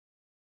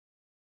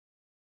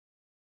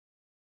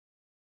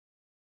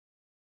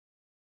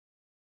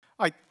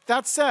All right,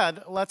 that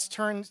said, let's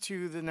turn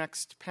to the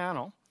next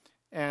panel.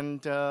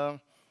 And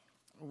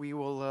we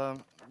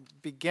will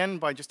begin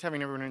by just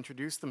having everyone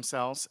introduce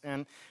themselves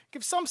and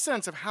give some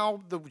sense of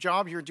how the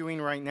job you're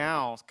doing right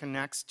now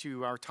connects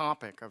to our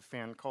topic of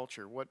fan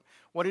culture.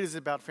 What is it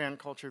about fan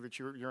culture that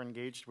you're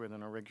engaged with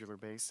on a regular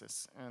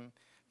basis? And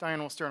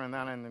Diane will start on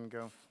that end and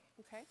go.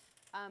 Okay.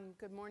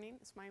 Good morning.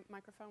 Is my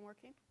microphone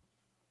working?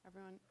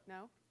 Everyone,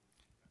 no?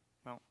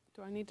 Well,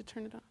 do I need to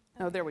turn it on?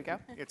 Oh, there we go.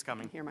 It's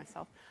coming. I can hear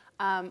myself.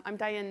 I'm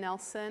Diane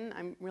Nelson.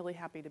 I'm really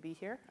happy to be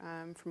here.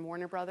 I'm from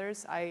Warner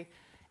Brothers. I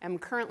am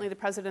currently the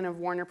president of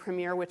Warner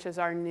Premiere, which is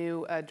our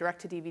new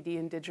direct-to-DVD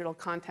and digital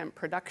content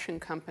production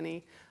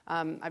company.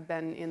 I've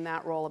been in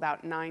that role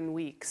about 9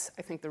 weeks.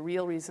 I think the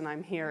real reason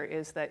I'm here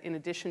is that in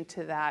addition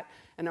to that,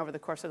 and over the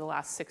course of the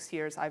last 6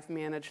 years, I've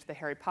managed the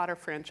Harry Potter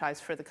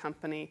franchise for the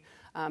company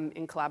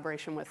in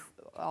collaboration with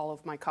all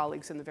of my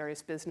colleagues in the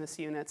various business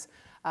units.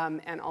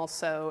 And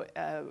also,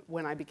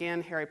 when I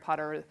began Harry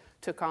Potter,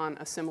 took on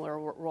a similar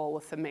role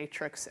with The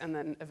Matrix, and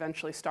then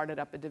eventually started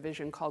up a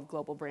division called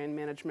Global Brand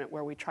Management,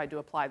 where we tried to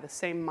apply the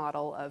same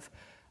model of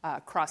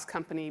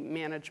cross-company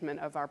management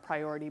of our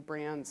priority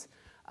brands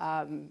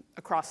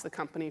across the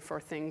company for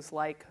things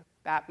like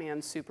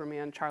Batman,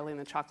 Superman, Charlie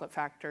and the Chocolate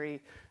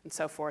Factory, and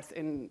so forth,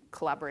 in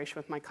collaboration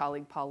with my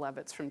colleague Paul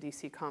Levitz from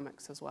DC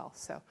Comics as well.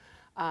 So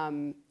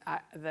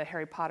the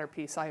Harry Potter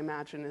piece, I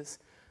imagine, is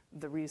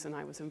the reason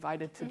I was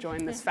invited to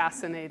join this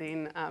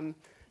fascinating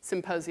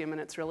symposium, and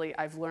it's really,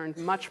 I've learned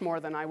much more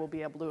than I will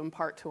be able to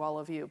impart to all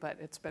of you, but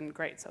it's been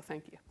great, so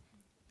thank you.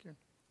 That's great.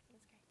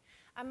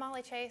 I'm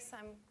Molly Chase.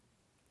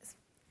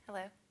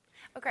 Hello.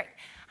 Oh, great.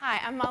 Hi,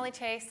 I'm Molly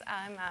Chase.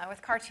 I'm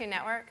with Cartoon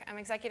Network. I'm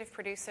executive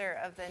producer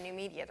of the new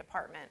media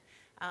department.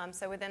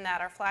 So within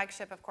that, our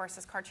flagship, of course,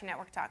 is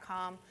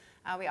cartoonnetwork.com.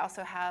 We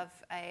also have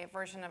a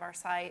version of our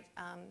site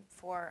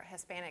for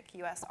Hispanic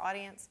U.S.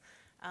 audience,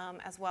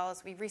 as well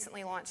as we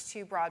recently launched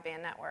 2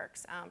 broadband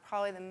networks.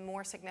 Probably the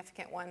more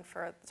significant one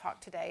for the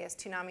talk today is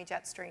Toonami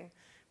Jetstream,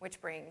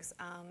 which brings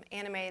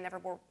anime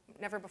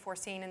never before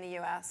seen in the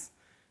U.S.,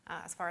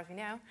 as far as we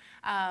know,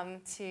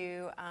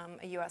 to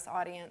a U.S.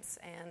 audience,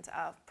 and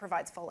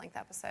provides full-length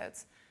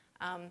episodes.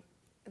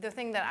 The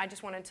thing that I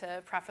just wanted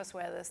to preface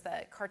with is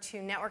that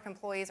Cartoon Network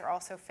employees are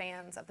also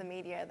fans of the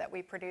media that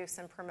we produce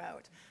and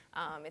promote.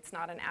 It's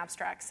not an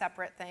abstract,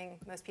 separate thing.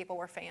 Most people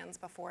were fans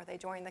before they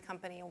joined the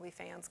company and will be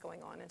fans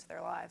going on into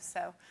their lives.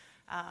 So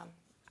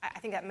I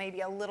think that may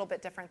be a little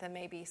bit different than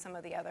maybe some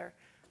of the other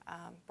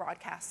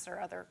broadcasts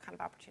or other kind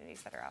of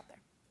opportunities that are out there.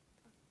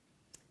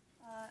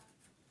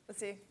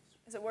 Let's see.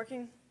 Is it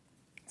working?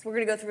 So we're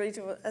going to go through each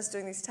of us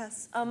doing these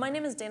tests. My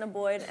name is Dana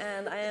Boyd,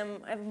 and I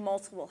have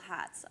multiple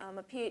hats. I'm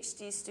a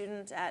PhD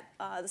student at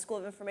the School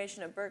of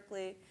Information at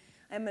Berkeley.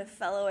 I'm a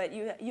fellow at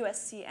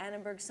USC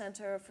Annenberg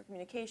Center for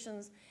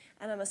Communications,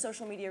 and I'm a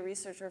social media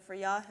researcher for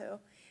Yahoo.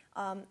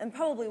 And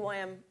probably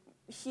why I'm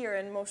here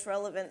and most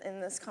relevant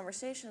in this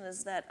conversation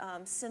is that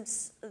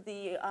since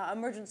the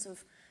emergence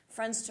of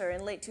Friendster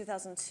in late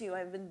 2002,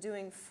 I've been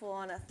doing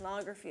full-on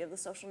ethnography of the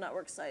social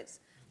network sites,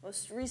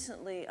 most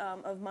recently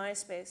of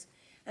MySpace,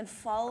 and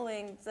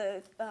following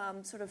the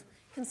sort of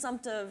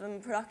consumptive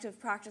and productive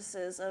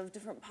practices of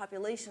different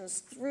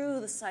populations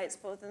through the sites,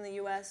 both in the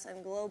US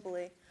and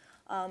globally,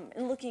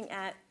 and looking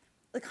at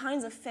the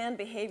kinds of fan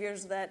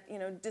behaviors that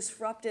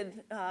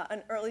disrupted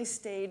an early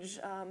stage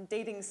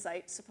dating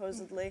site,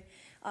 supposedly,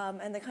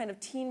 and the kind of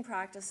teen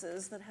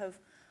practices that have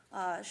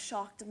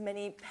shocked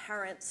many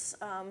parents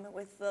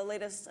with the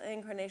latest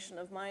incarnation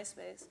of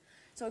MySpace.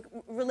 So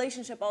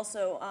relationship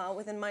also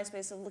within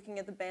MySpace of looking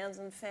at the bands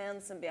and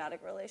fans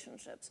symbiotic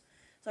relationships.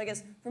 So I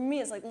guess for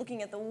me it's like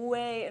looking at the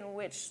way in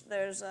which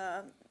there's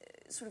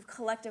sort of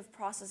collective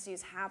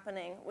processes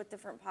happening with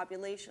different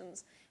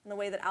populations and the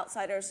way that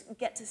outsiders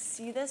get to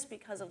see this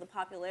because of the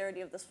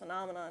popularity of this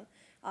phenomenon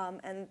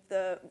and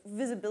the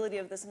visibility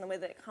of this in the way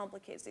that it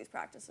complicates these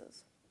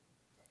practices.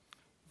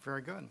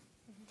 Very good.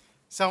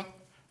 So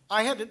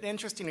I had an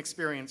interesting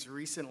experience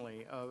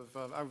recently of,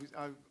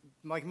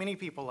 like many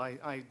people,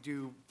 I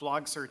do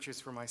blog searches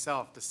for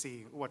myself to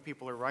see what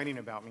people are writing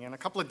about me. And a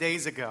couple of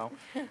days ago,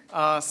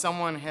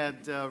 someone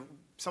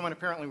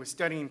apparently was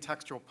studying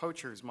Textual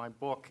Poachers, my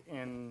book,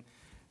 in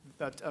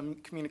that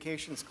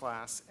communications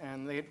class,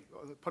 and they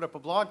put up a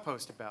blog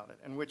post about it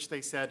in which they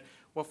said,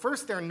 well,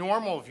 first they're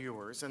normal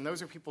viewers, and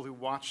those are people who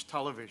watch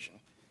television.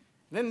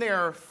 And then there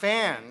are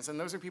fans, and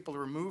those are people who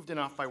are moved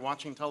enough by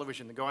watching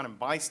television to go out and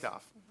buy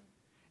stuff.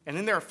 And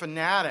then there are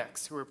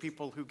fanatics, who are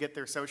people who get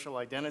their social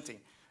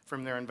identity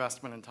from their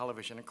investment in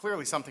television. And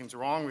clearly something's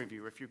wrong with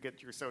you if you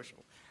get your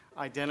social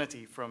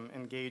identity from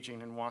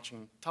engaging and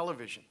watching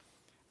television.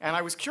 And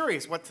I was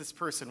curious what this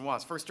person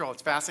was. First of all,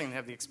 it's fascinating to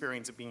have the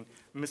experience of being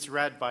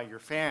misread by your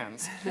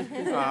fans,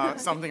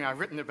 something I've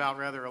written about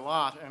rather a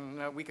lot.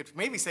 And we could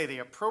maybe say they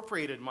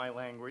appropriated my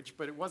language,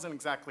 but it wasn't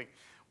exactly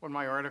what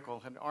my article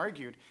had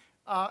argued.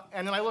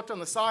 And then I looked on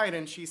the side,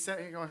 and she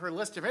said, her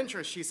list of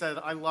interests, she said,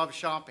 I love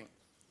shopping.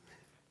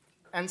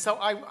 And so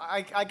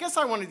I guess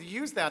I wanted to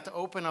use that to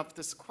open up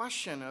this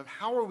question of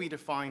how are we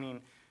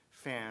defining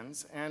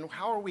fans, and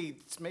how are we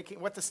making,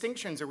 what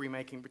distinctions are we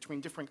making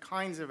between different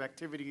kinds of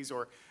activities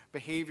or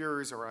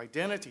behaviors or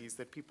identities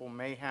that people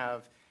may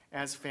have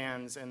as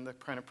fans and the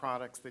kind of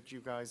products that you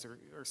guys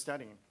are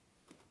studying?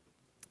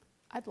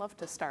 I'd love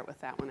to start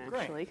with that one,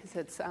 Great. actually, because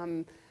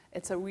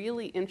it's a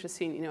really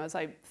interesting, as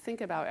I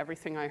think about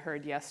everything I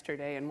heard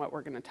yesterday and what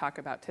we're going to talk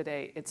about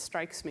today, it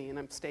strikes me, and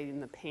I'm stating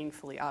the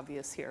painfully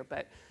obvious here,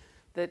 but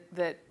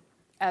that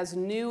as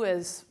new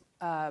as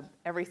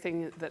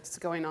everything that's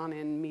going on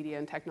in media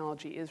and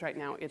technology is right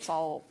now, it's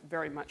all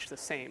very much the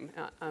same.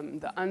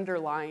 The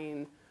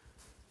underlying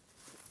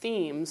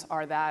themes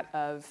are that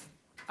of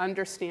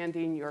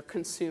understanding your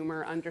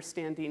consumer,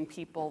 understanding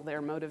people,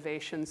 their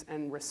motivations,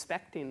 and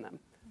respecting them.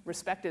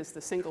 Respect is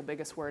the single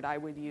biggest word I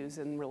would use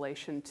in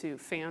relation to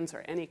fans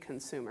or any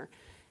consumer.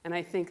 And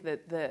I think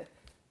that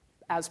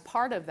as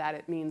part of that,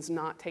 it means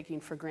not taking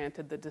for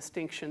granted the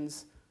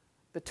distinctions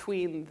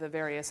between the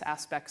various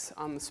aspects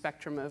on the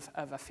spectrum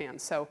of a fan.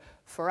 So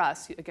for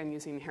us, again,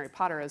 using Harry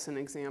Potter as an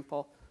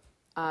example,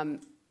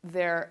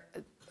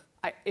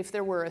 if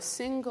there were a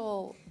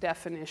single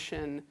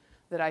definition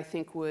that I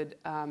think would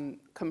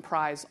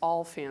comprise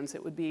all fans,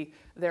 it would be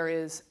there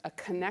is a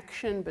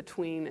connection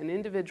between an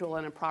individual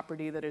and a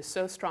property that is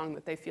so strong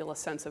that they feel a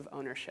sense of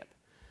ownership.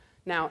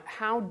 Now,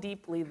 how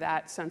deeply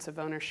that sense of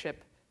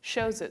ownership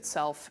shows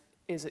itself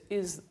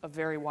is a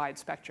very wide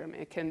spectrum.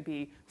 It can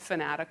be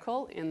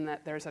fanatical in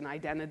that there's an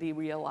identity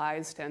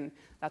realized, and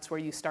that's where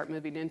you start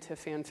moving into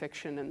fan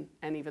fiction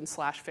and even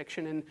slash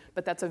fiction,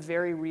 but that's a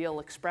very real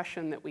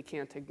expression that we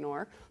can't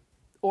ignore.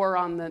 Or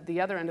on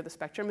the other end of the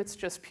spectrum, it's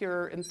just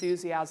pure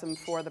enthusiasm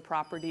for the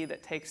property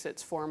that takes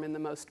its form in the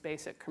most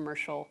basic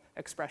commercial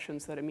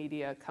expressions that a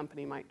media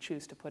company might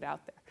choose to put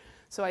out there.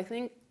 So I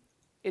think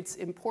it's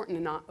important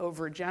to not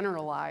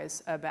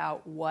overgeneralize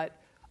about what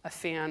a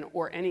fan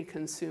or any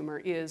consumer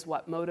is,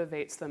 what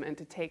motivates them, and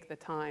to take the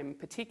time,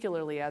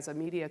 particularly as a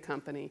media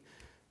company,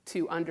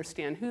 to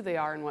understand who they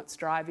are and what's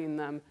driving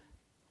them,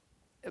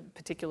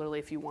 particularly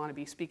if you want to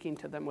be speaking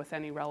to them with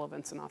any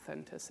relevance and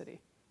authenticity.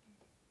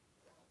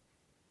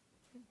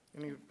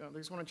 Any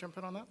others want to jump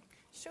in on that?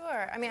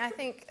 Sure. I mean, I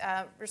think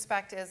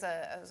respect is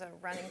a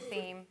running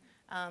theme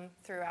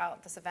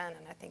throughout this event,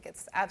 and I think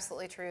it's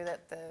absolutely true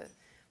that the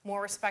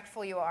more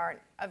respectful you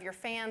are of your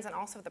fans and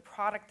also the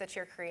product that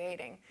you're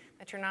creating,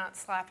 that you're not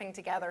slapping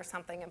together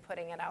something and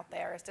putting it out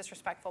there is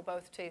disrespectful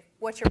both to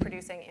what you're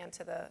producing and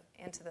to the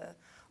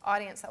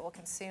audience that will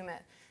consume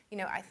it.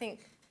 I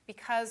think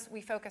because we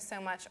focus so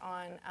much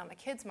on a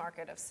kids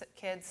market of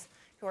kids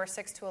who are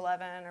 6 to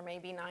 11 or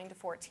maybe 9 to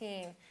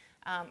 14,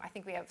 I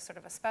think we have sort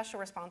of a special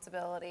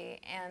responsibility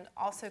and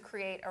also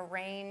create a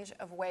range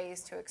of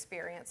ways to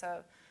experience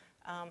a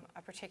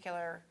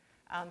particular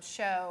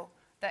show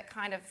that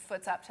kind of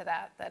foots up to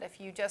that if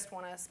you just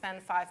want to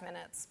spend 5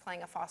 minutes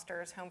playing a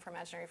Foster's Home for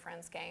Imaginary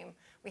Friends game,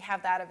 we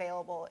have that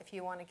available. If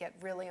you want to get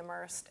really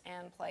immersed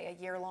and play a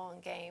year-long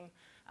game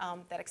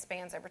that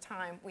expands over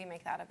time, we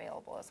make that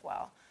available as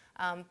well.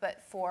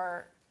 But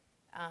for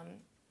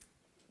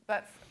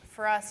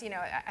us,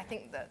 I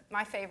think that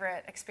my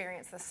favorite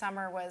experience this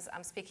summer was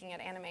speaking at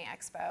Anime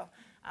Expo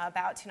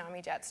about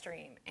Toonami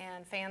Jetstream,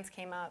 and fans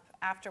came up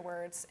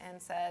afterwards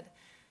and said,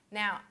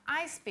 now,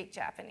 I speak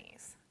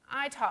Japanese.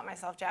 I taught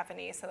myself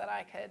Japanese so that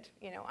I could,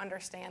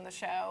 understand the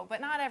show,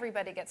 but not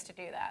everybody gets to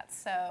do that.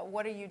 So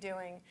what are you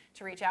doing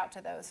to reach out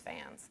to those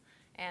fans?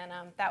 And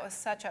that was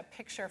such a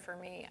picture for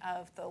me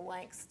of the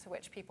lengths to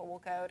which people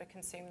will go to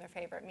consume their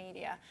favorite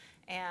media,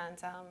 and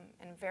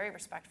very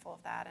respectful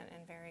of that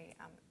and very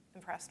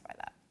impressed by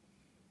that.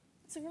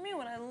 So for me,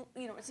 when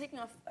taking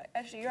off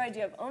actually your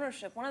idea of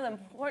ownership, one of the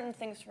important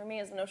things for me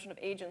is the notion of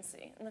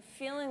agency and the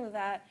feeling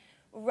that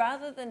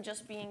rather than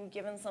just being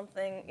given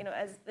something,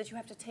 that you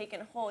have to take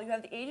in whole, you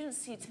have the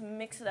agency to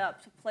mix it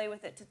up, to play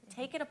with it, to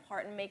take it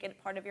apart and make it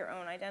part of your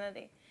own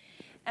identity.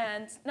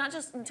 And not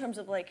just in terms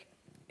of what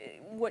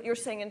you're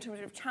saying in terms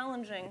of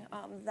challenging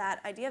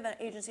that idea of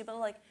that agency, but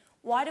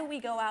why do we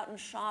go out and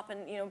shop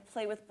and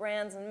play with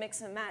brands and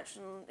mix and match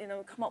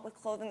and come up with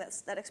clothing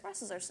that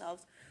expresses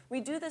ourselves? We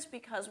do this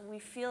because we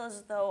feel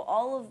as though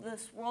all of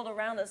this world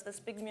around us, this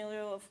big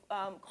milieu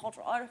of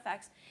cultural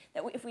artifacts,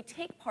 that if we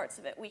take parts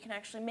of it, we can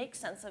actually make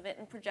sense of it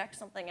and project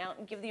something out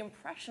and give the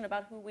impression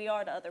about who we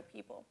are to other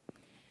people.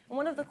 And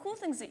one of the cool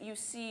things that you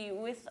see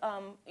with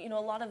a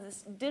lot of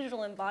this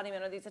digital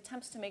embodiment or these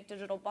attempts to make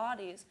digital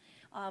bodies,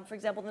 for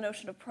example, the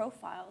notion of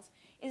profiles,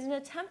 is an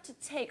attempt to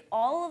take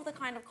all of the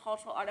kind of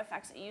cultural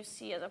artifacts that you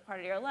see as a part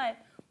of your life,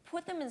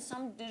 put them in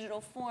some digital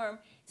form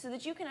so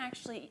that you can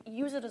actually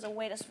use it as a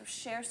way to sort of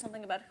share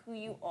something about who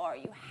you are.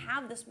 You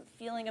have this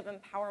feeling of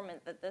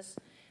empowerment that this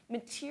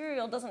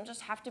material doesn't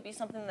just have to be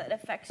something that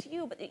affects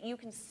you, but that you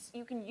can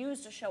use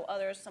to show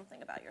others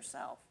something about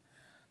yourself.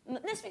 And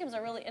this becomes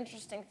a really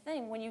interesting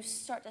thing when you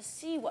start to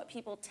see what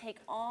people take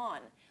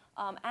on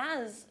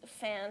as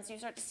fans. You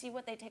start to see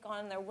what they take on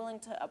and they're willing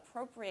to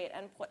appropriate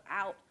and put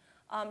out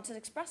to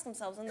express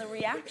themselves and the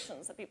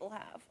reactions that people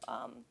have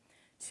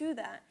to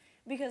that.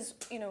 Because,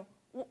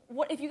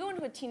 if you go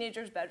into a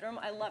teenager's bedroom,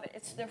 I love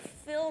it. They're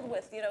filled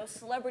with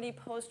celebrity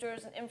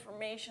posters and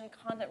information,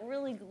 content,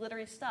 really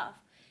glittery stuff.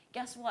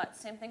 Guess what?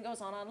 Same thing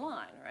goes on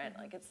online, right?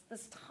 Like it's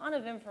this ton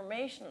of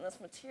information and this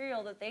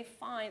material that they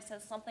find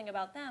says something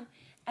about them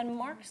and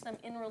marks them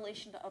in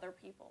relation to other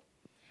people.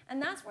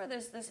 And that's where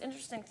there's this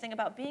interesting thing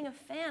about being a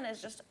fan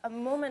is just a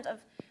moment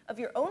of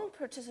your own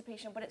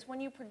participation, but it's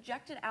when you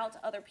project it out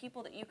to other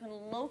people that you can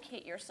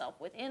locate yourself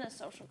within a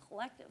social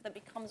collective that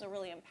becomes a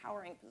really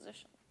empowering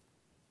position.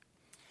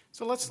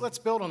 So let's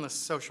build on the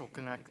social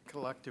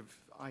collective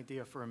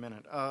idea for a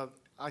minute.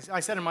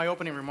 I said in my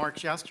opening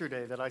remarks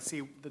yesterday that I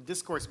see the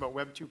discourse about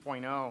Web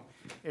 2.0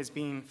 as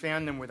being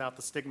fandom without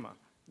the stigma.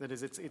 That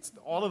is, it's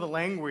all of the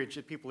language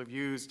that people have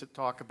used to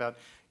talk about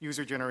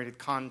user-generated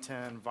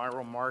content,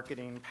 viral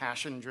marketing,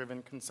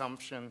 passion-driven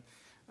consumption,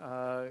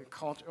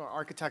 culture,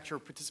 architecture,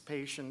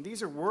 participation.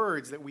 These are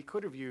words that we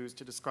could have used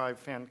to describe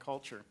fan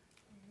culture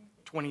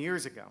 20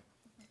 years ago.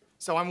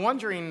 So I'm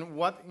wondering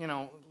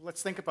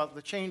let's think about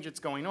the change that's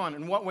going on.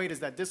 In what way does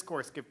that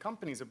discourse give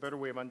companies a better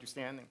way of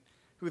understanding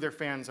who their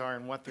fans are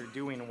and what they're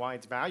doing and why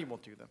it's valuable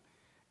to them?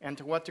 And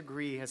to what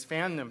degree has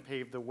fandom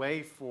paved the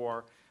way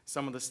for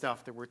some of the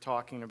stuff that we're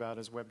talking about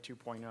as Web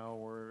 2.0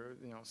 or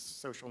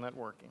social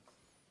networking?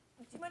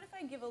 Do you mind if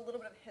I give a little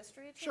bit of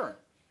history to Sure. it?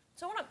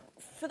 So I want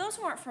to, for those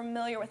who aren't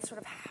familiar with sort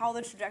of how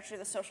the trajectory of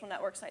the social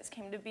network sites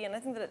came to be, and I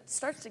think that it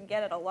starts to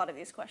get at a lot of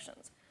these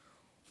questions.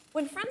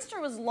 When Friendster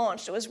was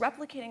launched, it was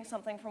replicating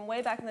something from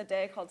way back in the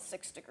day called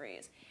 6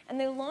 Degrees. And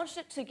they launched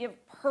it to give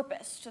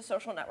purpose to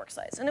social network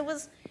sites. And it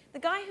was the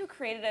guy who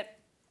created it,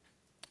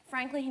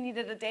 frankly, he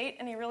needed a date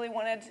and he really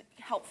wanted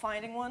help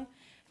finding one.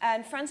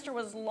 And Friendster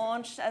was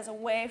launched as a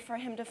way for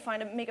him to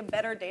make a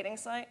better dating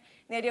site.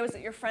 And the idea was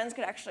that your friends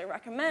could actually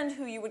recommend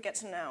who you would get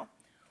to know.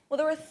 Well,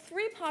 there were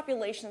 3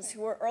 populations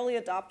who were early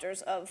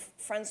adopters of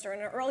Friendster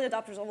and early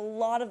adopters of a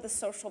lot of the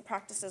social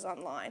practices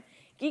online: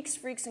 geeks,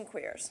 freaks, and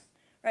queers.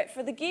 Right?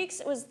 For the geeks,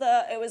 it was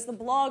the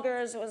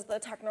bloggers, it was the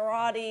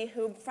technorati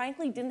who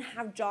frankly didn't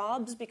have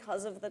jobs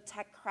because of the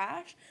tech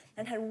crash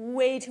and had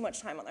way too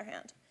much time on their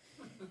hand.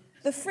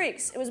 The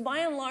freaks, it was by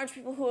and large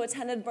people who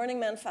attended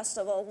Burning Man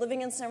Festival,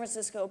 living in San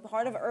Francisco,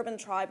 part of urban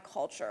tribe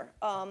culture.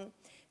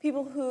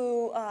 People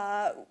who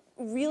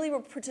really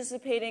were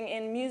participating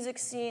in music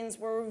scenes,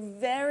 were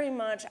very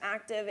much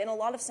active in a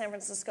lot of San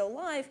Francisco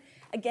life,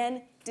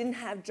 again, didn't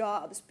have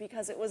jobs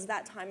because it was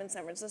that time in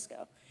San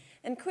Francisco.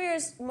 And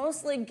queers,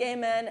 mostly gay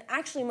men,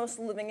 actually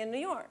mostly living in New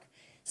York.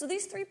 So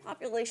these 3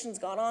 populations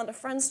got onto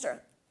Friendster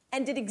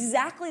and did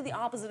exactly the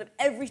opposite of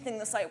everything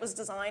the site was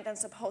designed and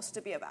supposed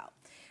to be about.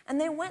 And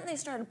they went and they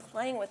started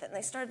playing with it, and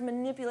they started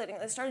manipulating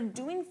it. They started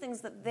doing things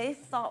that they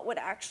thought would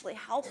actually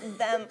help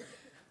them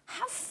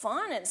have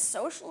fun and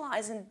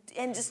socialize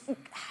and just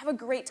have a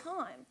great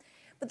time.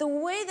 But the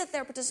way that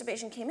their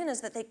participation came in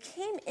is that they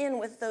came in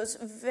with those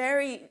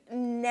very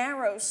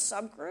narrow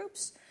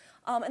subgroups.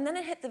 And then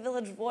it hit the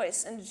Village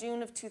Voice in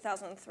June of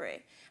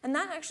 2003. And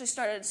that actually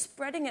started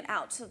spreading it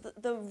out to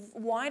the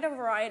wider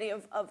variety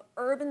of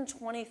urban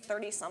 20,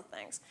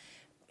 30-somethings,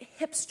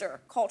 hipster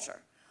culture.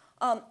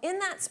 In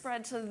that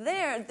spread to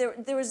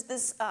there was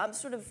this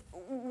sort of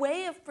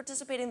way of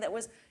participating that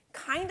was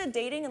kind of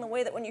dating in the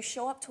way that when you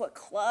show up to a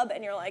club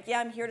and you're like,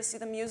 yeah, I'm here to see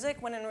the music,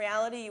 when in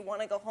reality you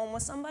want to go home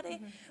with somebody.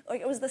 Mm-hmm.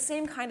 Like, it was the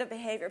same kind of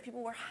behavior.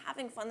 People were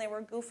having fun. They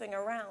were goofing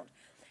around.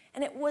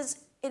 And it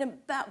was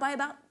by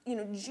about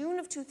June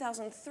of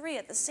 2003,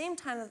 at the same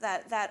time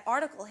that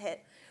article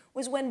hit,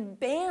 was when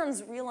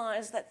bands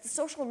realized that the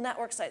social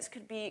network sites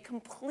could be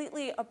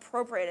completely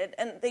appropriated,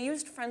 and they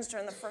used Friendster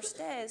in the first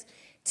days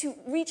to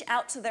reach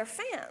out to their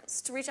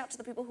fans, to reach out to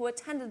the people who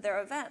attended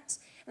their events.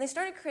 And they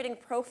started creating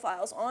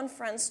profiles on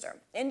Friendster,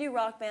 indie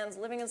rock bands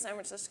living in San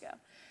Francisco.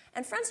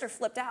 And Friendster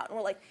flipped out and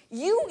were like,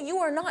 you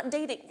are not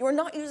dating. You are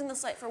not using the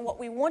site for what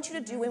we want you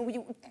to do,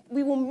 and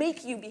we will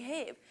make you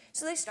behave.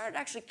 So they started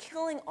actually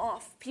killing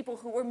off people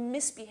who were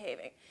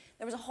misbehaving.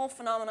 There was a whole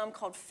phenomenon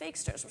called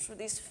fakesters, which were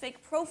these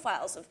fake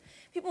profiles of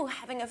people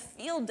having a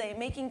field day,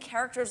 making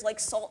characters like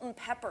Salt and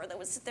Pepper that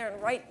would sit there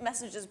and write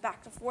messages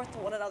back and forth to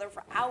one another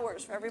for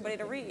hours for everybody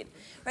to read.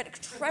 Right?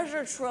 A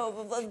treasure trove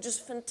of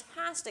just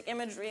fantastic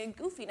imagery and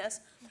goofiness,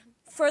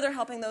 further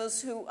helping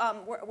those who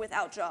were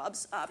without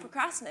jobs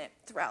procrastinate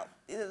throughout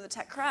the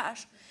tech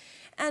crash.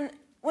 And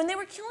when they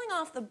were killing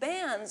off the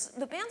bands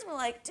were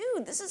like,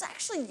 dude, this is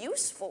actually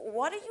useful.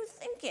 What are you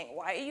thinking?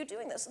 Why are you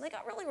doing this? And they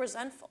got really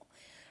resentful.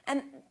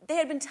 And they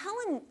had been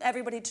telling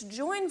everybody to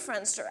join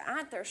Friendster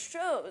at their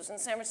shows in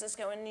San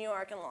Francisco and New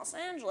York and Los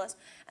Angeles.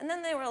 And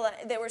then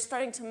they were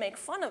starting to make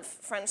fun of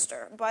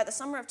Friendster by the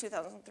summer of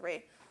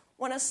 2003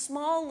 when a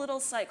small little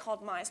site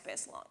called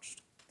MySpace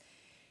launched.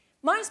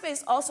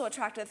 MySpace also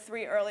attracted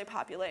 3 early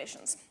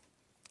populations.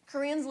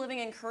 Koreans living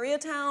in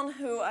Koreatown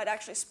who had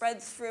actually spread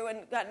through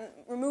and gotten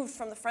removed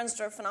from the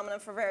Friendster phenomenon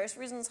for various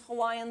reasons,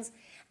 Hawaiians,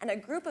 and a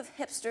group of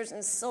hipsters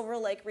in Silver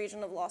Lake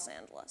region of Los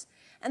Angeles.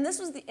 And this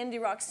was the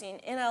indie rock scene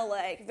in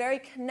LA, very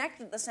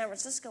connected to the San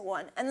Francisco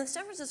one. And the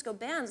San Francisco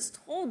bands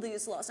told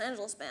these Los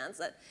Angeles bands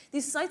that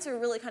these sites are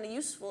really kind of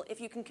useful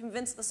if you can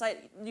convince the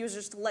site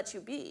users to let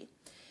you be.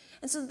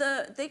 And so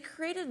they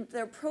created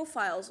their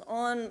profiles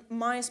on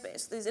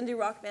MySpace, these indie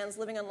rock bands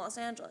living in Los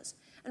Angeles.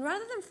 And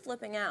rather than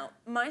flipping out,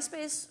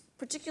 MySpace,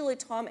 particularly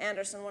Tom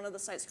Anderson, one of the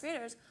site's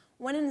creators,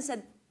 went in and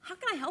said, how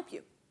can I help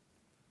you?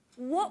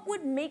 What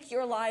would make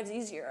your lives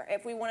easier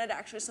if we wanted to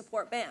actually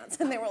support bands?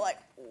 And they were like,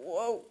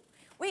 whoa,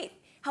 wait,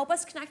 help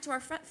us connect to our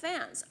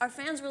fans. Our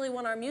fans really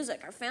want our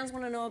music. Our fans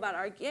want to know about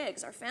our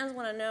gigs. Our fans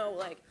want to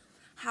know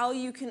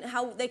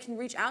how they can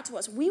reach out to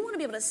us. We want to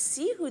be able to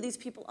see who these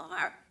people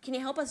are. Can you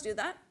help us do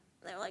that?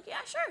 And they were like, yeah,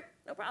 sure,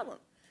 no problem.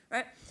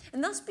 Right?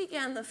 And thus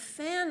began the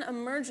fan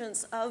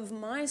emergence of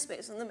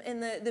MySpace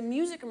and the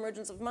music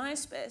emergence of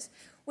MySpace,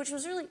 which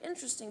was really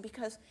interesting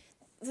because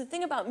the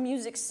thing about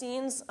music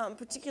scenes,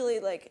 particularly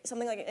like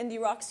something like an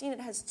indie rock scene, it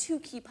has two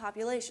key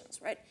populations,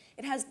 right?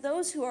 It has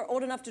those who are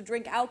old enough to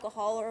drink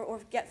alcohol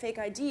or get fake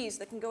IDs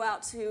that can go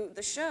out to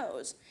the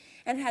shows.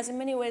 And it has in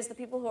many ways the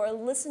people who are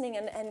listening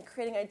and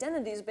creating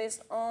identities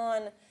based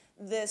on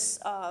this,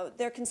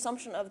 their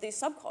consumption of these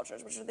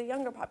subcultures, which are the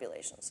younger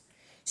populations.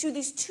 So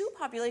these two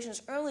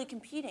populations early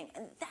competing,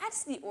 and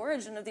that's the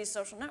origin of these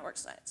social network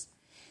sites.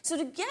 So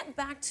to get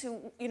back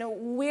to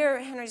where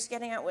Henry's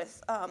getting at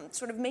with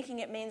sort of making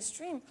it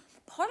mainstream,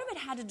 part of it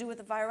had to do with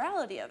the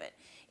virality of it.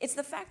 It's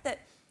the fact that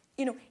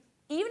even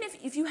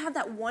if you have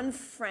that one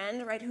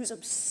friend, right, who's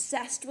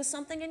obsessed with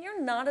something and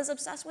you're not as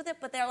obsessed with it,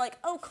 but they're like,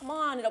 oh, come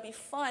on, it'll be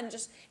fun,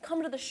 just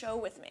come to the show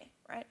with me,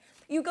 right?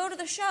 You go to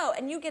the show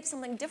and you get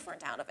something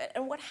different out of it.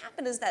 And what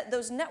happened is that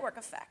those network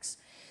effects.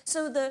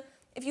 So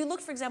if you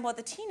look, for example, at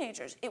the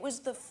teenagers, it was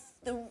the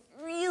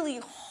really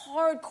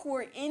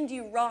hardcore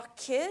indie rock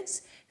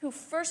kids who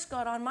first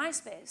got on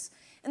MySpace.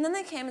 And then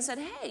they came and said,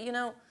 hey,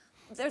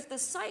 there's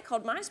this site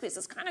called MySpace.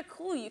 It's kind of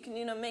cool. You can,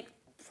 make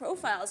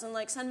profiles and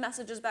send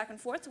messages back and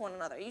forth to one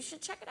another. You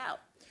should check it out.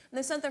 And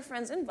they sent their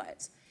friends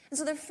invites. And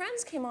so their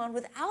friends came on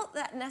without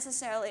that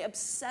necessarily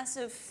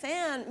obsessive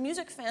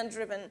music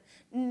fan-driven,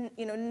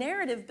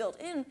 narrative built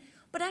in,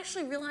 but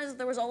actually realized that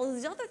there was all of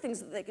these other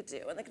things that they could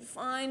do, and they could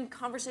find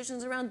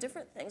conversations around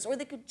different things, or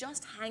they could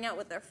just hang out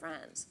with their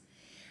friends.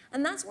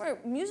 And that's where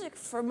music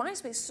for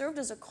MySpace served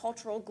as a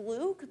cultural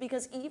glue,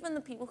 because even the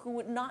people who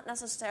would not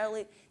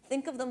necessarily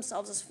think of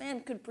themselves as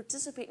fans could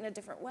participate in a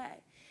different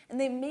way.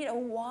 And they made a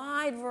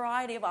wide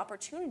variety of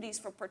opportunities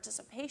for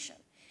participation.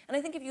 And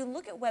I think if you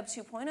look at Web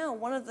 2.0,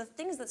 one of the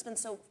things that's been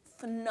so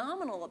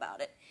phenomenal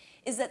about it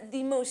is that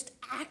the most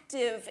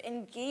active,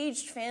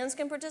 engaged fans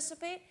can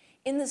participate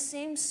in the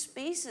same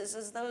spaces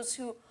as those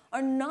who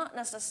are not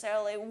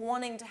necessarily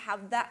wanting to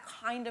have that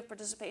kind of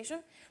participation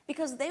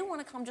because they want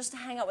to come just to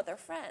hang out with their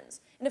friends.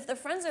 And if their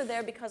friends are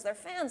there because they're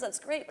fans, that's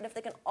great, but if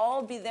they can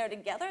all be there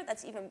together,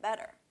 that's even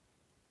better.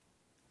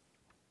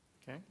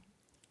 Okay.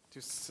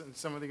 Do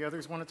some of the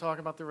others want to talk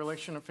about the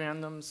relation of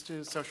fandoms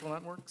to social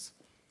networks?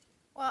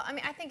 Well,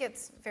 I think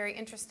it's very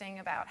interesting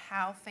about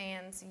how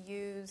fans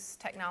use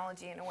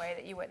technology in a way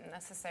that you wouldn't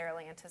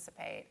necessarily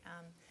anticipate.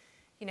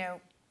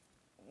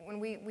 When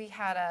we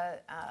had a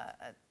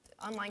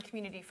online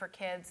community for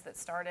kids that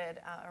started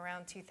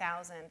around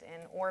 2000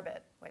 in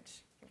Orbit,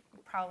 which you're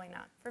probably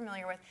not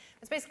familiar with.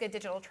 It's basically a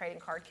digital trading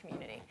card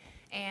community.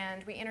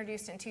 And we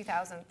introduced in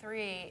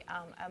 2003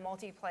 a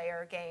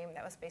multiplayer game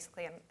that was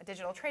basically a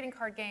digital trading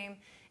card game.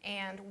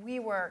 And we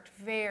worked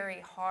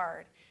very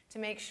hard to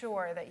make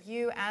sure that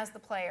you, as the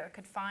player,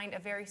 could find a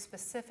very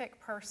specific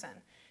person.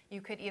 You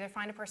could either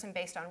find a person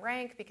based on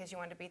rank because you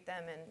wanted to beat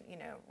them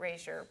and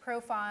raise your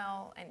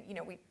profile, and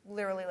we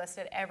literally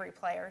listed every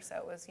player, so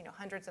it was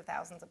hundreds of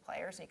thousands of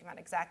players, and you could find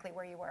exactly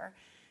where you were.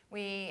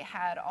 We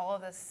had all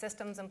of the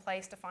systems in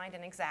place to find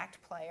an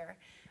exact player.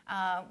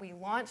 We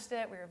launched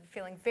it. We were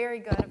feeling very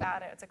good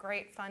about it. It's a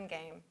great, fun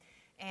game,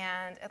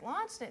 and it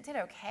launched and it did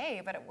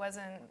okay, but it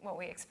wasn't what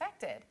we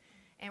expected.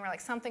 And we're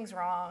like, something's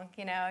wrong,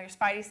 your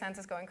spidey sense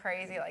is going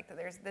crazy,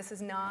 this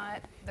is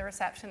not the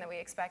reception that we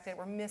expected,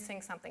 we're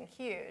missing something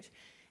huge.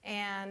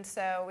 And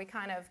so we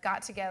kind of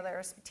got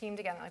together, teamed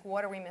together, like,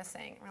 what are we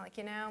missing? And we're like,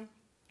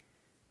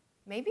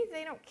 maybe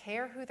they don't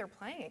care who they're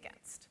playing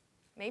against.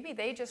 Maybe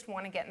they just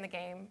want to get in the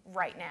game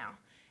right now.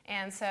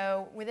 And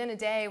so within a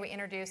day, we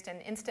introduced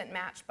an instant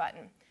match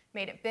button,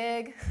 made it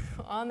big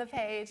on the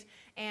page,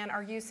 and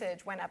our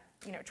usage went up,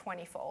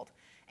 20-fold.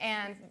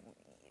 And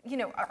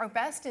our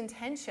best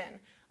intention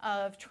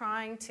of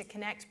trying to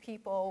connect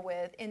people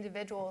with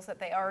individuals that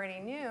they already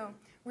knew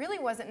really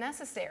wasn't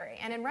necessary.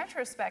 And in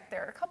retrospect,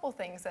 there are a couple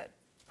things that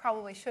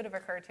probably should have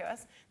occurred to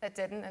us that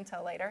didn't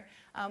until later.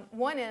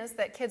 One is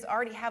that kids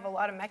already have a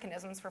lot of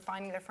mechanisms for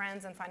finding their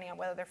friends and finding out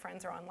whether their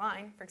friends are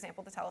online. For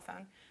example, the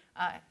telephone.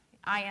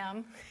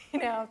 IM,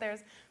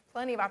 there's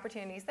plenty of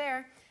opportunities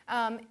there.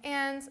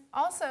 And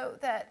also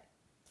that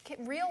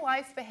real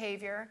life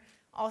behavior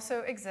also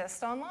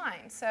exists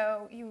online.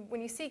 So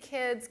when you see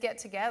kids get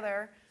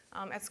together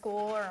at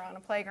school or on a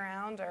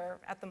playground or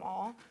at the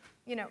mall,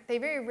 they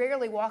very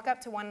rarely walk up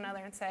to one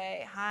another and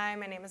say, hi,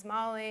 my name is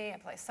Molly, I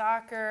play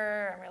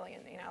soccer, I'm really,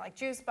 I like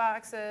juice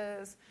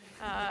boxes,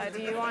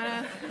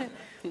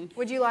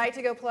 would you like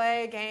to go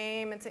play a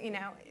game? And so, you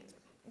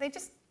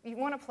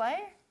want to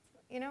play?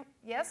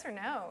 yes or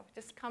no,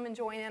 just come and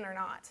join in or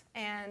not.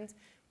 And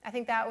I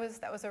think that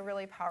was a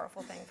really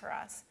powerful thing for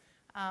us.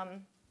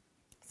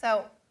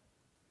 So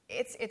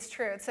it's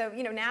true. So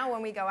now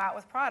when we go out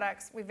with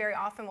products, we very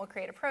often will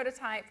create a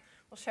prototype.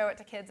 We'll show it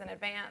to kids in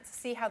advance,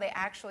 see how they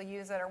actually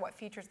use it or what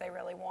features they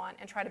really want,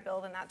 and try to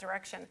build in that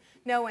direction,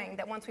 knowing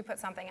that once we put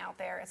something out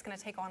there, it's going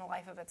to take on a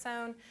life of its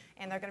own,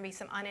 and there are going to be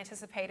some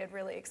unanticipated,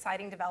 really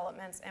exciting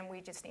developments, and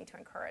we just need to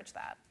encourage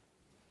that.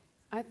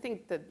 I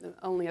think that the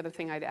only other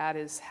thing I'd add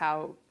is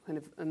how kind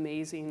of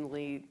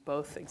amazingly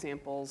both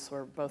examples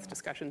or both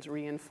discussions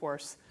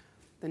reinforce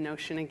the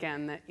notion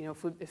again that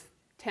if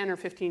 10 or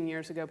 15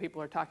 years ago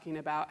people are talking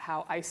about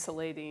how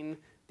isolating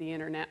the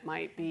internet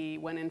might be,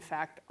 when in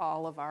fact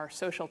all of our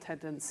social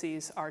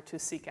tendencies are to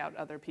seek out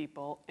other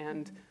people,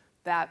 and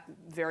that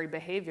very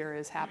behavior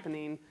is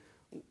happening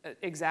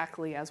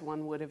exactly as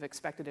one would have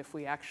expected if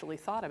we actually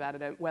thought about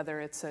it,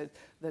 whether it's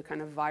the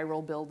kind of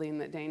viral building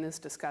that Dana's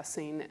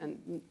discussing,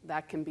 and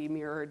that can be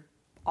mirrored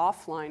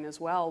offline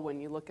as well when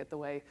you look at the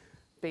way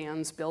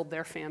bands build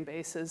their fan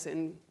bases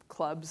in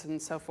clubs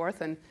and so forth,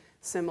 and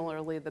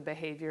similarly the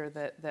behavior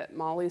that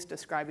Molly's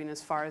describing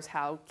as far as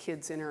how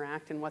kids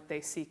interact and what they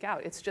seek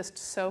out. It's just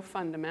so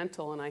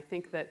fundamental, and I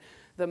think that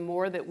the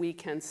more that we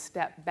can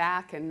step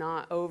back and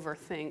not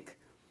overthink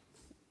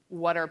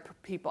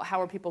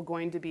how are people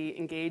going to be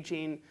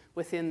engaging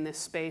within this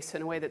space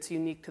in a way that's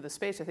unique to the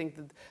space. I think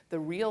the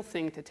real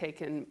thing to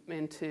take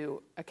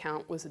into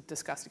account was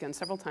discussed again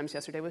several times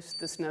yesterday was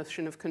this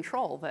notion of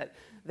control, that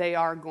they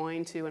are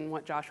going to, and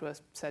what Joshua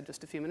said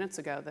just a few minutes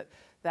ago,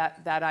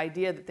 that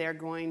idea that they're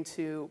going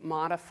to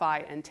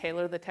modify and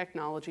tailor the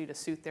technology to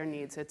suit their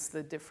needs. It's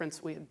the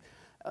difference. We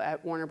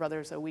at Warner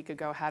Brothers a week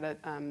ago had a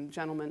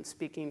gentleman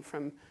speaking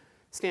from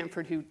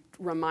Stanford who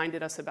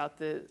reminded us about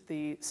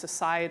the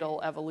societal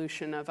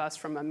evolution of us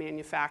from a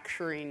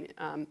manufacturing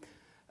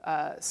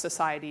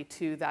society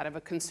to that of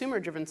a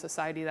consumer-driven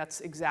society.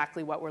 That's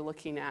exactly what we're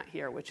looking at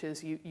here, which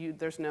is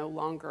there's no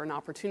longer an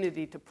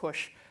opportunity to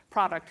push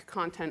product,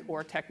 content,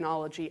 or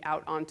technology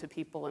out onto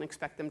people and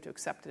expect them to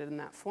accept it in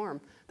that form.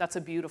 That's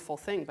a beautiful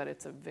thing, but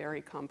it's a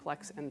very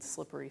complex and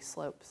slippery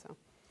slope. So,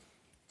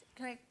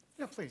 Can I?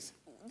 Yeah, please.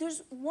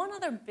 There's one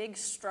other big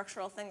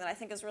structural thing that I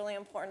think is really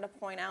important to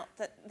point out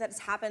that's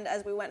happened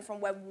as we went from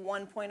Web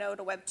 1.0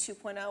 to Web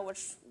 2.0,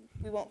 which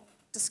we won't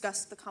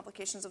discuss the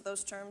complications of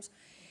those terms.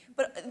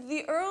 But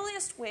the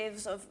earliest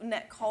waves of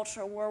net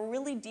culture were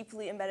really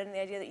deeply embedded in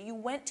the idea that you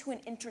went to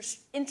an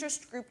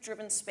interest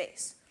group-driven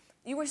space.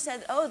 You were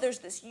said, oh, there's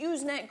this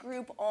Usenet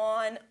group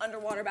on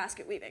underwater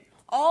basket weaving.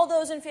 All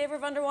those in favor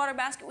of underwater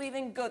basket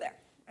weaving, go there,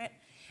 right?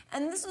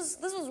 And this was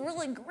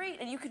really great,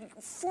 and you could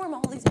form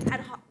all these ad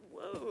hoc.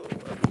 Whoa.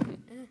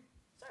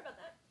 Sorry about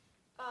that.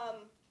 Am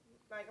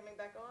I coming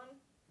back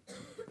on?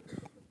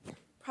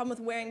 Problem with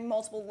wearing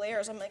multiple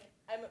layers. I'm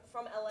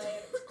from LA and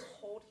it's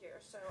cold here,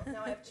 so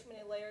now I have too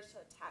many layers to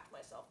attach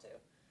myself to.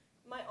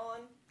 Am I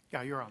on?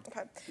 Yeah, you're on.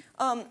 Okay.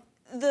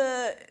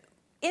 The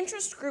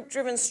interest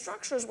group-driven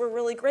structures were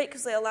really great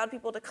because they allowed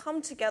people to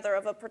come together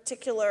of a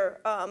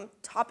particular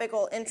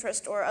topical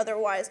interest or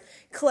otherwise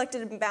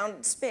collected and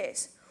bounded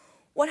space.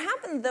 What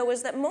happened, though,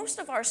 is that most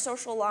of our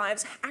social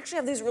lives actually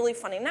have these really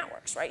funny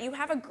networks, right? You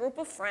have a group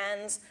of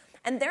friends,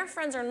 and their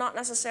friends are not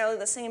necessarily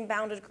the same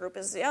bounded group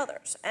as the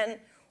others. And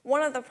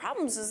one of the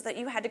problems is that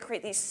you had to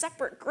create these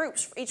separate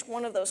groups for each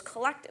one of those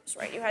collectives,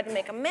 right? You had to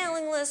make a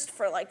mailing list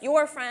for, like,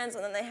 your friends,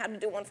 and then they had to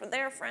do one for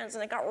their friends,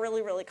 and it got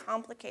really, really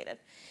complicated.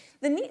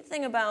 The neat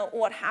thing about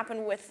what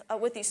happened with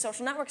these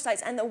social network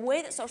sites and the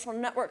way that social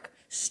network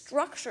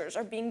structures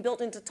are being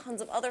built into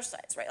tons of other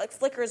sites, right? Like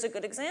Flickr is a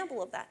good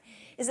example of that,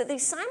 is that they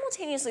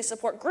simultaneously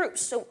support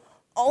groups. So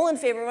all in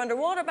favor of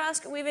underwater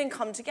basket weaving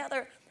come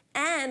together,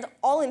 and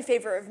all in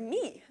favor of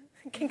me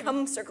can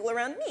come circle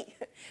around me,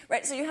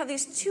 right? So you have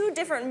these two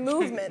different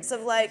movements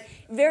of like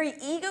very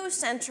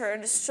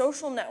ego-centered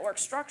social network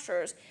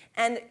structures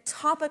and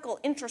topical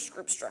interest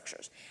group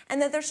structures,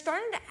 and that they're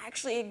starting to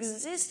actually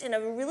exist in a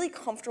really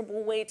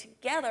comfortable way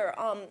together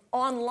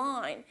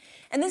online.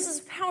 And this is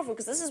powerful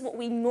because this is what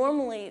we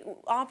normally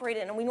operate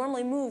in, and we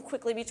normally move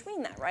quickly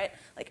between that, right?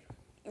 Like,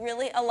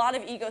 really a lot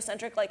of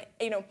egocentric, like,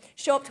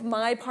 show up to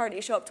my party,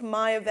 show up to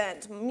my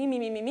event,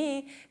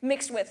 me,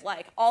 mixed with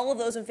like all of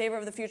those in favor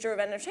of the future of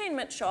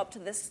entertainment show up to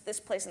this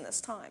place and this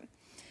time.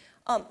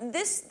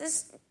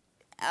 This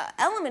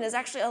element is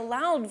actually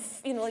allowed,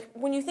 like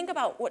when you think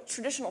about what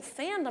traditional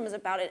fandom is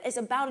about, it is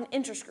about an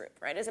interest group,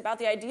 right? It's about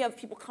the idea of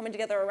people coming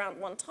together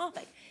around one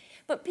topic.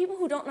 But people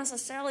who don't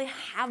necessarily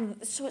have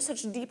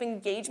such deep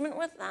engagement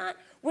with that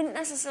wouldn't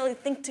necessarily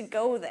think to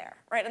go there,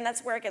 right? And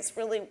that's where it gets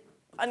really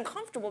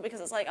uncomfortable because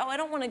it's like, oh, I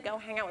don't want to go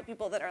hang out with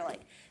people that are like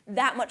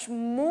that much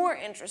more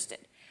interested.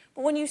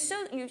 But when you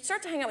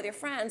start to hang out with your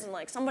friends and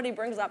like somebody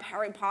brings up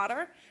Harry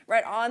Potter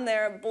right on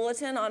their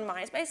bulletin on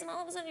MySpace, and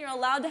all of a sudden you're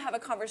allowed to have a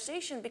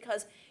conversation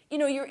because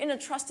you're in a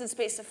trusted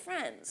space of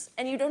friends,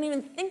 and you don't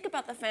even think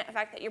about the fact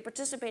that you're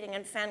participating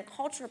in fan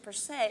culture per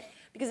se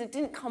because it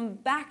didn't come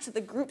back to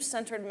the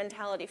group-centered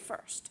mentality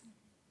first.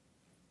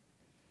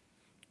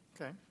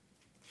 Okay.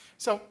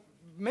 So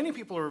many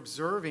people are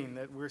observing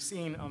that we're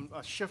seeing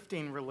a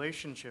shifting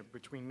relationship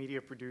between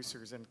media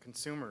producers and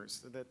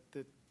consumers.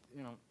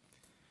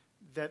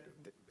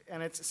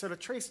 And it's sort of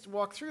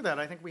walk through that.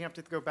 I think we have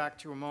to go back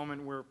to a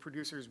moment where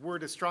producers were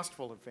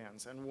distrustful of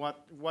fans and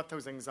what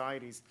those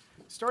anxieties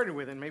started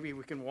with, and maybe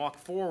we can walk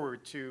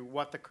forward to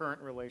what the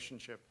current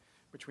relationship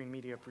between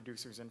media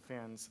producers and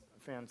fans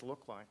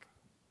look like.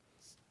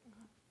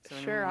 So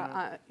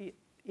Sure.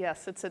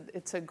 Yes,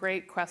 it's a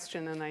great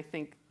question, and I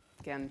think,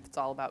 again, it's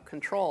all about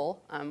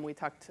control. We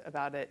talked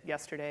about it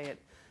yesterday at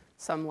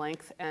some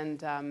length,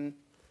 and I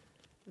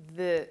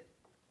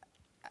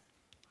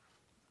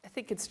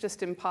think it's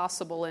just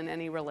impossible in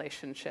any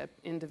relationship,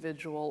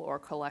 individual or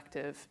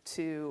collective,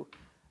 to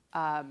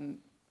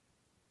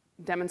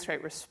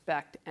demonstrate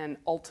respect and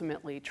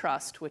ultimately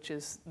trust, which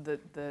is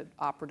the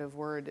operative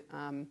word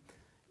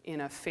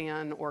in a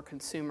fan or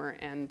consumer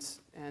and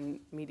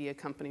media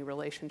company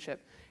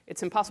relationship.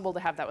 It's impossible to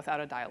have that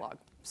without a dialogue.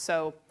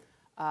 So,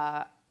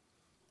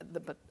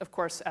 but of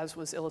course, as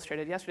was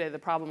illustrated yesterday, the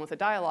problem with a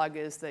dialogue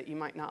is that you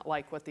might not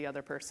like what the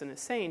other person is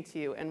saying to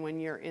you. And when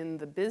you're in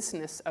the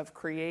business of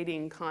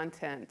creating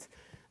content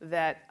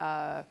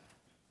that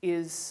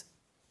is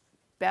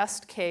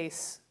best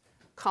case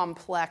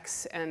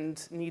complex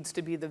and needs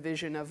to be the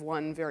vision of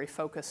one very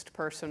focused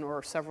person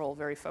or several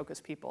very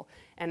focused people,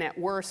 and at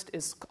worst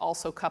is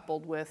also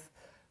coupled with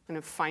kind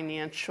of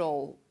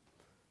financial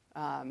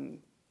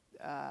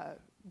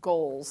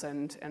goals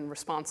and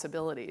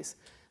responsibilities,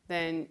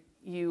 then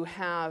you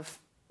have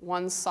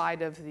one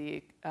side of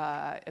the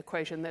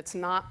equation that's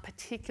not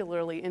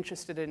particularly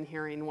interested in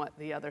hearing what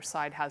the other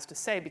side has to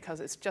say because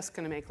it's just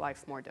going to make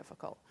life more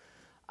difficult.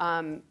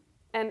 And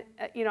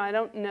I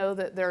don't know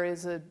that there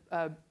is a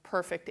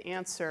perfect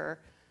answer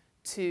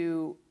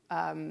to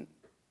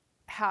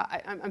how.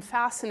 I'm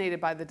fascinated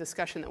by the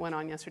discussion that went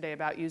on yesterday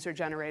about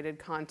user-generated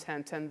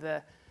content and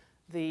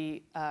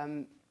the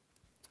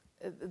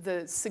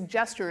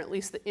suggestion, or at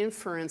least the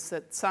inference,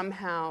 that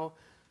somehow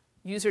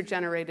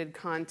user-generated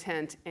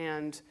content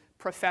and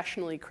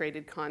professionally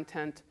created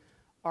content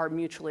are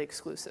mutually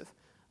exclusive.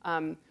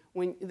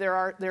 When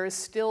there is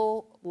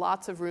still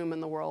lots of room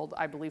in the world,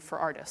 I believe, for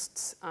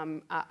artists.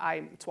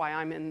 It's why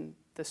I'm in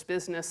this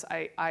business.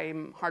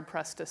 I'm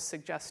hard-pressed to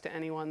suggest to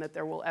anyone that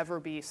there will ever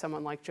be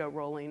someone like Jo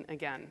Rowling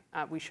again.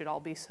 We should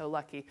all be so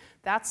lucky.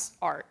 That's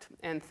art,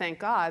 and thank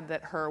God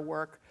that her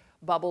work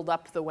bubbled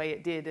up the way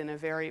it did in a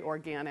very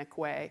organic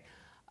way.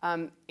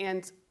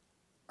 And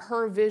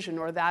her vision,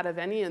 or that of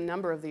any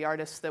number of the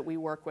artists that we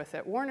work with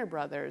at Warner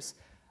Brothers,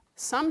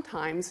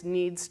 sometimes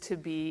needs to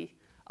be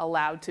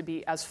allowed to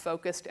be as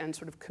focused and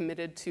sort of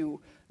committed to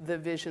the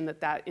vision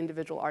that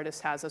individual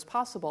artist has as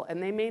possible.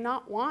 And they may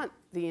not want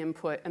the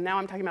input, and now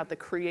I'm talking about the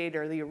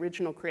creator, the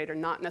original creator,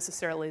 not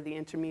necessarily the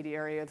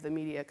intermediary of the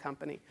media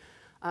company.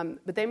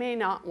 But they may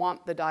not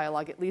want the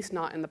dialogue, at least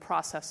not in the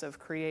process of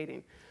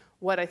creating.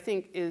 What I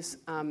think is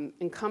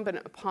incumbent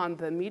upon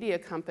the media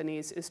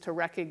companies is to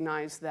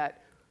recognize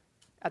that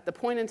at the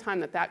point in time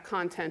that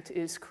content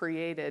is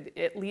created,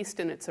 at least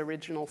in its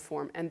original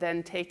form, and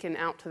then taken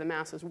out to the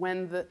masses,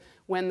 when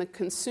the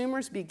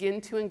consumers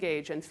begin to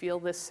engage and feel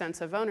this sense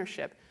of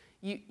ownership,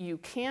 you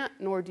can't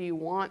nor do you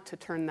want to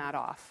turn that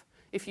off.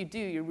 If you do,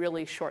 you're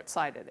really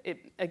short-sighted.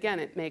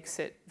 It makes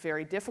it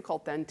very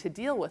difficult then to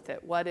deal with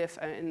it. What if,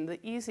 and the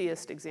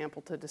easiest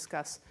example to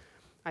discuss,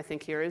 I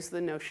think, here is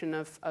the notion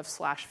of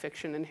slash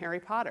fiction in Harry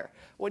Potter.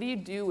 What do you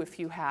do if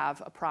you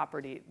have a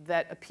property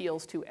that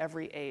appeals to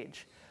every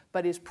age,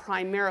 but is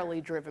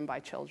primarily driven by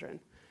children?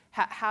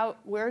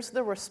 Where's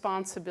the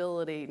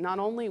responsibility, not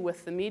only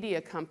with the media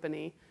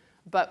company,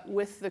 but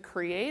with the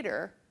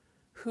creator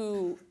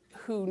who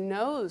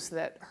knows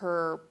that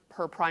her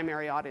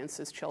primary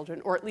audience is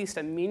children, or at least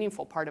a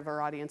meaningful part of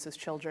her audience is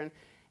children?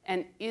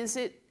 And is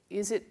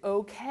it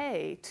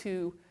okay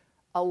to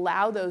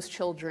allow those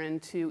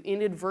children to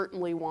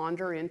inadvertently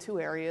wander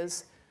into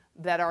areas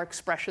that are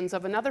expressions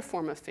of another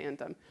form of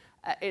fandom?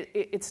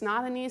 It's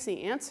not an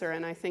easy answer,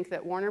 and I think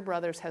that Warner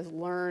Brothers has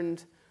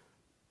learned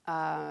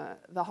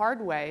the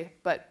hard way,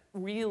 but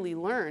really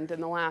learned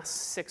in the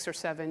last 6 or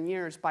 7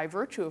 years by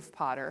virtue of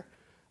Potter,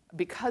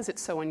 because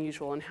it's so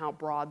unusual and how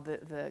broad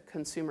the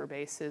consumer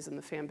base is and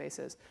the fan base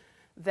is,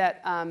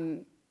 that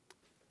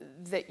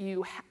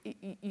you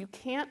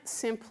can't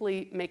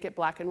simply make it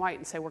black and white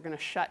and say we're going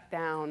to shut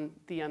down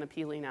the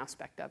unappealing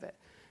aspect of it.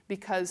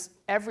 Because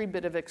every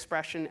bit of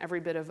expression, every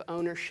bit of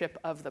ownership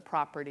of the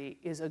property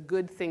is a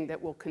good thing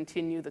that will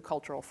continue the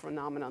cultural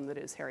phenomenon that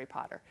is Harry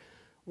Potter.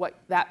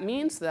 What that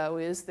means, though,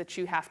 is that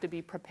you have to be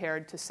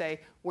prepared to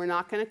say, we're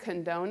not going to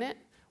condone it.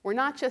 We're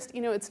not just,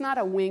 it's not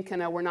a wink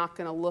and we're not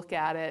going to look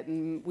at it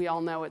and we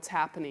all know it's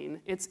happening.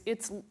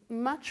 It's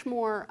much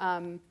more,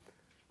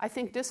 I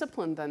think,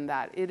 disciplined than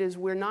that. It is,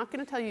 we're not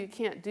going to tell you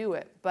can't do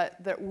it, but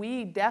that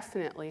we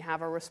definitely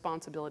have a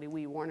responsibility,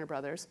 we, Warner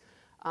Brothers,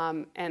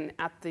 and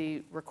at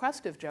the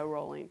request of Jo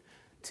Rowling,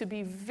 to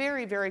be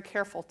very, very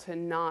careful to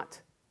not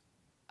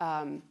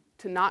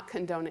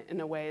condone it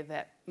in a way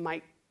that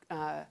might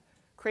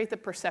create the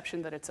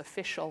perception that it's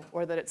official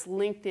or that it's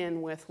linked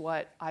in with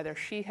what either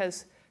she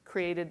has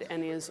created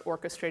and is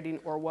orchestrating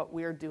or what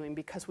we're doing,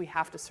 because we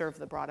have to serve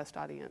the broadest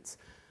audience.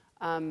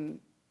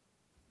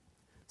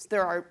 So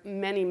there are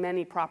many,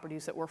 many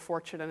properties that we're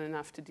fortunate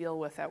enough to deal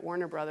with at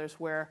Warner Brothers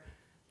where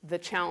the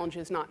challenge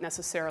is not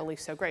necessarily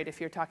so great. If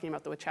you're talking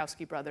about the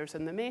Wachowski brothers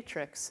and The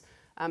Matrix,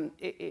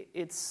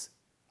 it's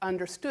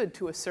understood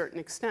to a certain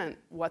extent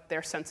what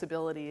their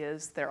sensibility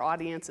is. Their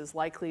audience is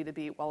likely to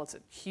be, well, it's a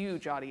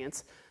huge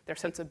audience, their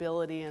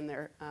sensibility and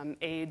their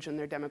age and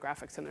their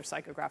demographics and their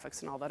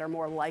psychographics and all that are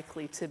more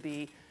likely to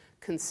be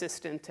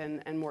consistent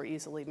and more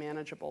easily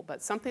manageable.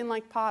 But something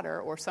like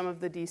Potter or some of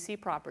the DC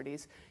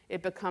properties,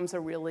 it becomes a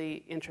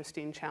really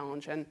interesting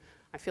challenge. And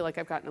I feel like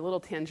I've gotten a little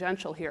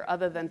tangential here,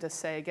 other than to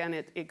say, again,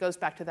 it goes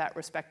back to that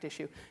respect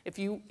issue. If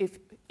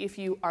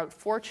you are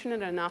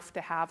fortunate enough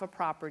to have a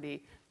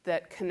property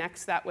that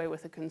connects that way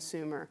with a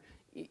consumer,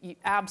 you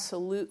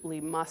absolutely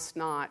must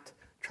not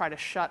try to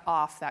shut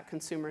off that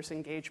consumer's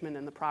engagement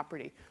in the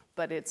property.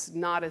 But it's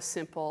not as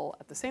simple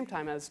at the same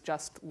time as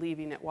just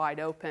leaving it wide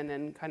open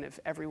and kind of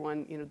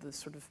everyone, the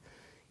sort of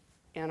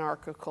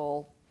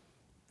anarchical,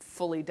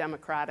 fully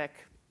democratic,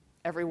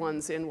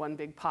 everyone's in one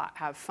big pot,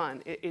 have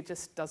fun. It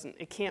just doesn't,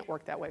 it can't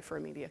work that way for a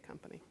media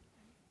company.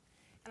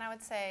 And I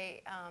would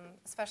say,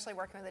 especially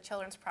working with the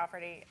children's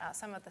property,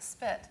 some of the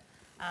spit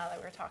that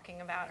we were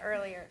talking about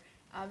earlier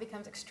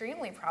becomes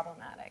extremely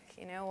problematic.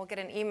 We'll get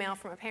an email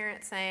from a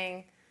parent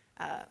saying,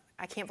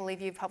 I can't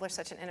believe you published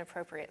such an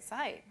inappropriate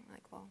site. I'm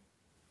like, well,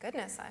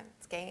 goodness,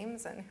 it's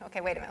games, and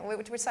okay, wait a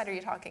minute, which site are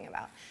you talking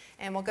about?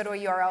 And we'll go to a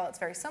URL that's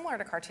very similar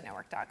to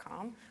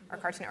CartoonNetwork.com or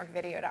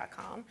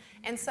CartoonNetworkVideo.com,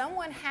 and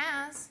someone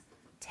has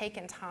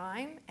taken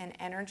time and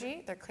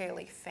energy. They're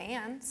clearly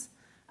fans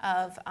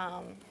of,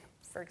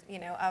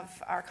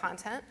 of our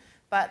content,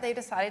 but they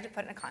decided to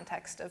put it in a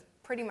context of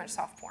pretty much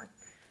soft porn.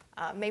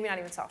 Maybe not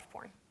even soft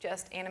porn,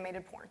 just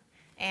animated porn.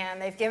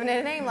 And they've given it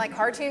a name like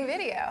cartoon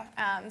video.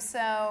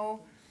 So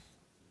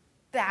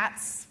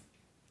that's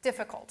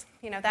difficult.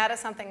 That is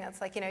something that's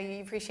like,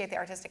 you appreciate the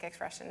artistic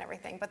expression and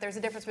everything, but there's a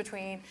difference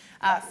between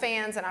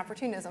fans and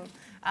opportunism.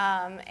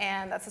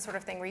 And that's the sort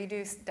of thing where you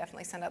do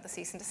definitely send out the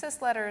cease and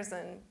desist letters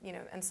and,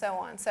 and so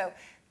on. So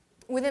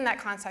within that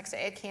context,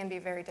 it can be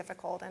very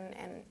difficult.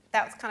 And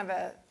that's kind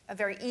of a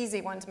very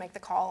easy one to make the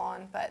call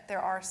on, but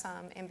there are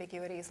some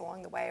ambiguities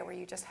along the way where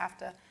you just have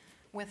to,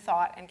 with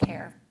thought and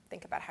care,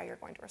 think about how you're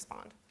going to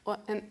respond.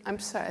 Well, and I'm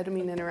sorry, I don't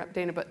mean to interrupt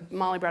Dana, but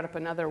Molly brought up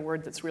another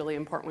word that's really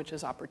important, which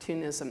is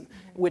opportunism,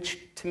 which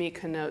to me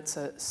connotes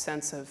a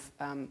sense of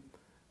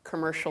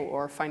commercial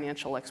or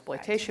financial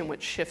exploitation,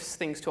 which shifts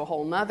things to a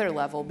whole nother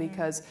level,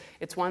 because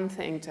it's one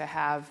thing to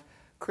have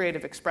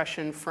creative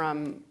expression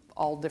from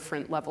all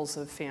different levels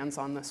of fans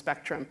on the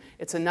spectrum.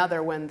 It's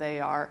another when they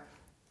are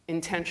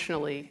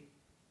intentionally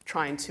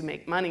trying to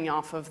make money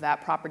off of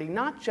that property,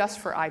 not just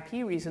for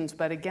IP reasons,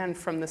 but again,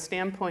 from the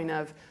standpoint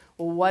of,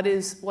 well, what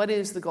is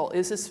the goal?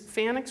 Is this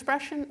fan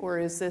expression, or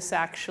is this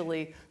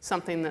actually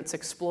something that's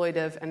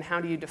exploitive, and how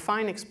do you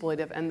define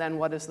exploitive, and then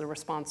what is the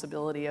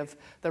responsibility of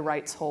the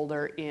rights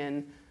holder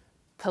in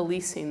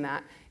policing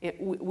that?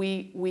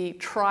 We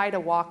try to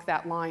walk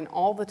that line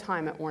all the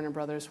time at Warner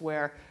Brothers,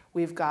 where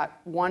we've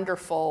got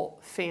wonderful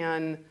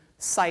fan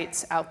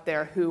sites out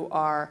there who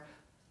are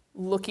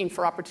looking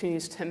for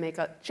opportunities to make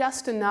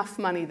just enough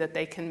money that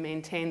they can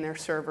maintain their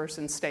servers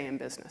and stay in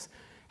business.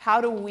 How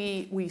do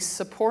we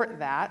support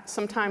that?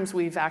 Sometimes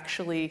we've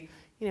actually,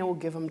 we'll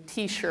give them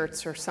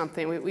T-shirts or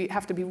something. We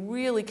have to be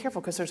really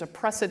careful because there's a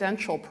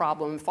precedential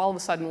problem. If all of a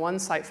sudden one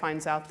site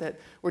finds out that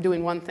we're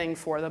doing one thing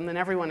for them, then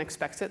everyone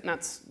expects it, and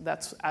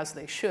that's as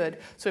they should.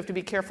 So we have to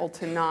be careful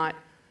to not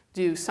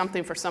do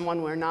something for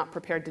someone we're not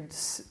prepared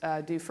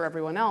to do for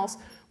everyone else.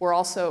 We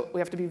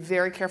have to be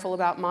very careful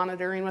about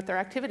monitoring what their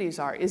activities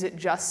are. Is it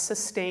just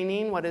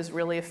sustaining what is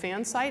really a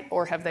fan site,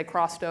 or have they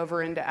crossed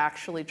over into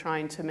actually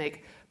trying to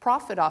make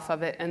profit off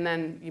of it? And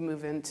then you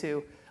move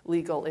into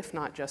legal, if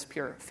not just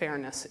pure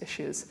fairness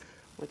issues,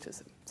 which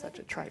is such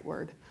a trite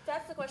word.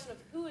 That's the question of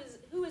who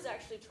is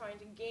actually trying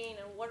to gain,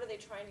 and what are they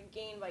trying to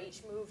gain by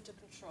each move to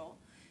control.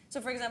 So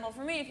for example,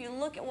 for me, if you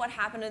look at what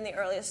happened in the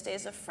earliest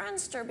days of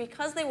Friendster,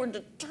 because they were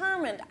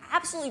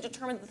absolutely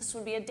determined that this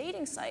would be a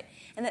dating site,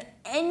 and that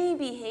any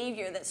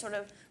behavior that sort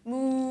of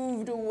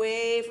moved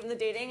away from the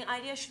dating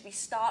idea should be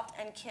stopped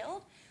and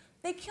killed,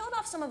 they killed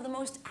off some of the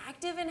most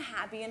active and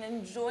happy and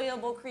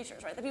enjoyable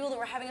creatures, right? The people that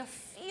were having a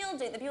field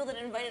day, the people that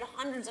invited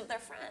hundreds of their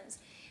friends.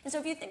 And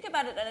so if you think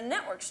about it at a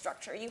network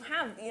structure, you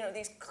have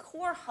these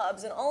core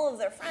hubs and all of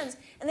their friends,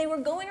 and they were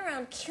going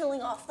around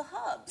killing off the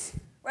hubs.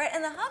 Right?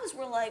 And the hubs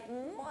were like,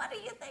 what are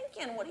you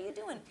thinking? What are you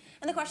doing?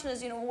 And the question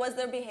is, was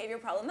their behavior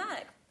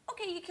problematic?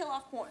 Okay, you kill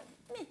off porn.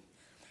 Meh.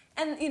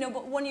 And,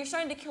 but when you're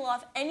starting to kill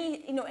off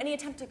any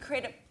attempt to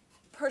create a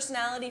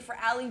personality for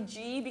Ali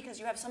G because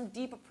you have some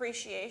deep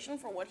appreciation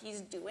for what he's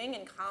doing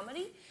in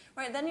comedy,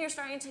 right? Then you're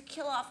starting to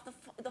kill off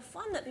the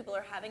fun that people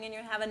are having, and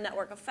you have a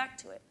network effect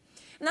to it.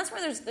 And that's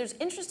where there's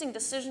interesting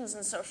decisions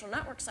in social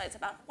network sites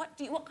about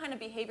what kind of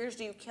behaviors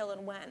do you kill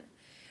and when.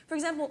 For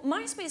example,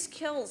 MySpace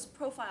kills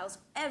profiles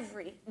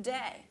every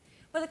day,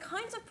 But the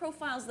kinds of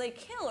profiles they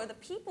kill, or the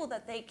people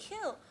that they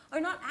kill, are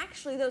not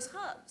actually those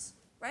hubs,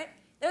 right?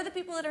 They're the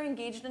people that are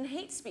engaged in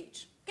hate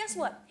speech. Guess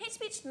what? Hate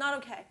speech, not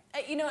okay.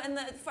 And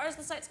as far as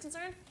the site's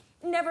concerned,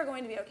 never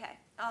going to be okay.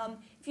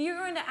 If you're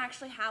going to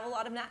actually have a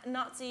lot of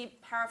Nazi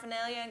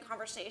paraphernalia and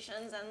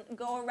conversations and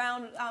go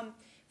around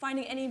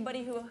finding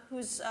anybody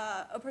who's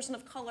a person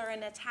of color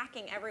and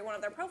attacking every one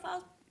of their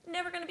profiles,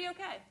 never going to be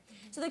okay.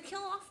 So they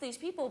kill off these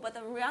people, but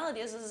the reality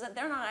is that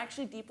they're not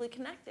actually deeply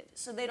connected,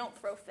 so they don't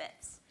throw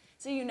fits.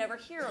 So you never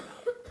hear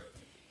about it.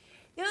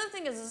 The other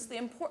thing is the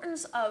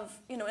importance of,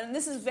 and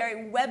this is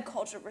very web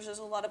culture versus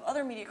a lot of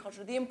other media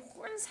culture, the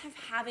importance of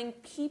having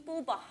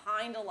people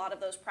behind a lot of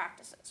those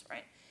practices,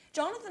 right?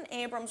 Jonathan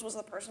Abrams was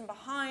the person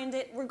behind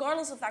it,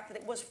 regardless of the fact that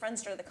it was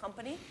Friendster, the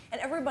company,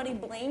 and everybody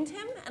blamed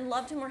him and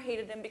loved him or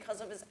hated him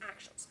because of his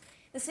actions.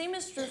 The same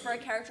is true for a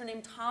character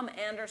named Tom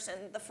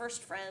Anderson, the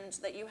first friend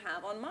that you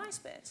have on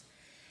MySpace.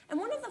 And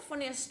one of the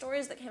funniest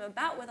stories that came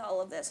about with all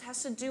of this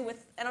has to do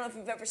with, I don't know if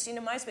you've ever seen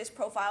a MySpace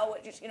profile,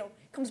 which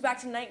comes back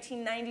to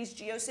 1990s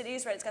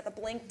GeoCities, right? It's got the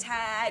blink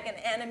tag and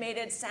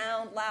animated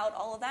sound, loud,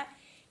 all of that.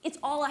 It's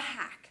all a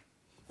hack.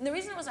 And the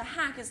reason it was a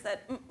hack is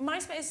that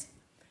MySpace,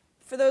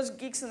 for those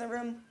geeks in the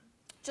room,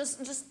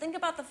 just think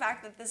about the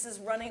fact that this was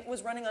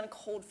running on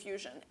Cold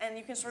Fusion, and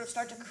you can sort of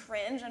start to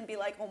cringe and be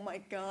like, oh my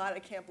God, I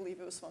can't believe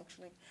it was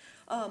functioning.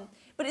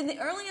 But in the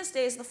earliest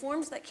days, the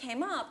forums that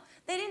came up,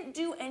 they didn't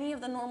do any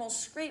of the normal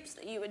scrapes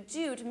that you would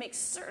do to make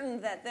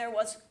certain that there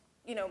was,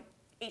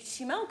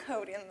 HTML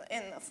code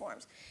in the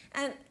forums.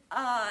 And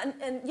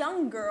a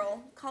young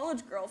girl,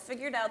 college girl,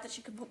 figured out that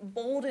she could put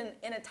bold and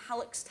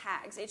italics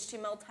tags,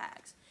 HTML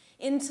tags,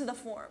 into the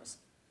forums.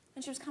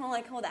 And she was kind of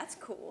like, oh, that's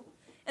cool.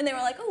 And they were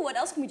like, oh, what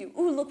else can we do?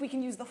 Ooh, look, we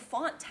can use the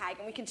font tag,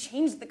 and we can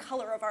change the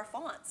color of our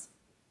fonts.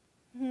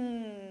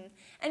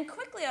 And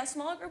quickly, a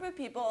small group of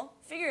people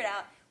figured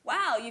out,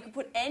 wow, you could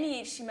put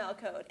any HTML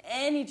code,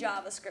 any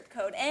JavaScript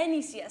code,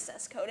 any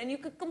CSS code, and you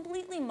could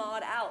completely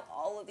mod out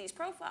all of these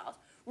profiles,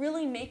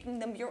 really making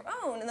them your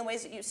own in the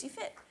ways that you see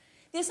fit.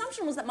 The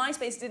assumption was that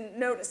MySpace didn't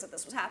notice that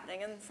this was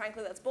happening, and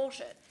frankly, that's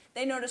bullshit.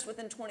 They noticed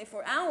within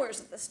 24 hours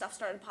that this stuff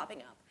started popping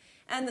up.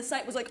 And the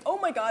site was like, oh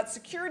my God,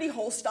 security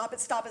hole, stop it,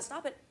 stop it,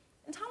 stop it.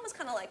 And Tom was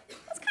kind of like,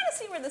 let's kind of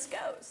see where this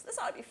goes. This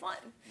ought to be fun.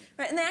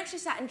 Right? And they actually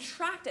sat and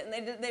tracked it,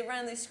 and they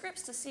ran these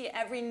scripts to see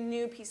every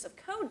new piece of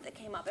code that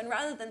came up. And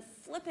rather than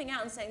flipping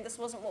out and saying this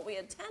wasn't what we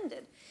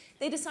intended,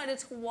 they decided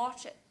to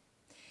watch it.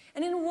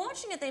 And in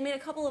watching it, they made a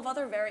couple of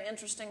other very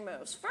interesting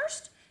moves.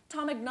 First,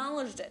 Tom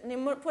acknowledged it, and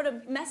he put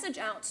a message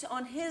out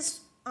on his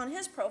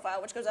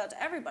profile, which goes out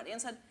to everybody,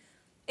 and said,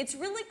 it's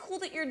really cool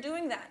that you're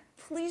doing that.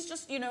 Please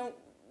just,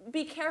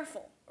 be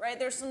careful, right?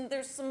 There's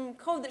some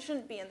code that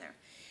shouldn't be in there.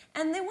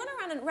 And they went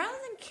around, and rather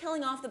than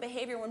killing off the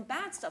behavior when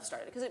bad stuff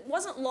started, because it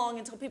wasn't long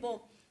until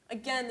people,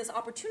 again, this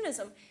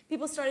opportunism,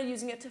 people started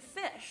using it to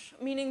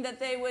phish, meaning that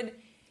they would,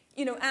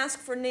 ask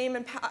for name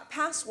and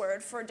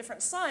password for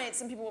different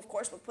sites, and people, of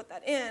course, would put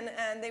that in,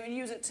 and they would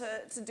use it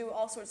to do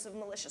all sorts of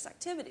malicious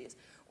activities.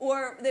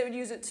 Or they would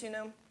use it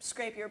to,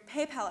 scrape your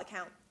PayPal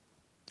account.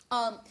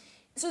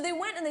 So they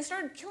went and they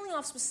started killing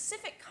off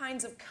specific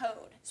kinds of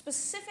code,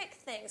 specific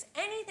things,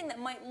 anything that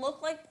might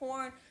look like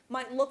porn,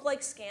 might look like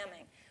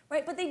scamming,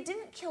 right? But they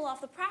didn't kill off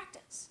the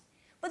practice.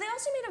 But they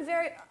also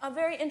made a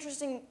very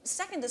interesting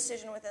second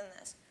decision within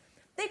this.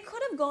 They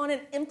could have gone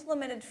and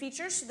implemented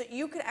features so that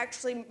you could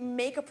actually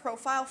make a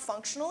profile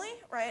functionally,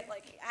 right?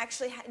 Like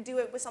actually do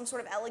it with some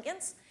sort of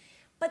elegance.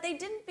 But they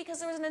didn't, because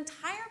there was an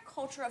entire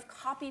culture of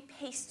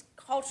copy-paste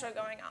culture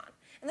going on.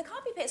 And the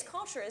copy-paste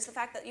culture is the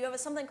fact that you have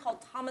something called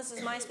Thomas's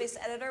MySpace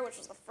Editor, which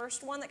was the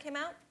first one that came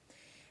out.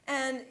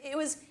 And it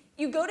was,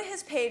 you go to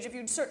his page, if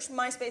you search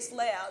MySpace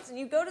layouts, and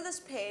you go to this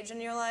page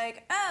and you're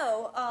like,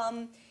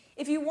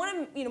 if you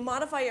want to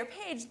modify your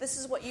page, this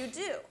is what you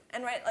do.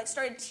 And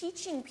started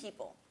teaching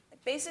people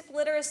basic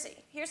literacy.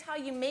 Here's how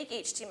you make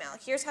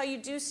HTML. Here's how you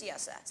do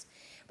CSS.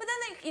 But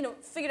then they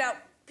figured out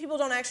people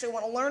don't actually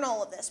want to learn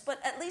all of this, but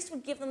at least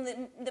would give them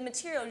the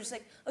material. Just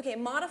like, okay,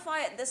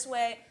 modify it this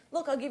way.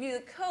 Look, I'll give you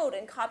the code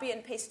and copy it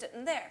and paste it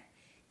in there.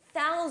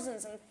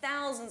 Thousands and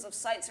thousands of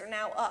sites are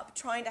now up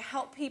trying to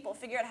help people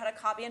figure out how to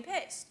copy and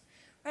paste.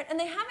 Right? And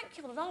they haven't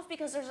killed it off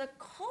because there's a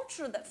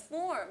culture that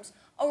forms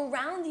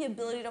around the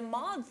ability to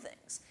mod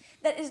things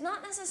that is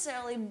not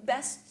necessarily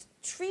best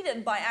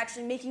treated by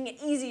actually making it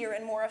easier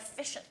and more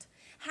efficient.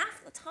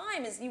 Half the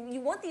time is you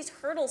want these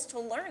hurdles to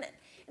learn it.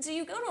 And so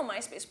you go to a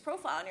MySpace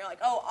profile and you're like,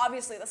 oh,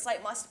 obviously the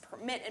site must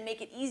permit and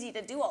make it easy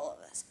to do all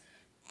of this.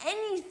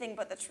 Anything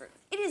but the truth.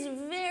 It is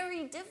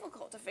very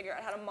difficult to figure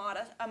out how to mod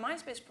a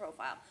MySpace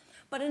profile.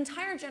 But an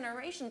entire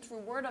generation through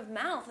word of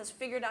mouth has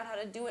figured out how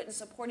to do it and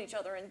support each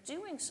other in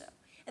doing so.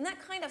 And that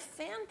kind of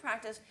fan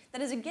practice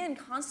that is, again,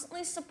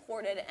 constantly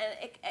supported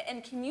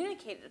and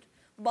communicated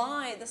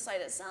by the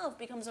site itself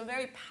becomes a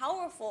very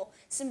powerful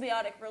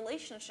symbiotic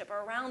relationship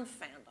around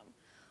fandom.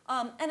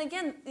 And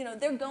again,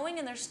 they're going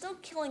and they're still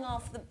killing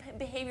off the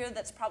behavior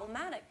that's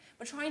problematic,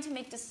 but trying to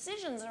make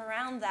decisions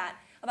around that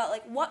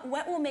about what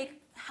will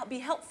be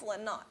helpful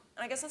and not.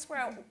 And I guess that's where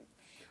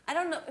I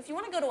don't know, if you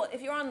want to go to,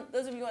 if you're on,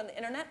 those of you on the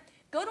internet,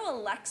 go to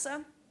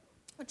Alexa,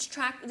 which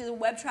is a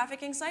web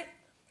trafficking site,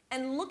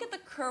 and look at the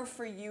curve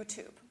for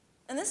YouTube.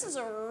 And this is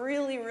a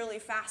really, really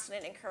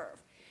fascinating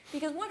curve.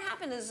 Because what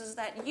happened is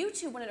that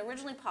YouTube, when it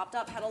originally popped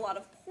up, had a lot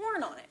of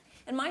porn on it.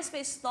 And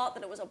MySpace thought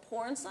that it was a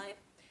porn site,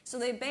 so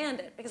they banned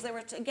it because they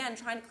were, again,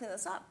 trying to clean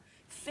this up.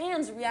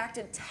 Fans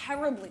reacted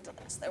terribly to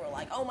this. They were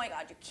like, oh my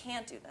God, you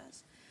can't do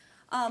this.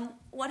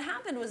 What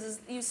happened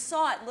was you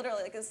saw it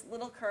literally like this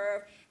little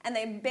curve, and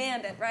they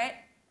banned it, right?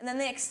 And then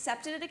they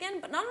accepted it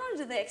again, but not only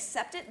did they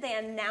accept it, they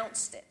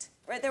announced it,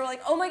 right? They were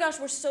like, oh my gosh,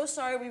 we're so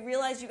sorry. We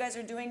realize you guys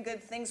are doing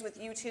good things with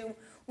YouTube.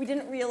 We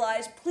didn't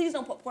realize. Please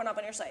don't put porn up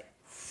on your site,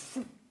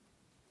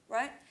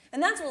 right?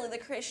 And that's really the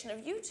creation of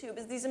YouTube,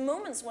 is these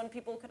moments when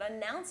people could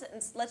announce it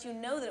and let you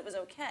know that it was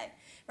okay,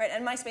 right?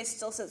 And MySpace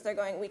still sits there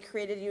going, we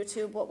created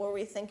YouTube, what were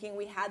we thinking?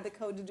 We had the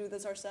code to do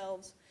this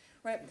ourselves,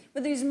 right?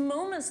 But these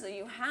moments that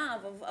you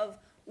have of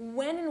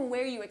when and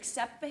where you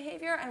accept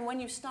behavior and when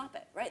you stop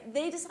it, right?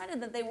 They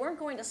decided that they weren't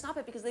going to stop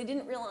it because they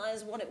didn't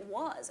realize what it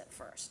was at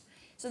first.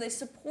 So they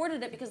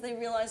supported it because they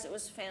realized it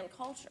was fan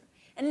culture.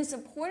 And in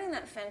supporting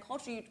that fan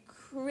culture, you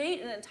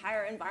create an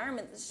entire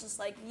environment that's just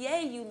like,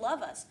 yay, you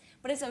love us.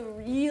 But it's a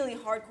really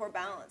hardcore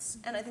balance.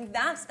 And I think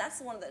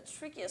that's one of the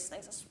trickiest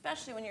things,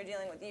 especially when you're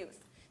dealing with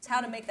youth. It's how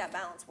to make that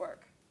balance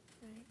work.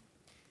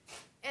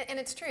 Right. And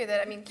it's true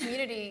that, I mean,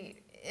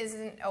 community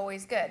isn't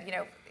always good. You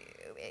know,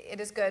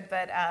 it is good,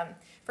 but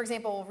for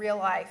example, real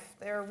life.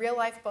 There are real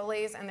life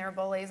bullies and there are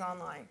bullies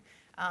online.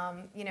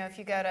 You know, if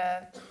you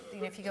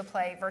go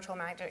play Virtual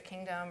Magic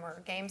Kingdom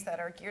or games that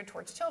are geared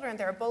towards children,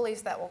 there are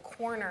bullies that will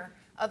corner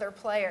other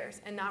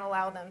players and not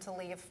allow them to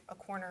leave a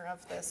corner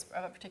of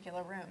a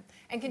particular room,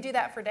 and can do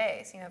that for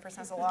days. You know, the person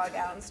has to log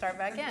out and start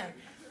back in.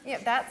 Yeah,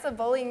 that's a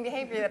bullying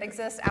behavior that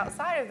exists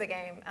outside of the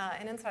game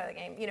and inside of the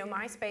game. You know,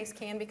 MySpace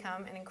can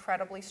become an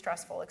incredibly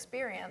stressful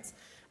experience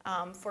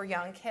for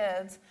young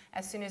kids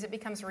as soon as it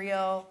becomes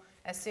real.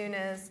 As soon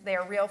as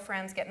their real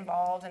friends get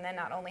involved, and then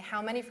not only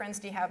how many friends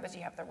do you have, but do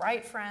you have the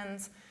right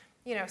friends?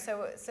 You know,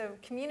 so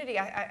community,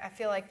 I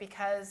feel like,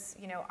 because,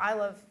 you know, I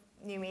love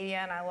new media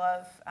and I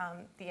love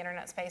the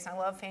internet space and I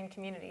love fan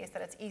communities,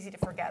 that it's easy to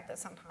forget that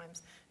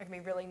sometimes there can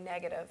be really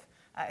negative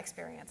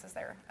experiences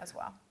there as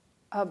well.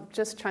 I'll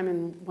just chime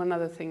in one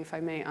other thing, if I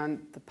may,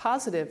 on the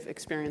positive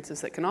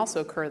experiences that can also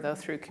occur, though,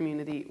 through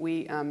community.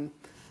 We,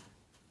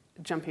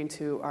 jumping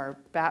to our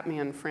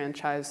Batman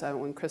franchise,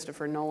 when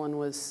Christopher Nolan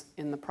was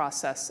in the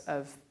process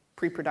of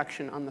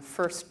pre-production on the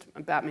first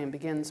Batman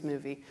Begins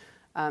movie,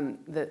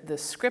 the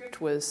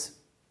script was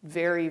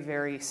very,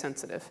 very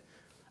sensitive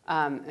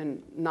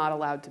and not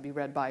allowed to be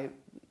read by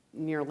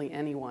nearly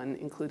anyone,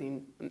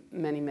 including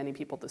many, many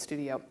people at the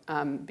studio,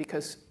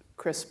 because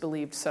Chris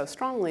believed so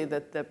strongly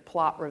that the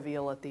plot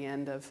reveal at the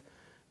end of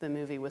the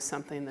movie was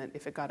something that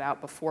if it got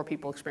out before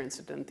people experienced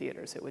it in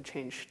theaters, it would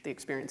change the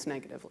experience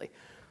negatively.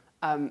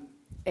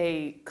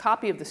 A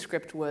copy of the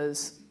script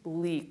was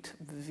leaked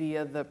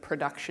via the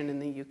production in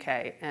the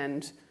UK,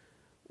 and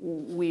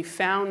we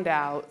found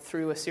out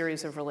through a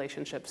series of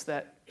relationships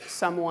that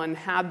someone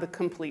had the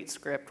complete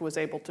script, was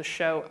able to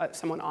show,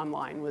 someone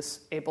online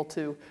was able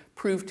to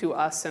prove to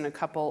us and a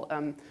couple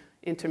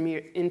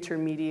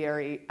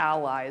intermediary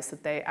allies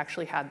that they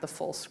actually had the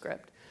full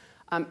script.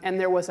 And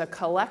there was a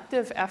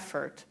collective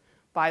effort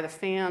by the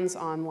fans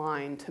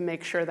online to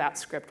make sure that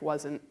script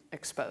wasn't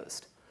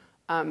exposed.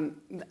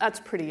 That's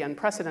pretty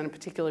unprecedented,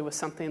 particularly with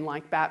something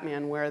like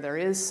Batman, where there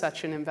is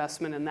such an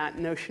investment in that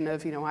notion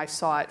of, you know, I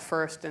saw it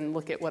first and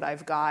look at what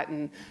I've got,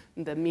 and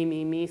the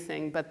me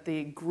thing. But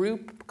the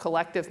group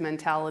collective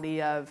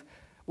mentality of,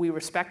 we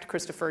respect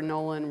Christopher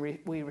Nolan,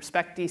 we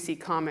respect DC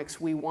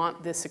Comics, we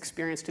want this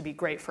experience to be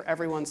great for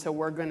everyone, so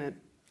we're going to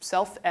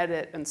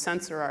self-edit and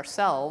censor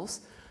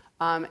ourselves,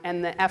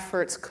 and the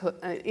efforts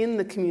in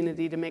the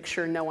community to make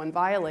sure no one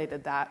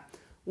violated that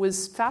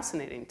was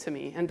fascinating to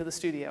me and to the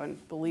studio.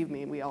 And believe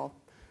me, we all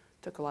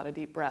took a lot of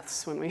deep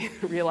breaths when we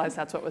realized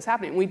that's what was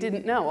happening. We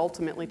didn't know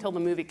ultimately till the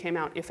movie came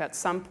out if at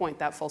some point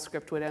that full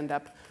script would end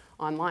up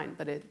online,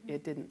 but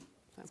it didn't.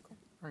 That's cool.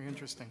 Very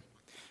interesting.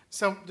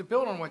 So to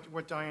build on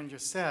what Diane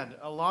just said,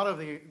 a lot of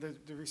the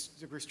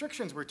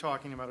restrictions we're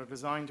talking about are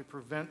designed to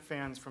prevent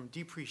fans from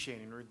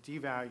depreciating or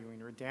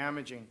devaluing or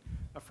damaging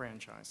a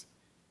franchise.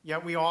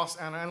 Yet we also,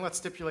 and let's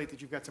stipulate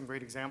that you've got some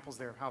great examples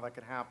there of how that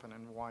could happen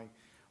and why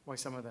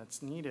some of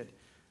that's needed.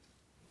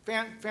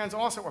 Fans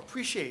also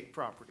appreciate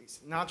properties,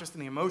 not just in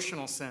the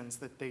emotional sense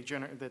that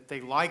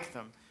they like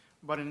them,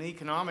 but in the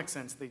economic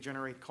sense they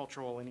generate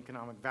cultural and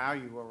economic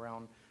value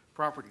around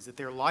properties, that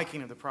their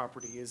liking of the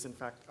property is in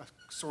fact a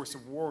source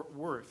of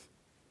worth.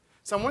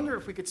 So I wonder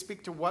if we could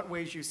speak to what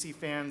ways you see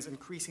fans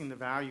increasing the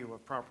value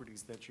of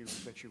properties that you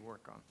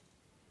work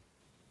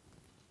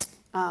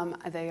on.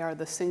 They are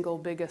the single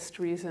biggest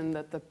reason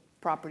that the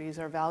properties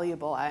are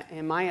valuable,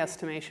 in my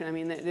estimation. I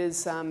mean, it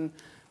is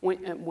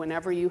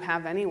whenever you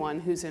have anyone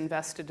who's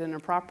invested in a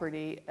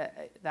property,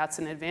 that's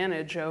an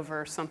advantage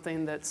over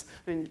something that's,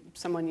 I mean,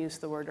 someone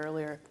used the word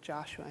earlier,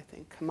 Joshua, I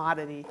think,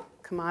 commodity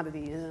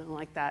commodity,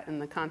 like that in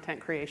the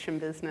content creation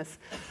business.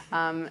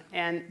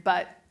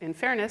 But in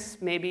fairness,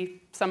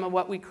 maybe some of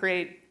what we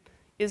create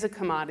is a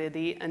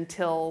commodity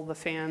until the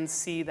fans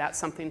see that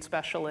something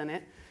special in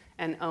it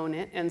and own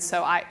it. And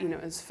so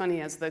it's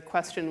funny, as the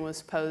question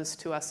was posed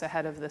to us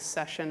ahead of this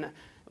session,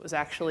 it was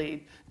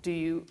actually,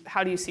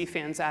 how do you see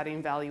fans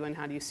adding value, and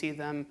how do you see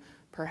them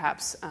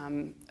perhaps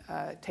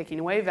taking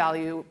away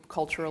value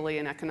culturally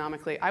and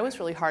economically? I was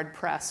really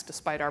hard-pressed,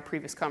 despite our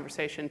previous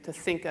conversation, to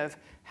think of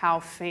how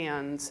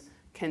fans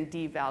can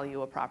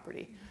devalue a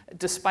property.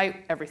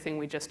 Despite everything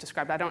we just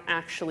described, I don't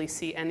actually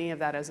see any of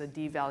that as a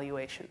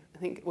devaluation. I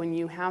think when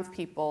you have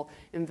people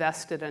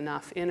invested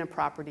enough in a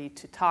property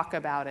to talk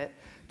about it,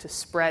 to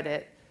spread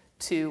it,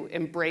 to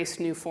embrace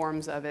new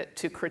forms of it,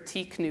 to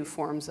critique new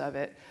forms of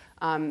it,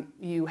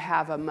 you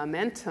have a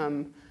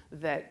momentum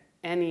that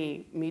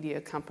any media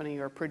company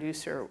or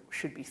producer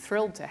should be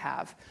thrilled to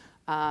have.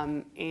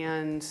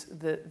 And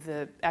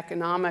the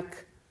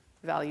economic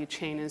value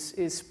chain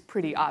is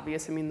pretty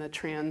obvious. I mean, the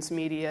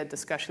transmedia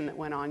discussion that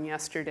went on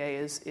yesterday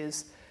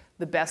is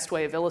the best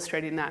way of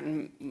illustrating that,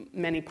 and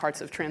many parts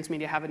of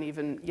transmedia haven't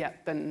even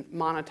yet been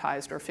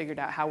monetized or figured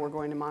out how we're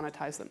going to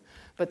monetize them.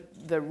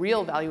 But the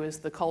real value is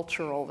the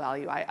cultural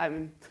value.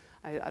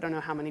 I don't know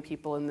how many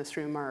people in this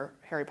room are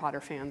Harry Potter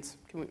fans.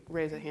 Can we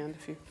raise a hand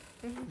if you...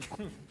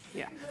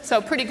 Yeah,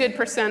 so pretty good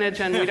percentage,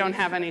 and we don't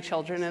have any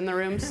children in the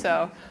room,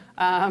 so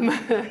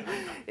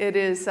it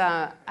is,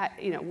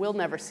 we'll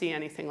never see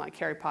anything like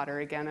Harry Potter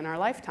again in our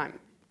lifetime.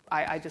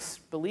 I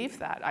just believe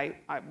that.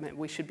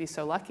 We should be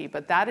so lucky,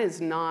 but that is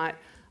not,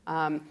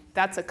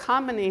 that's a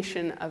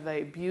combination of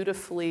a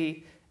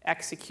beautifully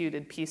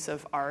executed piece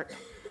of art,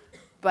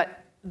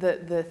 but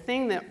the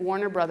thing that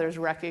Warner Brothers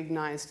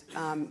recognized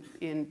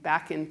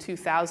back in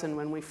 2000,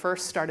 when we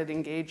first started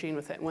engaging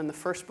with it, when the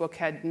first book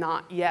had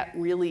not yet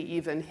really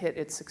even hit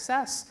its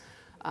success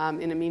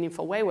in a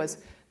meaningful way, was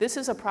this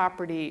is a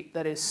property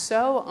that is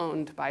so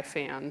owned by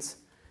fans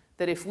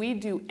that if we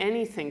do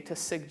anything to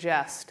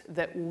suggest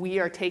that we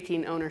are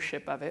taking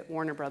ownership of it,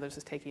 Warner Brothers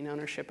is taking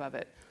ownership of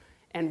it,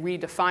 and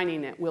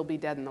redefining it, we'll be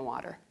dead in the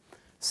water.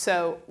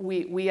 So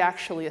we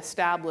actually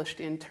established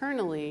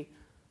internally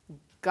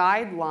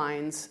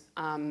guidelines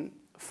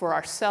for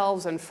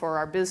ourselves and for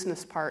our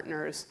business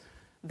partners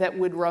that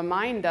would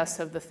remind us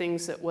of the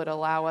things that would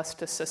allow us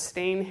to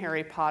sustain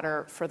Harry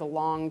Potter for the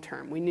long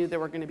term. We knew there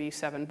were going to be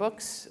 7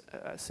 books,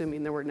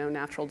 assuming there were no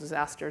natural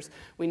disasters.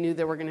 We knew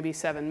there were going to be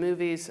 7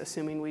 movies,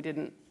 assuming we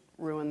didn't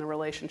ruin the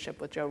relationship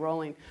with Joe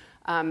Rowling.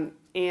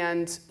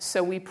 And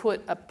so we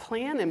put a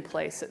plan in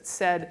place that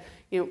said,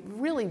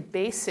 really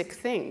basic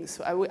things.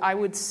 I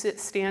would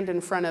stand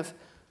in front of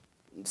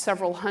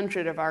several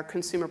hundred of our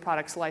consumer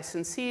products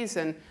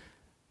licensees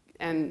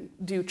and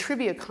do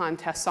trivia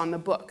contests on the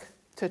book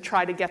to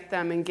try to get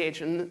them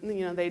engaged. And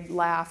they'd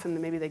laugh, and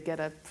maybe they'd get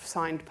a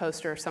signed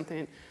poster or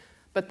something.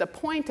 But the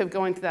point of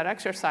going through that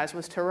exercise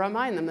was to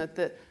remind them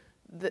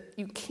that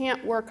you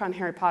can't work on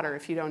Harry Potter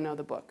if you don't know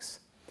the books.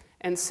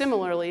 And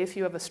similarly, if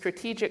you have a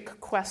strategic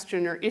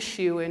question or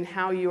issue in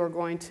how you are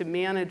going to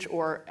manage,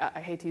 or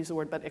I hate to use the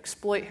word, but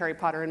exploit Harry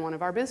Potter in one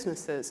of our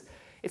businesses,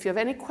 if you have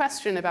any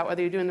question about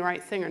whether you're doing the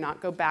right thing or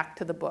not, go back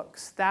to the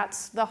books.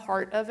 That's the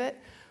heart of it.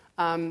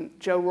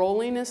 Joe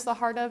Rowling is the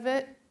heart of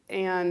it,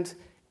 and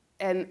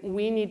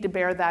we need to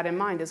bear that in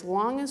mind. As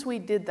long as we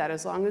did that,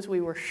 as long as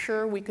we were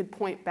sure we could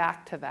point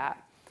back to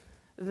that,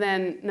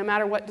 then no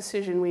matter what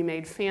decision we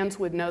made, fans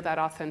would know that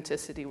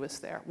authenticity was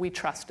there. We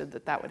trusted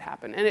that would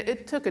happen. And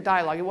it took a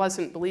dialogue. It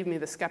wasn't, believe me,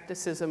 the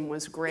skepticism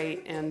was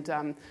great,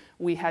 and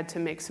we had to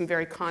make some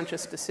very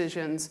conscious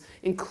decisions,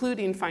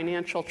 including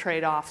financial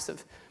trade-offs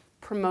of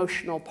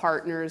promotional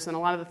partners and a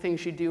lot of the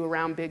things you do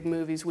around big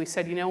movies. We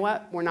said, you know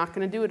what, we're not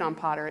going to do it on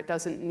Potter. It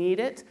doesn't need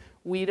it.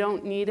 We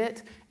don't need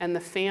it. And the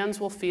fans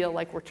will feel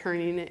like we're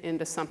turning it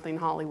into something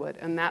Hollywood.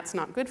 And that's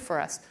not good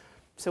for us.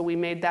 So we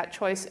made that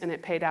choice, and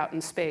it paid out in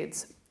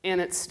spades.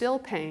 And it's still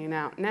paying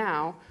out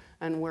now,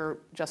 and we're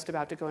just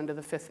about to go into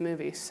the 5th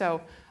movie.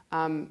 So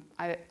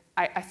I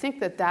think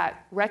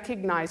that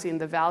recognizing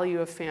the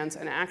value of fans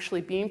and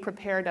actually being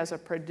prepared as a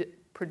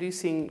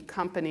producing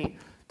company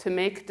to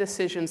make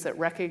decisions that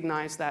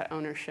recognize that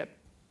ownership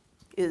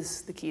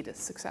is the key to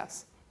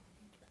success.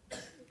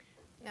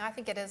 Now, I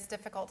think it is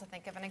difficult to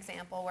think of an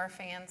example where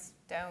fans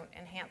don't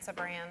enhance a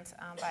brand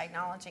by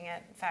acknowledging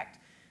it. In fact,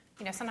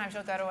 sometimes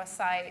you'll go to a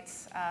site.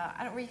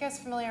 Were you guys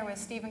familiar with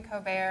Stephen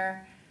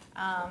Colbert?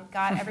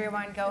 Got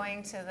everyone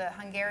going to the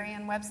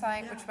Hungarian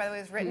website, which, by the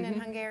way, was written in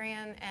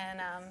Hungarian. And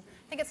I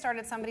think it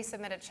started, somebody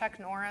submitted Chuck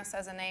Norris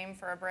as a name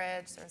for a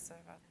bridge.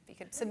 You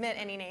could submit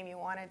any name you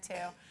wanted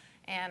to.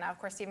 And, of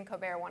course, Stephen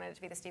Colbert wanted it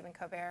to be the Stephen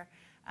Colbert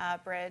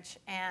Bridge.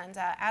 And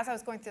as I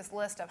was going through this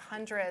list of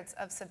hundreds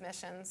of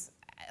submissions,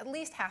 at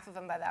least half of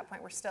them by that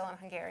point were still in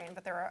Hungarian,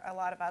 but there were a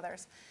lot of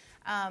others.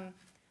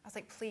 I was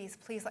like, please,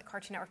 please let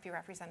Cartoon Network be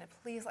represented.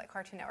 Please let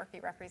Cartoon Network be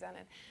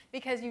represented.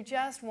 Because you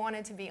just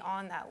wanted to be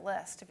on that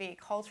list, to be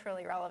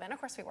culturally relevant. Of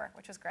course we were,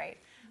 which was great.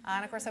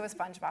 And of course I was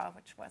SpongeBob,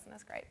 which wasn't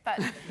as great. But,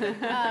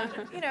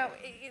 you know,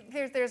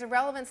 there's a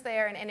relevance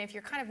there. And if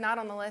you're kind of not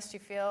on the list, you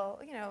feel,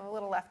 you know, a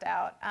little left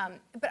out.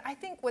 But I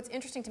think what's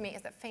interesting to me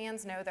is that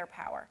fans know their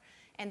power.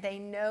 And they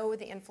know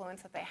the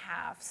influence that they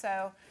have.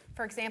 So,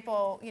 for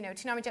example, you know,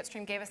 Toonami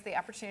Jetstream gave us the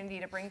opportunity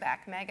to bring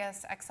back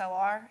Megas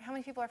XLR. How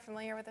many people are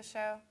familiar with the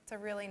show? It's a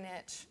really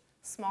niche,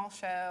 small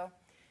show.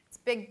 It's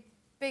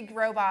big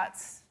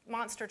robots,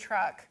 monster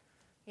truck,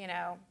 you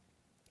know,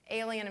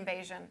 alien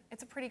invasion.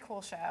 It's a pretty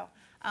cool show.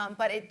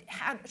 But it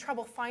had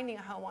trouble finding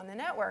a home on the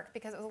network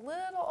because it was a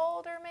little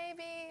older,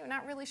 maybe.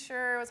 Not really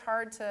sure. It was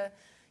hard to,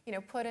 you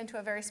know, put into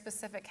a very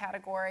specific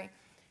category.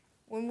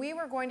 When we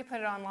were going to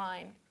put it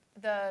online,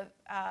 the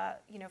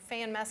you know,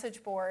 fan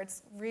message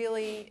boards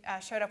really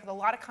showed up with a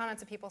lot of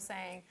comments of people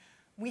saying,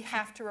 we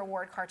have to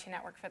reward Cartoon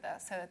Network for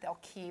this so that they'll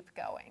keep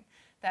going,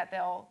 that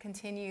they'll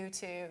continue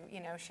to,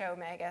 you know, show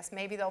Megas.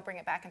 Maybe they'll bring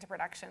it back into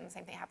production.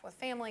 Same thing happened with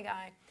Family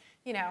Guy.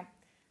 You know,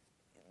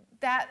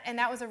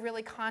 that was a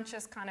really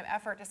conscious kind of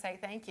effort to say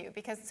thank you,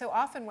 because so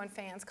often when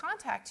fans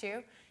contact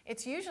you,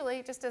 it's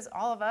usually, just as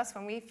all of us,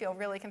 when we feel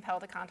really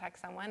compelled to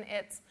contact someone,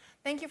 it's,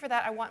 thank you for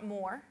that, I want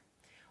more.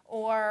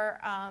 Or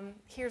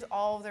here's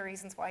all of the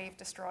reasons why you've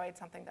destroyed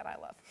something that I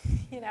love.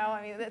 You know,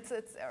 I mean, it's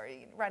or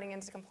running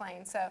into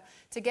complaints. So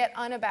to get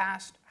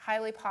unabashed,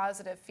 highly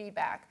positive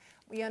feedback,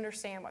 we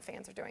understand what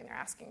fans are doing. They're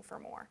asking for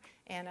more,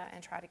 and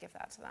try to give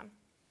that to them.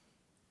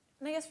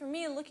 And I guess for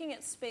me, looking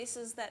at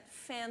spaces that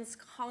fans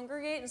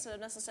congregate instead of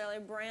necessarily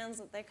brands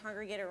that they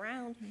congregate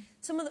around,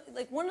 some of the,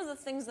 like one of the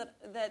things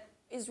that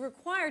is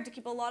required to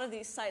keep a lot of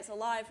these sites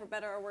alive, for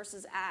better or worse,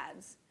 is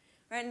ads.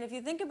 Right? And if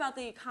you think about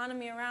the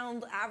economy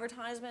around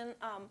advertisement,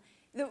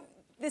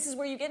 this is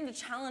where you get into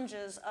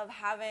challenges of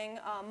having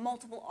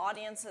multiple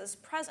audiences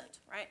present,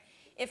 right?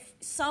 If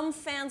some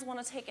fans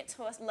want to take it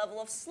to a level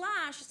of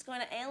slash, it's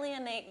going to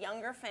alienate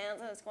younger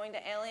fans, and it's going to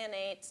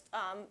alienate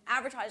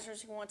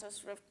advertisers who want to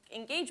sort of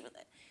engage with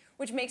it,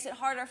 which makes it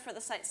harder for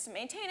the sites to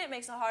maintain it,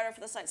 makes it harder for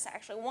the sites to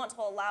actually want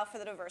to allow for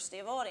the diversity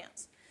of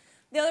audience.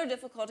 The other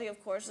difficulty,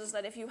 of course, is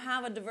that if you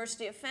have a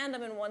diversity of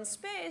fandom in one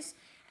space,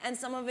 and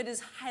some of it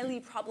is highly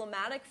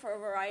problematic for a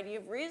variety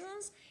of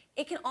reasons,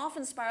 it can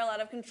often spiral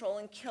out of control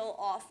and kill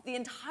off the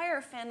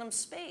entire fandom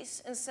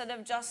space instead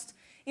of just,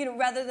 you know,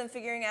 rather than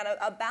figuring out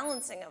a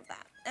balancing of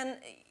that. And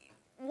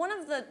one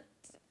of the,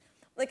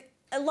 like,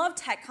 I love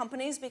tech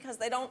companies because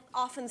they don't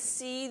often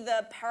see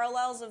the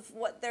parallels of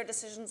what their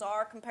decisions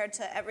are compared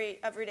to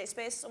everyday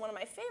space. So one of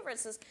my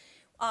favorites is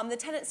the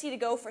tendency to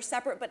go for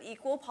separate but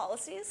equal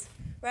policies.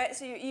 Right,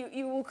 so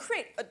you will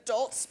create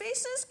adult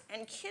spaces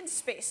and kids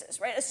spaces,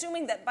 right?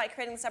 Assuming that by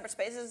creating separate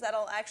spaces,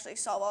 that'll actually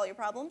solve all your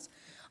problems.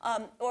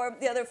 Or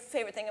the other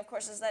favorite thing, of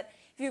course, is that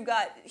if you've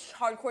got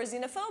hardcore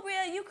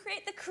xenophobia, you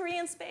create the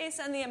Korean space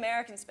and the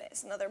American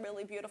space. Another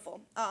really beautiful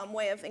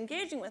way of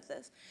engaging with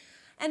this.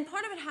 And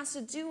part of it has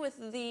to do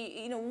with the,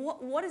 you know,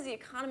 what is the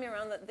economy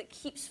around that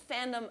keeps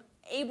fandom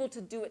able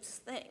to do its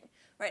thing.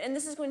 Right, and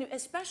this is going to,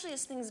 especially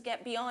as things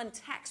get beyond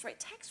text, right?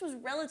 Text was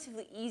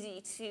relatively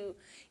easy to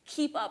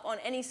keep up on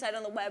any site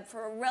on the web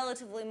for a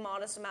relatively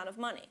modest amount of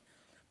money.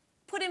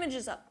 Put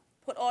images up,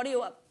 put audio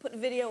up, put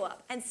video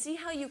up, and see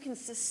how you can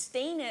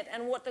sustain it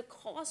and what the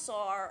costs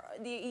are,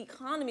 the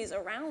economies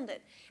around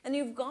it. And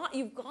you've got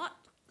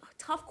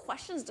tough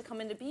questions to come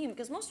into being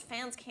because most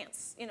fans can't,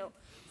 you know,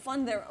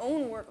 fund their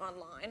own work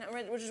online,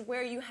 right? Which is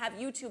where you have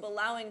YouTube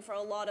allowing for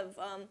a lot of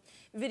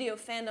video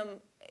fandom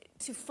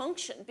to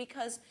function,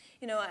 because,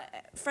 you know,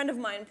 a friend of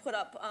mine put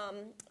up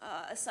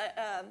a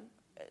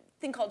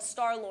thing called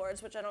Star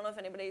Lords, which I don't know if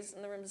anybody's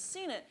in the room has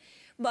seen it,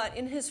 but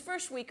in his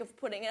first week of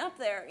putting it up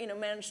there, you know,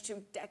 managed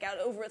to deck out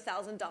over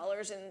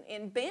 $1,000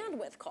 in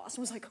bandwidth costs.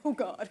 I was like, oh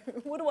God,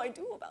 what do I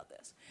do about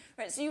this?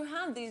 Right, so you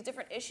have these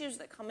different issues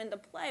that come into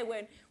play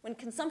when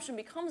consumption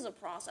becomes a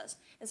process.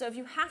 And so if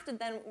you have to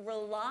then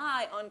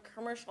rely on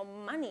commercial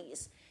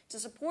monies to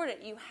support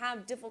it, you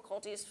have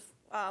difficulties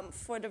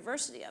for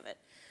diversity of it.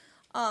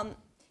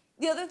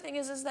 The other thing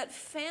is that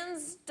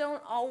fans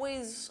don't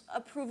always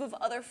approve of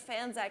other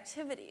fans'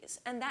 activities,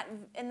 and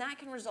that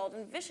can result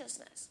in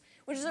viciousness,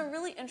 which is a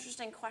really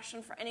interesting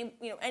question for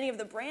any of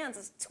the brands.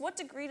 Is to what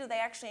degree do they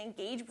actually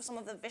engage with some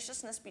of the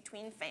viciousness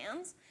between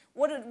fans?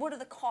 What are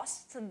the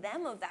costs to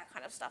them of that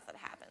kind of stuff that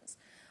happens?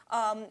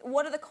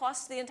 What are the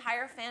costs to the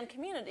entire fan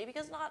community?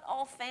 Because not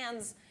all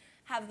fans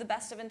have the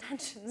best of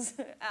intentions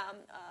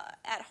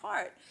at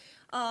heart.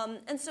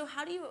 And so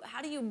how do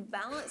you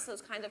balance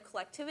those kind of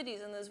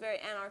collectivities and those very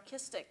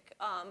anarchistic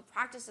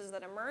practices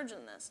that emerge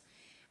in this?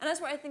 And that's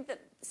where I think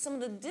that some of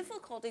the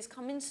difficulties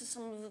come into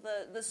some of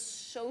the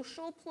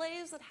social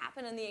plays that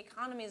happen in the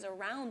economies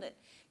around it,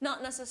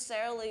 not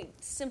necessarily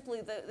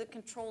simply the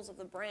controls of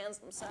the brands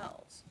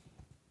themselves.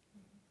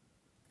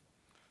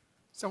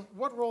 So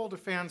what role do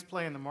fans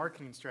play in the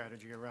marketing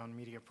strategy around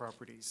media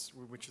properties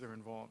with which they're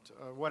involved?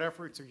 What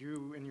efforts are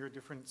you, in your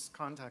different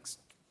contexts,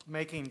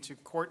 making to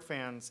court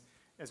fans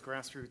as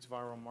grassroots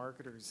viral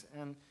marketers?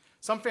 And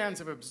some fans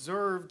have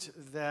observed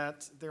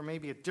that there may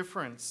be a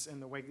difference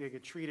in the way they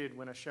get treated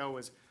when a show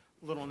is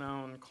little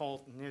known,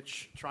 cult,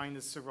 niche, trying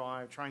to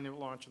survive, trying to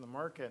launch in the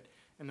market,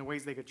 and the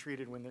ways they get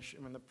treated when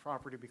the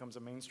property becomes a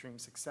mainstream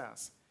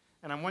success.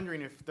 And I'm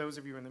wondering if those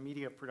of you in the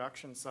media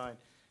production side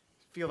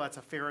feel that's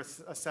a fair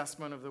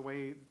assessment of the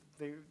way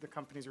the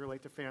companies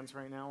relate to fans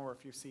right now, or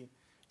if you see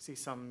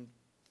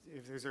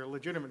if there's a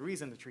legitimate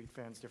reason to treat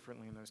fans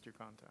differently in those two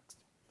contexts.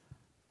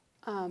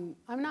 I'm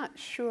not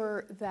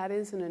sure that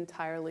is an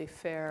entirely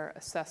fair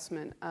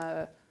assessment.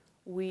 And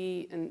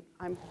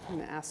I'm going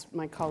to ask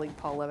my colleague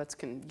Paul Levitz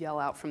can yell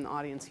out from the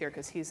audience here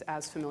because he's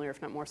as familiar,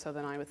 if not more so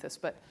than I, with this.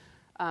 But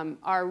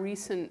our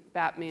recent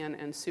Batman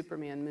and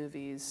Superman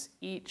movies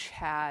each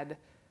had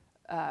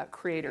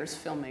creators,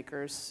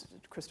 filmmakers,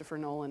 Christopher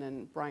Nolan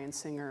and Bryan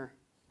Singer,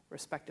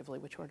 respectively.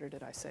 Which order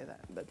did I say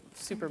that? But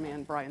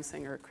Superman, Bryan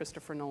Singer,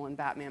 Christopher Nolan,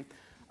 Batman.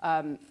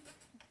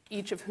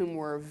 Each of whom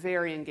were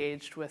very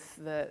engaged with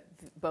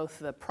both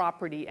the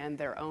property and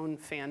their own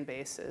fan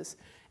bases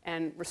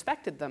and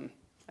respected them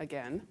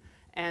again.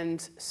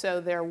 And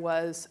so there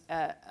was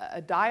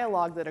a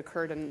dialogue that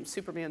occurred, and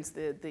Superman's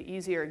the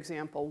easier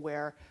example,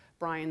 where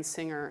Bryan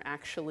Singer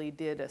actually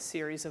did a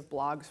series of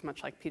blogs,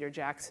 much like Peter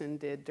Jackson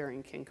did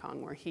during King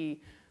Kong, where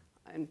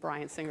and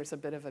Bryan Singer's a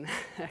bit of an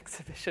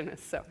exhibitionist,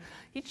 so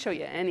he'd show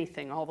you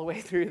anything all the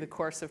way through the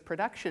course of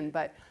production,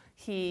 but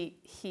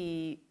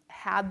he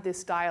had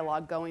this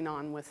dialogue going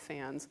on with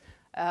fans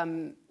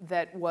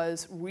that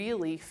was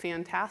really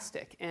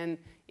fantastic. And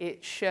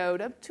it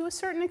showed, up to a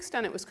certain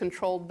extent, it was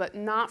controlled, but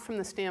not from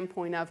the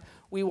standpoint of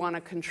we want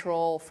to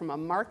control from a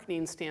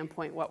marketing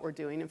standpoint what we're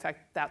doing. In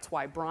fact, that's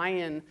why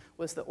Bryan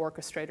was the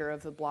orchestrator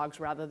of the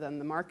blogs rather than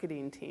the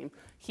marketing team.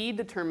 He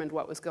determined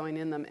what was going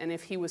in them. And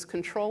if he was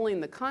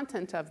controlling the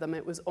content of them,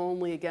 it was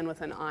only, again,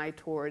 with an eye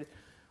toward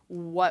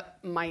what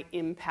might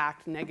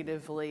impact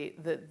negatively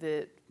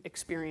the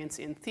experience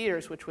in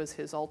theaters, which was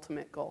his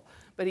ultimate goal.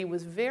 But he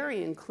was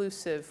very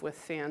inclusive with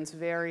fans,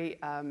 very,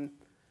 I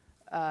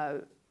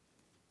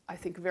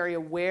think, very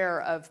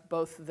aware of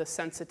both the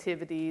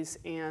sensitivities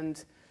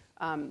and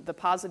the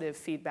positive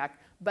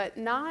feedback, but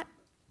not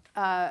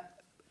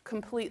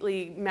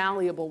completely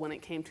malleable when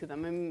it came to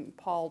them. And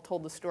Paul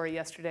told the story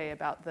yesterday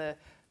about the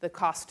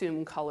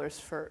costume colors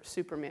for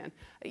Superman.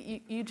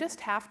 You just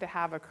have to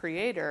have a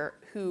creator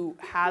who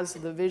has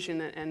the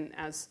vision and,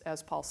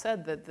 as Paul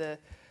said, the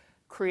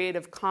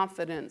creative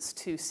confidence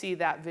to see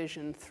that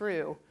vision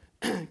through.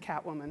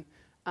 Catwoman.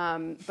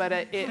 But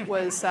it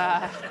was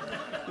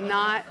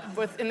not,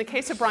 in the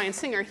case of Bryan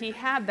Singer, he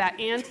had that,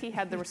 and he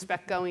had the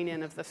respect going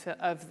in of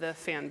the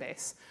fan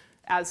base,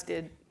 as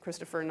did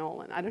Christopher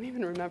Nolan. I don't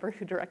even remember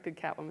who directed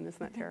Catwoman. Isn't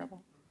that terrible?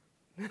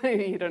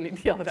 You don't need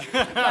to yell it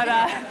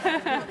out.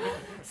 But,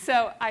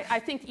 so I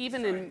think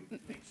even in...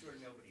 Make sure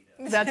nobody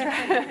does. That's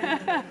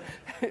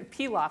right.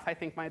 Pilaf, I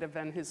think, might have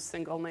been his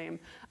single name.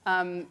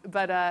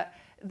 But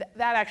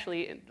that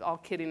actually, all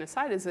kidding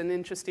aside, is an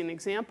interesting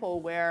example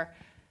where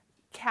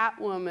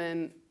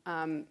Catwoman,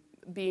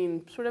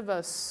 being sort of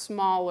a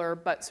smaller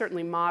but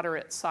certainly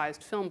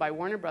moderate-sized film by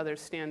Warner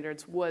Brothers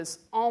standards, was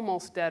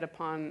almost dead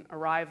upon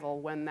arrival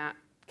when that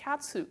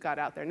catsuit got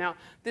out there. Now,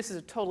 this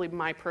is totally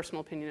my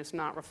personal opinion. It's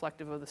not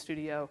reflective of the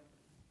studio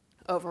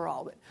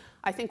overall. But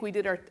I think we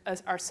did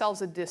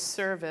ourselves a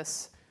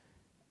disservice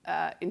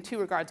in two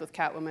regards with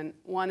Catwoman.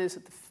 One is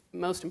that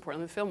most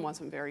importantly, the film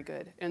wasn't very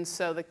good. And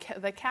so the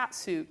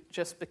catsuit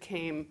just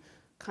became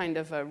kind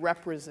of a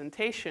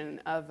representation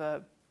of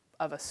a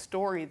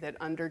story that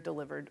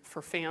underdelivered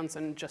for fans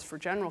and just for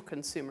general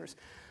consumers.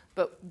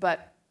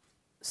 But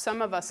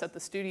some of us at the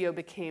studio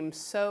became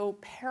so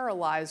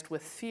paralyzed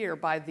with fear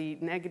by the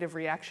negative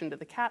reaction to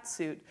the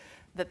catsuit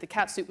that the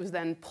catsuit was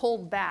then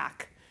pulled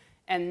back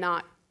and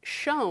not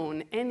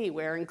shown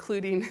anywhere,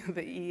 including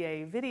the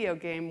EA video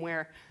game,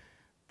 where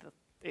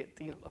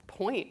the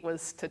point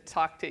was to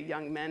talk to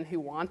young men who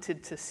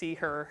wanted to see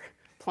her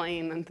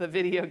playing the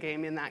video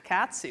game in that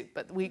catsuit,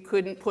 but we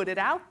couldn't put it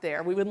out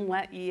there. We wouldn't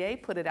let EA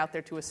put it out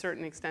there to a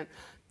certain extent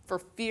for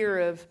fear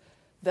of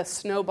the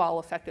snowball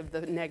effect of the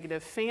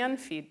negative fan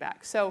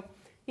feedback. So,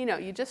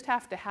 you just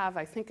have to have,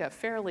 I think, a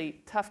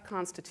fairly tough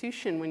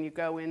constitution when you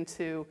go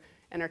into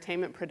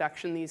entertainment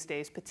production these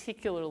days,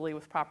 particularly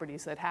with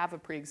properties that have a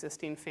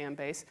pre-existing fan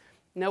base.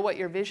 Know what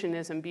your vision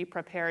is and be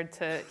prepared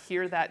to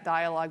hear that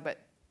dialogue, but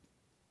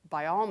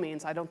by all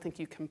means, I don't think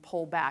you can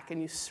pull back, and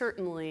you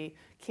certainly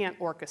can't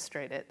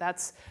orchestrate it.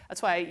 That's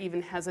why I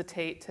even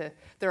hesitate to.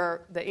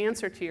 The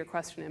answer to your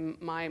question in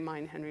my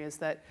mind, Henry, is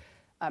that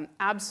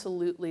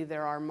absolutely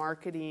there are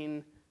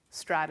marketing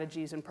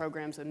strategies and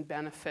programs and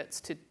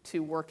benefits to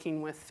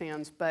working with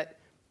fans, but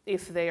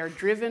if they are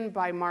driven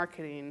by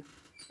marketing,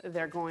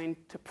 they're going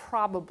to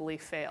probably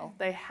fail.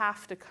 They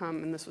have to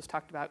come, and this was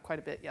talked about quite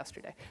a bit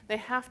yesterday, they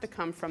have to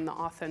come from the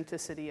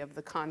authenticity of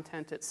the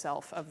content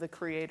itself, of the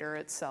creator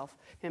itself,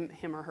 him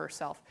or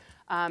herself.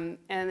 And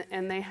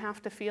they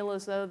have to feel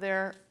as though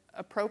they're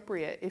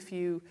appropriate. If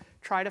you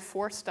try to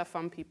force stuff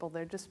on people,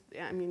 they're just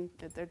going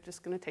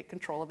to take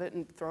control of it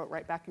and throw it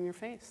right back in your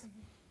face.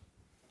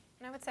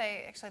 And I would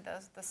say, actually,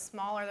 the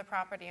smaller the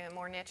property and the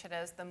more niche it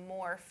is, the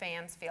more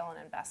fans feel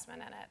an investment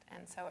in it.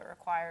 And so it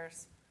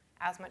requires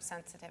as much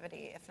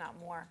sensitivity, if not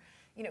more.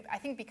 I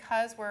think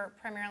because we're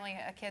primarily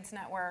a kids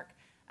network,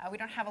 we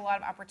don't have a lot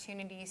of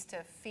opportunities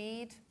to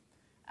feed,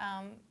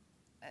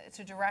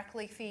 to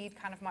directly feed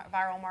kind of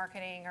viral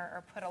marketing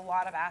or put a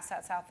lot of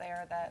assets out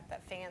there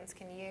that fans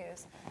can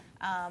use.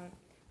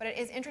 But it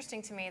is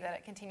interesting to me that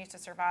it continues to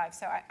survive.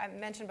 So I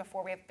mentioned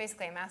before, we have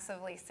basically a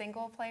massively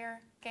single-player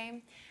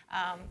game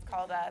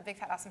called Big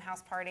Fat Awesome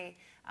House Party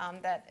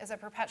that is a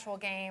perpetual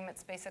game.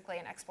 It's basically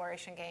an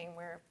exploration game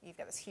where you've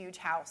got this huge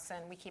house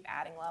and we keep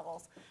adding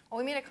levels. Well,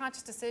 we made a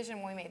conscious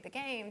decision when we made the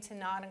game to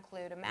not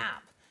include a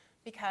map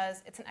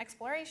because it's an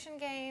exploration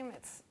game.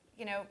 It's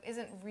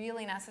isn't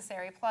really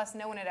necessary. Plus,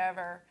 no one had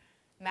ever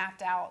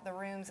mapped out the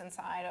rooms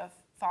inside of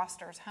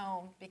Foster's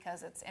home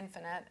because it's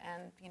infinite,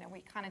 and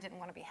we kind of didn't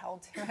want to be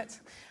held to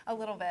it a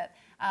little bit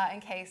in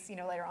case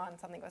later on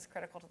something was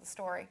critical to the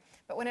story.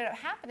 But what ended up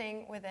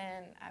happening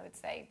within, I would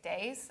say,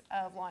 days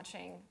of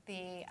launching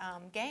the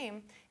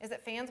game is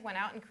that fans went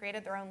out and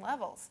created their own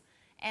levels.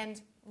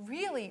 And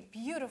really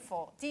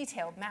beautiful,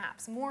 detailed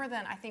maps, more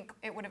than I think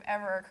it would have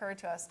ever occurred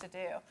to us to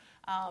do.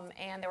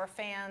 And there were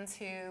fans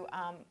who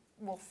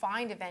will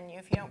find a venue.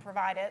 If you don't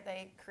provide it,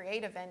 they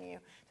create a venue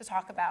to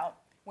talk about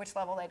which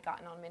level they'd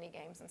gotten on mini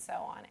games and so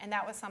on. And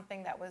that was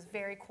something that was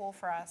very cool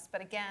for us.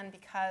 But again,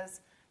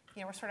 because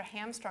we're sort of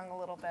hamstrung a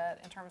little bit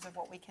in terms of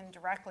what we can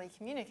directly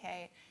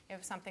communicate, it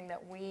was something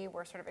that we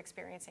were sort of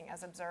experiencing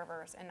as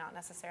observers and not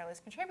necessarily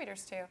as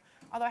contributors to.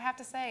 Although I have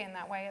to say, in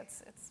that way,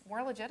 it's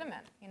more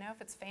legitimate.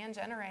 If it's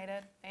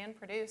fan-generated,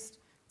 fan-produced,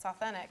 it's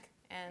authentic.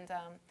 And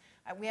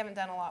we haven't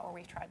done a lot where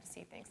we've tried to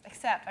see things.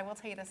 Except, I will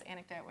tell you this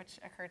anecdote, which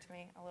occurred to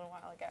me a little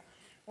while ago,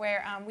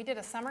 where we did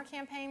a summer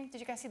campaign. Did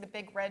you guys see the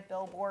big red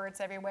billboards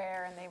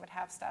everywhere? And they would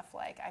have stuff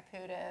like I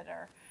pooted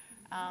or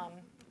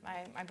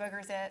my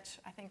booger's itch,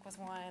 I think was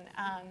one.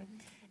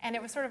 And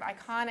it was sort of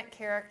iconic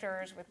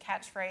characters with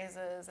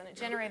catchphrases, and it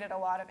generated a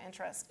lot of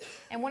interest.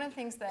 And one of the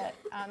things that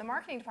the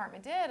marketing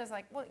department did is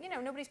like, well,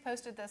 nobody's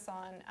posted this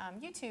on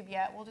YouTube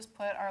yet. We'll just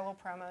put our little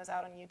promos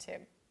out on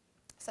YouTube.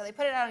 So they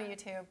put it out on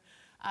YouTube.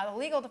 The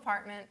legal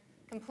department,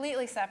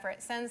 completely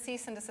separate, sends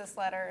cease and desist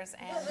letters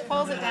and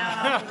pulls it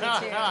down off of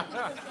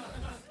YouTube.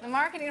 The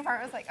marketing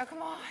department was like, oh,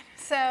 come on.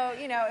 So,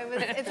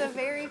 it's a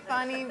very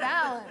funny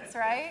balance,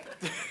 right?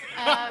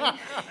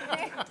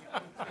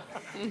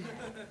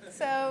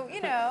 So,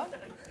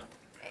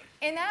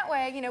 in that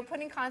way,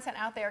 putting content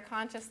out there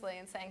consciously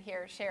and saying,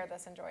 here, share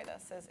this, enjoy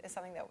this, is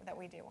something that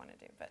we do want to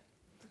do. But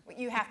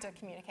you have to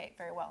communicate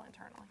very well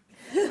internally.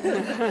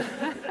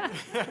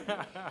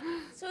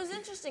 So it was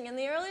interesting. In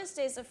the earliest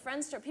days of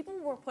Friendster, people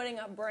were putting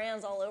up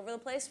brands all over the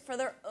place for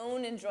their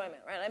own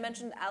enjoyment, right? I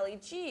mentioned Ali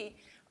G,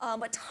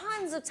 but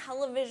tons of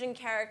television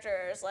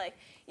characters,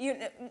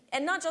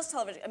 and not just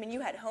television. I mean,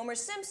 you had Homer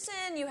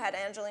Simpson, you had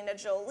Angelina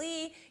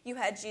Jolie, you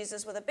had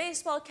Jesus with a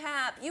baseball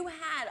cap. You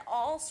had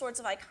all sorts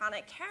of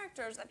iconic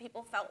characters that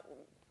people felt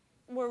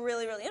were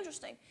really, really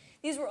interesting.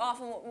 These were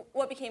often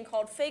what became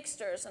called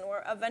fakesters and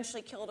were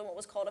eventually killed in what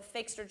was called a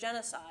fakester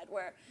genocide,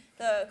 where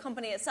the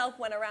company itself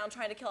went around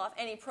trying to kill off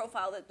any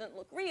profile that didn't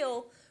look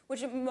real,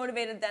 which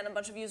motivated then a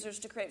bunch of users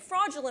to create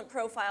fraudulent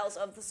profiles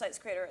of the site's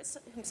creator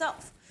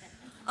himself.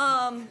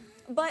 So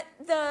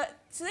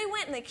they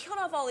went and they killed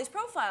off all these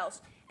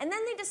profiles, and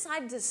then they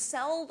decided to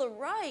sell the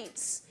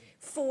rights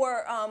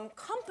for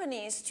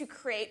companies to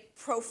create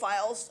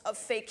profiles of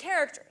fake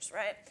characters,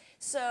 right?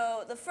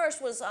 So the first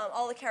was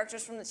all the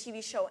characters from the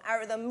TV show,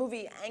 or the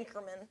movie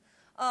Anchorman.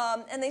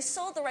 And they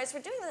sold the rights for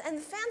doing that. And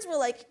the fans were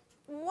like,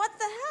 what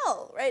the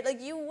hell, right? Like,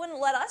 you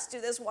wouldn't let us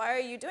do this. Why are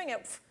you doing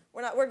it?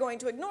 We're going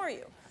to ignore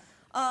you.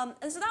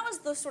 And so that was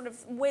the sort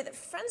of way that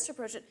Friendster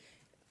approached it.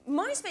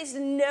 MySpace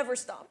never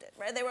stopped it,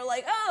 right? They were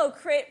like, oh,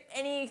 create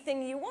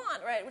anything you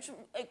want, right? Which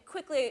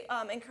quickly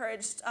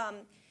encouraged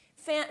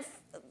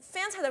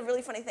fans had a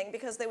really funny thing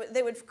because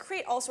they would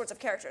create all sorts of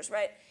characters,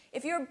 right?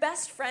 If your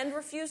best friend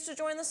refused to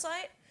join the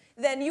site,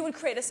 then you would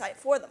create a site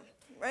for them,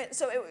 right?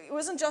 So it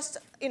wasn't just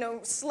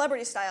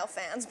celebrity-style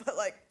fans, but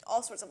like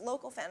all sorts of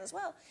local fans as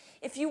well.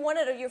 If you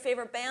wanted your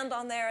favorite band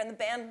on there and the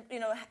band,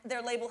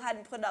 their label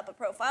hadn't put up a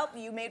profile,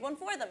 you made one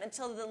for them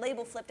until the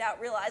label flipped out,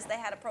 realized they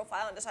had a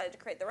profile, and decided to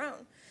create their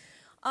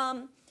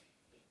own.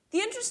 The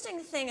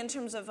interesting thing in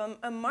terms of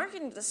a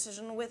marketing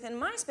decision within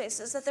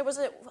MySpace is that there was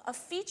a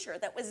feature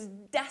that was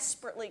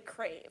desperately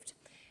craved.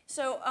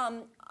 So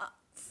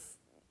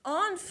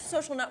on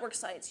social network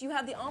sites, you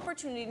have the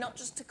opportunity not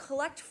just to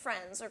collect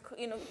friends or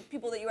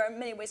people that you are in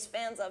many ways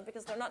fans of,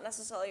 because they're not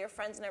necessarily your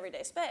friends in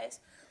everyday space,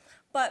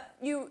 but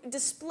you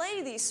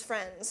display these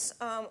friends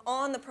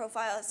on the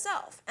profile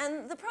itself.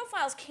 And the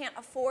profiles can't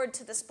afford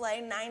to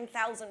display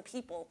 9,000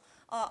 people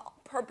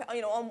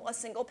on a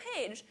single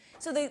page.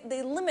 So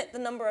they limit the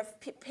number of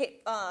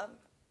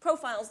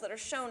profiles that are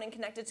shown and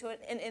connected to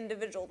an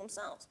individual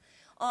themselves.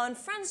 On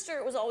Friendster,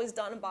 it was always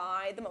done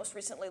by the most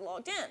recently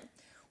logged in.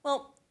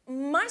 Well,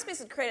 MySpace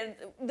had created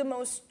the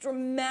most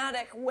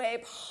dramatic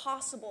way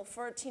possible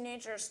for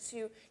teenagers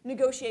to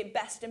negotiate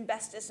best and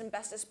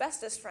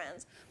bestest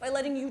friends by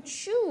letting you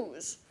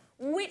choose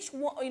which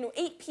one,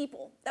 8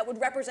 people that would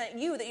represent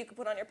you that you could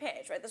put on your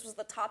page, right? This was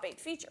the top 8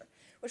 feature,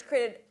 which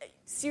created,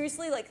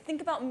 seriously, like,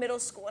 think about middle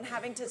school and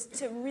having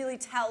to really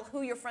tell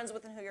who you're friends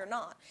with and who you're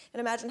not, and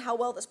imagine how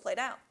well this played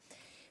out.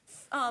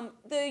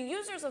 The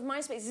users of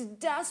MySpace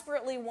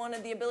desperately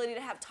wanted the ability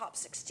to have top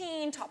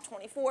 16, top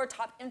 24,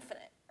 top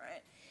infinite,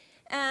 right?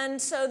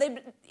 And so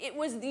it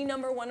was the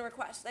 #1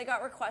 request. They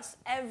got requests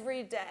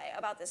every day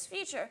about this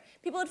feature.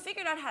 People had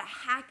figured out how to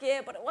hack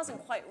it, but it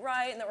wasn't quite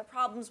right, and there were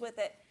problems with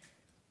it.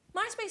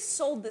 MySpace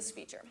sold this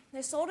feature.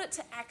 They sold it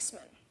to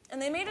X-Men.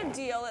 And they made a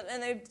deal,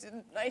 and they did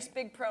a nice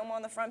big promo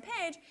on the front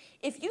page.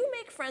 If you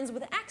make friends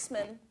with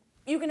X-Men,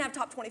 you can have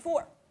top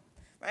 24,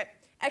 right?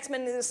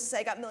 X-Men, needless to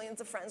say, got millions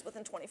of friends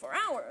within 24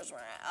 hours,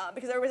 right?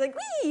 Because everybody's like,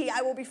 wee,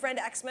 I will befriend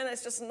X-Men.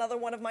 It's just another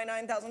one of my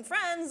 9,000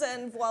 friends,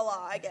 and voila,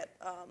 I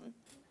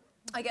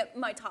get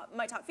my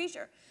top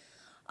feature.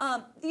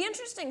 The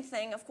interesting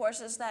thing, of course,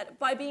 is that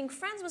by being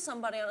friends with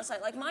somebody on a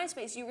site like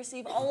MySpace, you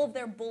receive all of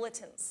their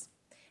bulletins.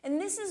 And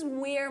this is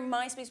where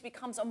MySpace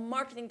becomes a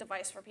marketing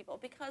device for people,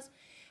 because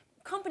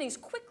companies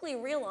quickly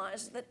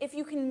realize that if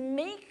you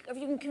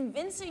can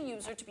convince a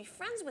user to be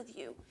friends with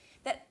you,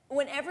 that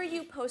whenever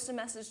you post a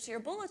message to your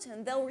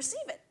bulletin, they'll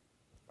receive it,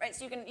 right?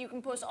 So you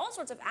can post all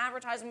sorts of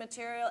advertising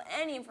material,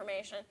 any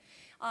information,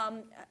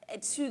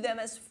 to them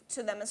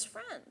as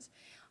friends.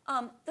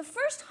 The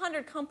first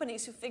 100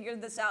 companies who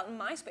figured this out in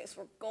MySpace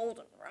were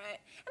golden,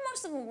 right? And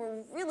most of them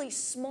were really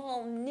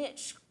small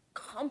niche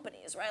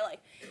companies, right?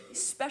 Like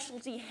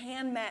specialty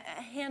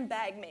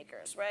handbag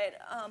makers, right?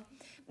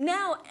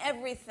 Now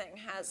everything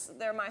has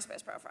their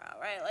MySpace profile,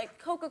 right? Like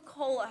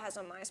Coca-Cola has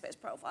a MySpace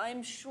profile.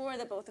 I'm sure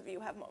that both of you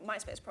have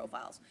MySpace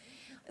profiles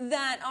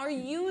that are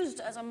used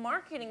as a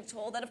marketing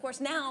tool that, of course,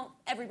 now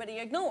everybody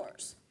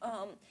ignores.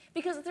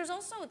 Because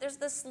there's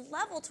this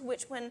level to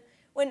which when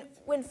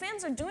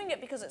fans are doing it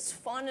because it's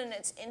fun and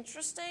it's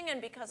interesting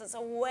and because it's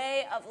a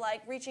way of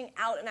like reaching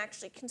out and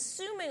actually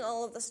consuming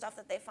all of the stuff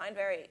that they find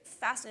very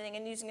fascinating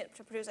and using it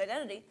to produce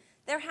identity,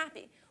 they're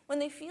happy. When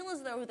they feel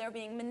as though they're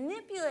being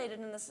manipulated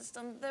in the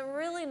system, they're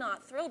really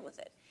not thrilled with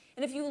it.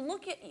 And if you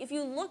look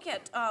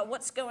at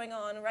what's going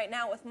on right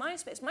now with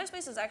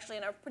MySpace is actually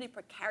in a pretty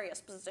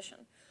precarious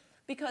position,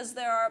 because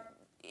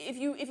if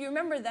you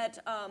remember that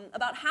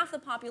about half the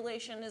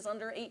population is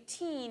under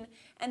 18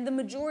 and the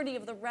majority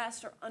of the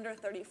rest are under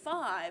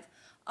 35,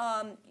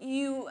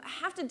 you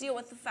have to deal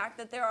with the fact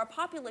that there are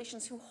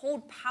populations who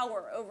hold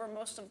power over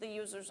most of the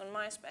users on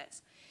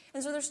MySpace.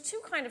 And so there's 2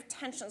 kind of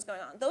tensions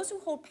going on. Those who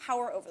hold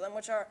power over them,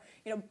 which are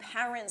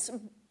parents,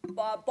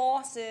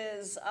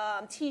 bosses,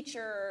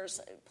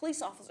 teachers,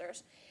 police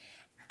officers,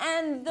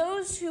 and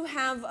those who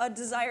have a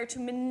desire to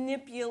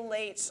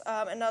manipulate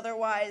and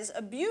otherwise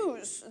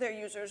abuse their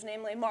users,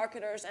 namely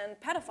marketers and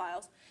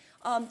pedophiles.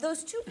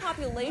 Those 2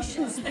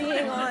 populations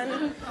being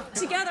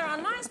together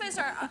on MySpace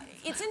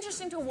it's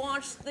interesting to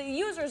watch the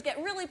users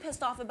get really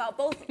pissed off about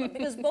both of them,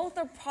 because both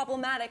are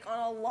problematic on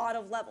a lot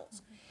of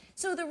levels.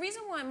 So the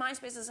reason why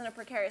MySpace is in a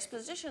precarious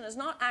position is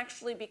not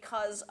actually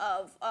because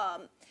of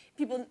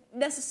people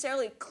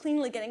necessarily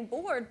cleanly getting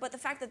bored, but the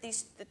fact that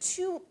the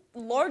 2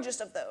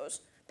 largest of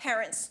those,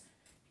 parents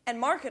and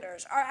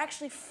marketers, are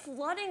actually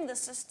flooding the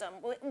system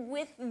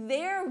with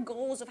their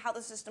goals of how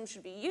the system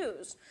should be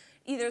used,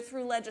 either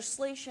through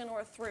legislation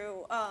or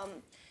through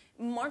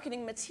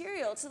marketing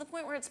material, to the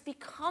point where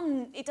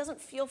it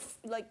doesn't feel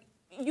like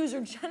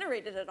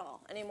user-generated at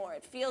all anymore.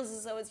 It feels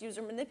as though it's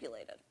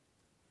user-manipulated.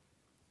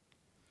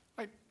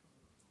 Right.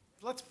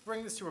 Let's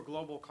bring this to a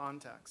global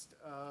context.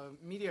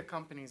 Media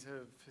companies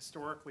have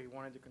historically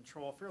wanted to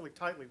control fairly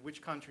tightly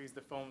which countries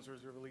the films were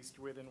released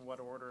with, in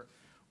what order,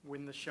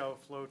 when the show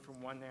flowed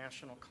from one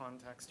national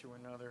context to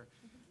another.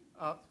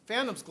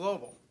 Fandom's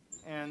global,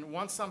 and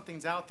once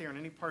something's out there in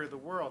any part of the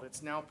world,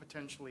 it's now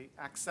potentially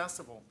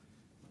accessible,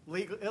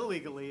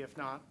 illegally if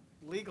not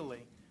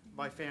legally,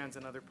 by fans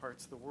in other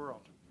parts of the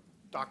world.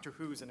 Doctor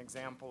Who's an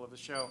example of a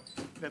show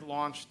that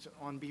launched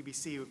on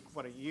BBC,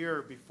 a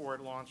year before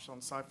it launched on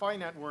Sci-Fi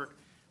Network,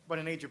 but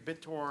in age of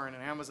BitTorrent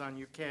and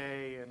Amazon UK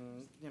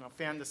and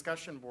fan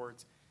discussion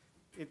boards,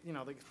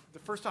 the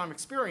first-time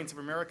experience of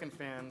American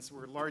fans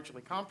were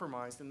largely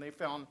compromised, and they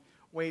found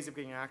ways of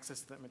getting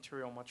access to that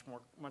material much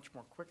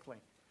more quickly.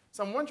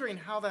 So I'm wondering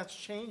how that's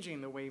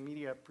changing the way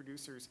media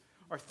producers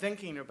are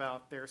thinking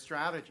about their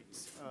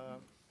strategies,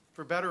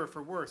 for better or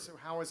for worse. So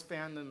how is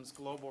fandom's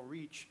global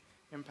reach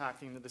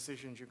impacting the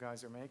decisions you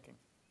guys are making?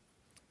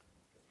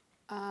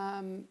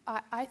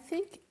 I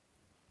think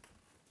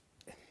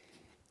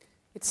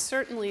it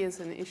certainly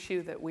is an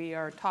issue that we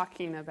are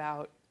talking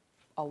about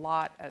a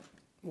lot at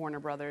Warner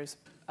Brothers,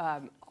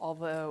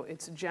 although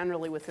it's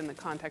generally within the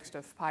context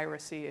of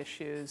piracy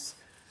issues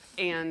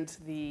and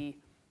the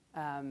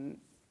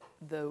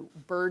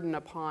burden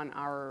upon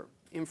our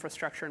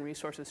infrastructure and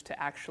resources to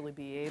actually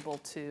be able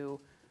to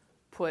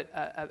put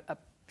a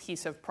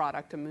piece of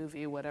product, a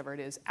movie, whatever it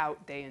is,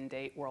 out day and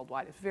date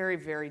worldwide. It's a very,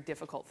 very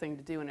difficult thing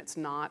to do, and it's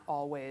not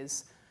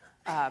always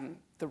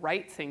the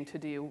right thing to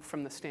do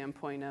from the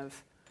standpoint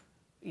of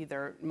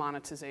either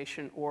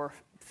monetization or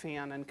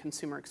fan and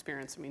consumer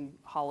experience. I mean,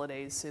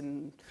 holidays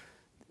in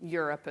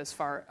Europe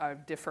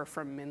differ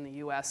from in the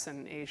US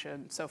and Asia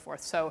and so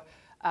forth. So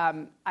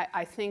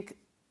I think,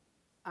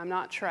 I'm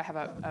not sure I have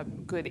a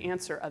good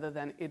answer other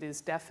than it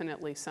is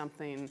definitely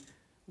something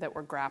that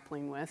we're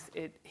grappling with.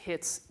 It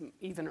hits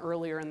even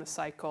earlier in the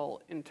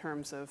cycle in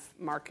terms of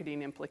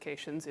marketing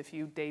implications. If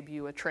you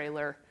debut a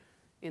trailer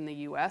in the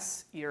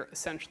US, you're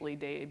essentially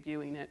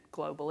debuting it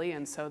globally,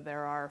 and so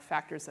there are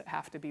factors that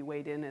have to be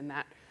weighed in, and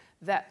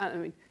I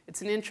mean,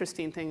 it's an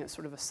interesting thing, it's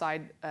sort of a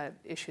side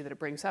issue that it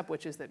brings up,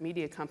 which is that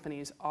media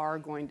companies are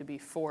going to be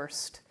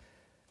forced,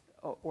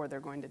 or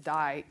they're going to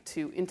die,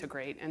 to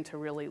integrate and to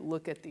really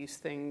look at these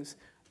things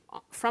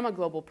from a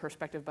global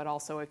perspective, but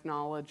also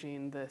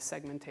acknowledging the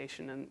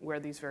segmentation and where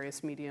these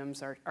various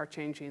mediums are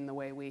changing the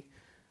way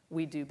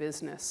we do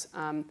business.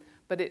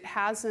 But it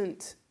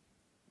hasn't,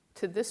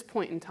 to this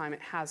point in time,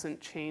 it hasn't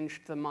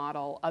changed the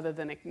model other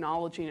than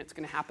acknowledging it's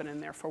going to happen,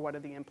 and therefore what are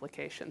the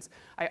implications.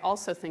 I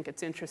also think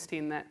it's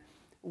interesting that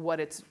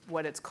what it's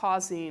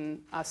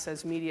causing us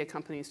as media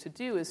companies to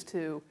do is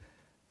to,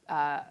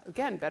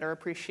 again, better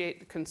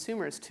appreciate the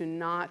consumers, to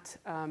not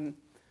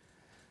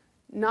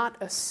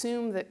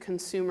assume that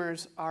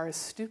consumers are as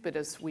stupid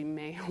as we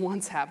may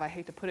once have. I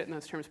hate to put it in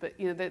those terms, but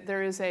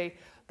there is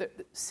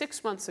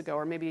 6 months ago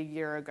or maybe a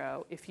year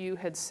ago, if you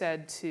had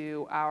said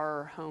to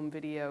our home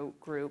video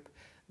group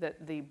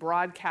that the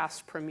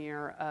broadcast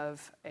premiere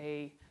of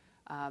a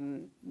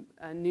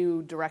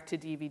new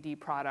direct-to-DVD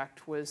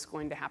product was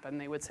going to happen,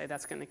 they would say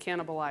that's going to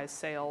cannibalize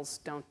sales,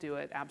 don't do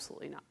it,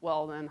 absolutely not.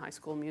 Well, then High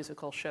School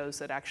Musical shows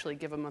that actually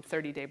give them a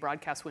 30-day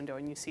broadcast window,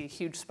 and you see a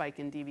huge spike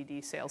in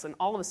DVD sales, and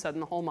all of a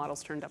sudden the whole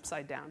model's turned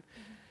upside down.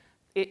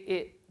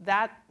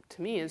 That,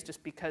 to me, is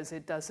just because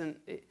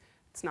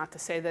it's not to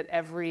say that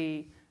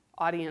every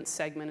audience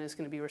segment is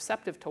going to be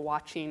receptive to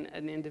watching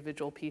an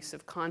individual piece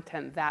of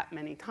content that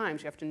many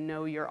times. You have to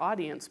know your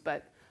audience,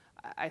 but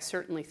I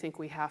certainly think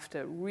we have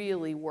to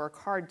really work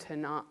hard to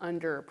not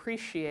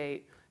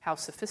underappreciate how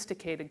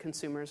sophisticated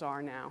consumers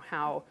are now,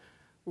 how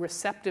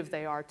receptive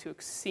they are to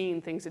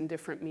seeing things in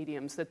different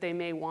mediums, that they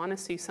may want to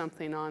see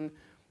something on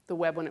the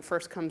web when it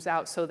first comes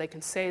out so they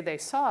can say they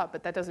saw it,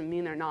 but that doesn't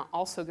mean they're not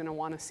also going to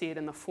want to see it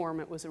in the form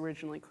it was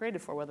originally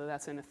created for, whether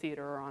that's in a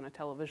theater or on a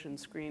television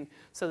screen,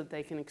 so that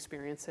they can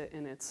experience it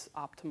in its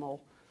optimal,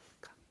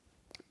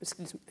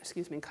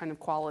 kind of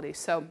quality.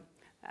 So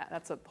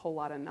that's a whole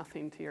lot of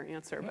nothing to your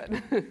answer,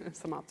 but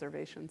some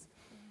observations.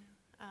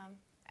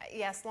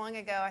 Yes, long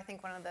ago, I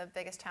think one of the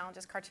biggest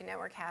challenges Cartoon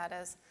Network had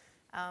is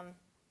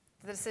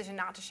the decision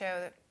not to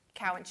show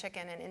cow and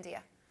chicken in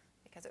India,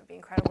 because it would be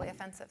incredibly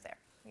offensive there.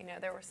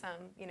 There were some,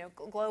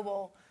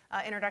 global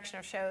introduction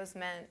of shows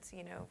meant,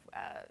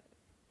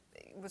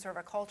 it was sort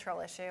of a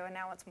cultural issue, and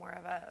now it's more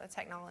of a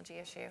technology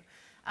issue.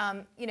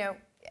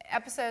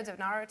 Episodes of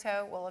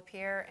Naruto will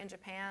appear in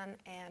Japan,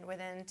 and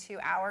within 2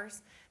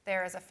 hours,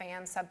 there is a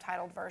fan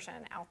subtitled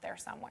version out there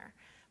somewhere.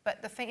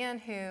 But the fan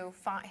who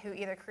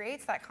either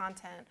creates that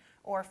content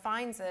or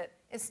finds it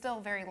is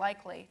still very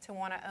likely to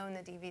want to own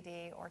the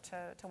DVD or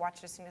to watch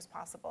it as soon as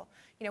possible.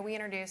 We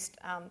introduced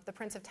The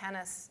Prince of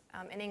Tennis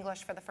in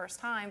English for the first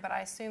time, but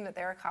I assume that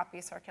there are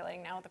copies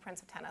circulating now of The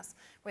Prince of Tennis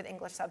with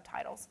English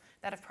subtitles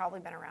that have probably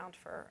been around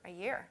for a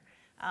year.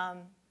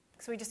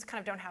 So we just kind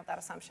of don't have that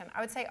assumption.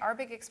 I would say our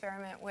big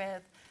experiment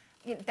with,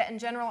 that in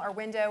general, our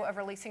window of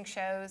releasing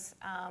shows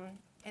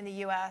in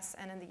the US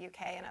and in the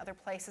UK and other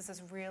places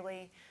is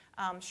really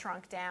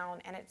shrunk down,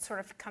 and it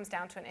sort of comes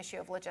down to an issue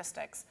of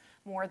logistics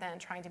more than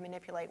trying to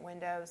manipulate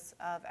windows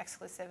of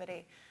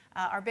exclusivity.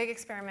 Our big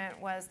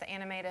experiment was the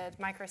animated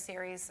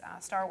microseries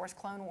Star Wars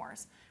Clone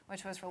Wars,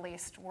 which was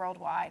released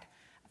worldwide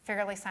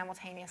fairly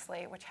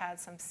simultaneously, which had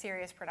some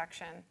serious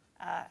production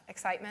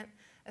excitement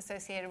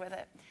associated with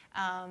it,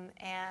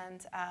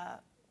 and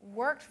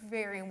worked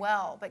very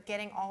well, but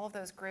getting all of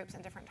those groups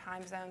in different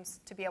time zones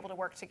to be able to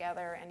work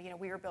together, and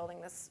we were building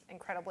this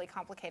incredibly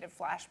complicated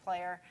Flash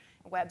player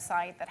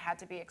website that had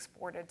to be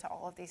exported to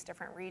all of these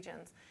different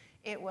regions.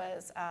 It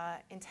was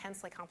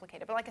intensely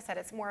complicated, but like I said,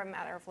 it's more a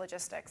matter of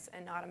logistics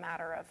and not a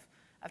matter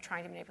of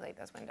trying to manipulate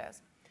those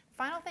windows.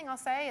 Final thing I'll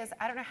say is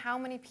I don't know how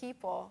many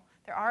people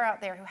there are out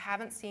there who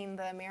haven't seen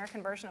the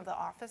American version of The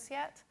Office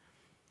yet.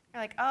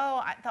 You're like,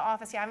 oh, The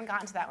Office, yeah, I haven't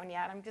gotten to that one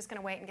yet. I'm just going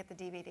to wait and get the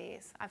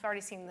DVDs. I've already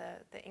seen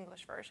the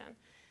English version. And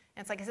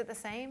it's like, is it the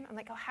same? I'm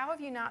like, oh, how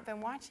have you not been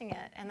watching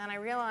it? And then I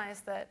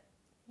realized that,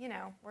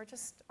 we're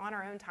just on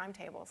our own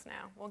timetables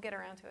now. We'll get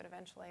around to it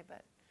eventually,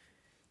 but,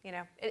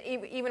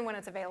 even when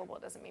it's available,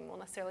 it doesn't mean we'll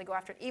necessarily go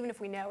after it, even if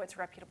we know it's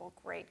reputable,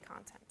 great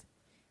content.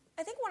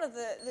 I think one of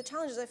the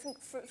challenges, I think,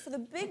 for the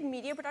big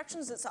media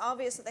productions, it's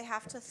obvious that they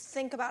have to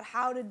think about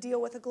how to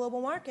deal with a global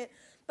market.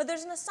 But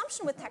there's an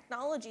assumption with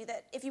technology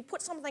that if you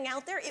put something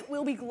out there, it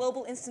will be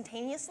global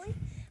instantaneously.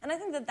 And I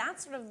think that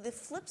that's sort of the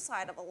flip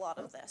side of a lot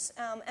of this.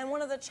 And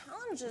one of the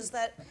challenges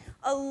that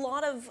a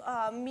lot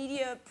of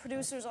media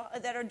producers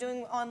that are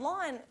doing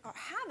online are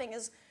having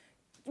is,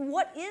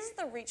 what is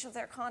the reach of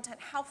their content?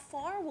 How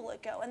far will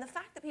it go? And the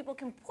fact that people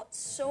can put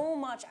so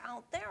much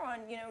out there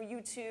on,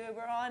 YouTube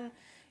or on,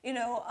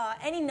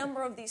 any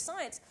number of these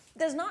sites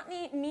does not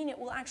mean it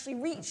will actually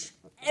reach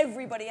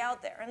everybody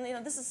out there.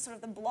 And this is sort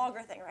of the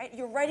blogger thing, right?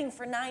 You're writing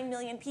for 9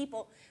 million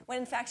people when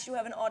in fact you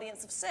have an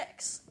audience of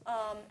 6.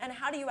 And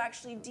how do you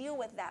actually deal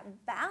with that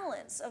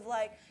balance of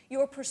like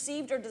your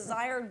perceived or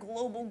desired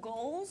global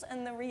goals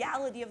and the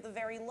reality of the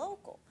very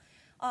local?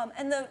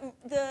 And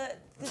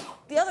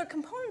the other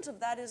component of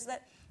that is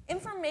that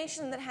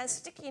information that has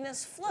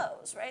stickiness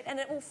flows, right? And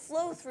it will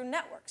flow through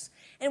networks.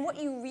 And what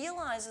you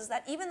realize is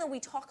that even though we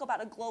talk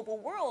about a global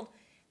world,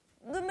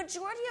 the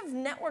majority of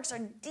networks are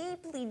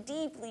deeply,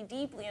 deeply,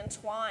 deeply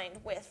entwined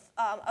with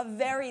a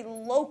very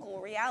local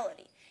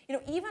reality.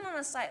 Even on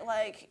a site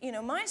like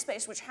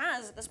MySpace, which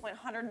has at this point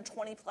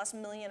 120 plus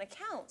million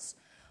accounts,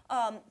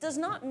 does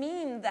not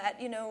mean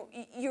that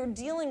you're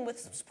dealing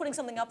with putting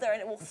something up there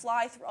and it will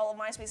fly through all of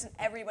MySpace and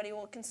everybody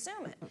will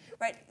consume it,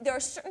 right? There are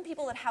certain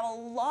people that have a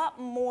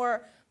lot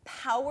more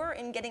power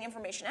in getting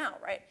information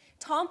out, right?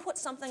 Tom puts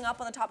something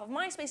up on the top of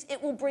MySpace,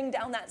 it will bring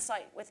down that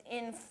site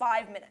within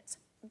 5 minutes.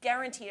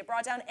 Guaranteed. It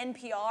brought down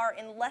NPR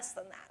in less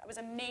than that. I was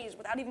amazed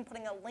without even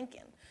putting a link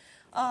in.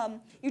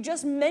 You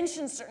just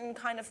mention certain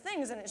kind of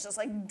things and it's just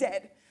like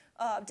dead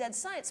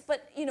sites.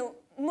 But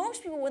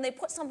most people, when they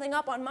put something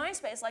up on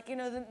MySpace, like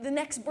the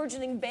next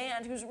burgeoning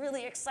band who's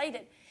really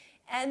excited,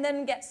 and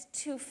then gets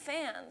 2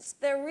 fans,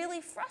 they're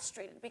really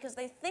frustrated because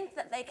they think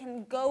that they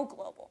can go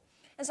global.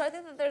 And so I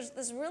think that there's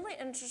this really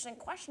interesting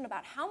question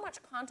about how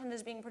much content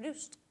is being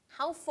produced,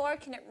 how far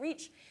can it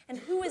reach, and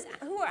who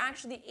are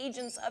actually the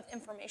agents of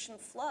information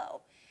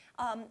flow.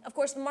 Of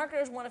course, the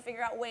marketers want to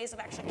figure out ways of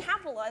actually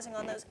capitalizing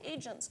on those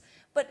agents,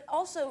 but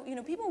also,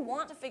 people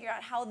want to figure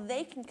out how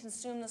they can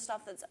consume the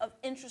stuff that's of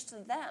interest to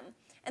them.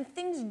 And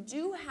things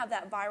do have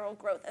that viral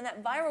growth, and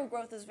that viral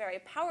growth is very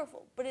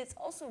powerful, but it's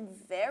also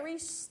very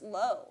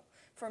slow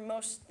for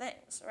most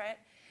things, right?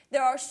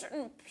 There are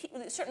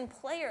certain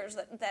players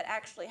that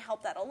actually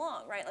help that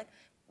along, right? Like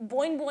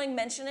Boing Boing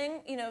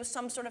mentioning,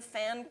 some sort of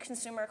fan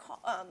consumer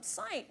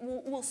site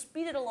will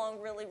speed it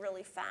along really,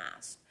 really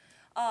fast.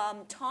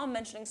 Tom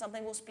mentioning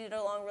something will speed it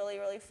along really,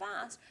 really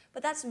fast.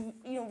 But that's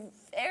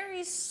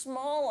very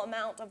small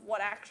amount of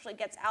what actually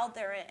gets out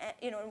there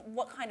and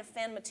what kind of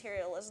fan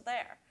material is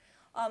there.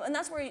 And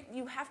that's where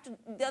you have to,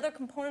 the other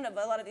component of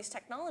a lot of these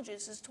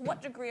technologies is to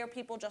what degree are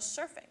people just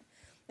surfing?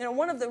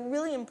 One of the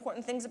really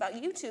important things about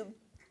YouTube,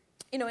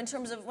 in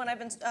terms of when I've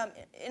been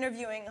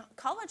interviewing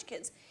college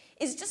kids,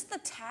 is just the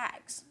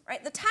tags,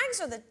 right? The tags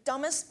are the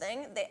dumbest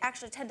thing. They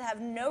actually tend to have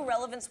no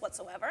relevance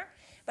whatsoever.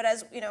 But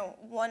as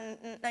one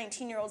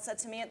 19-year-old said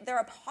to me, they're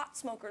a pot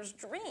smoker's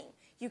dream.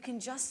 You can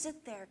just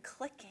sit there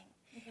clicking,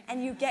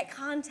 and you get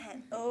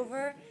content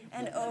over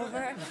and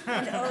over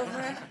and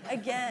over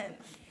again.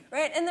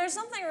 Right, and there's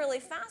something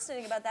really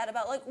fascinating about that,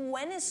 about like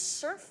when is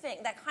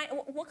surfing,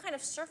 what kind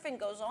of surfing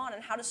goes on,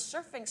 and how does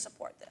surfing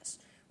support this?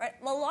 Right,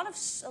 a lot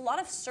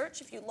of search.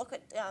 If you look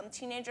at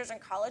teenagers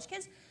and college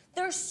kids,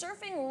 they're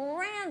surfing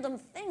random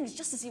things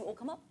just to see what will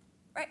come up.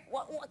 Right,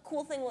 what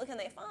cool thing can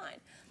they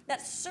find?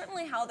 That's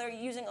certainly how they're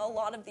using a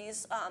lot of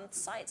these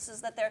sites.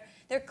 Is that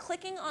they're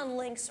clicking on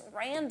links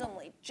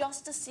randomly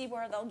just to see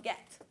where they'll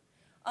get,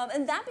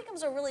 and that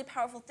becomes a really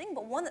powerful thing,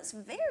 but one that's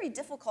very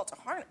difficult to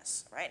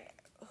harness. Right.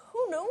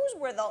 Who knows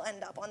where they'll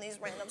end up on these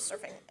random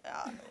surfing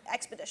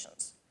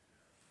expeditions?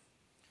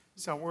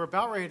 So we're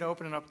about ready to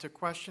open it up to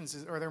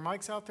questions. Are there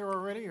mics out there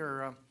already?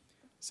 Or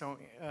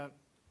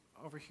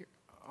over here.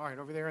 All right,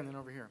 over there and then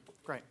over here.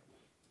 Great.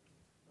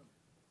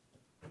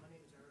 My name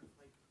is Eric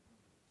Fleischer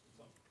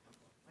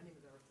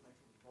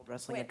with World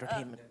Wrestling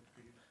Entertainment.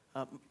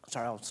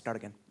 Sorry, I'll start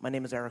again. My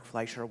name is Eric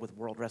Fleischer with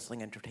World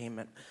Wrestling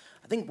Entertainment.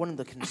 I think one of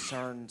the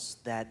concerns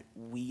that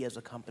we as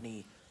a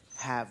company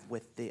have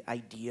with the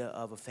idea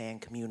of a fan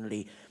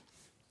community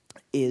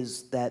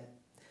is that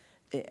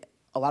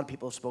a lot of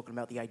people have spoken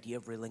about the idea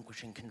of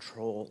relinquishing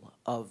control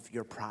of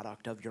your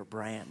product, of your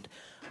brand.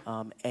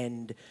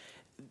 And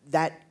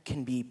that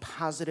can be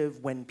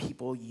positive when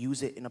people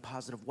use it in a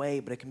positive way,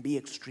 but it can be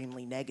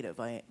extremely negative.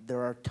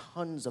 There are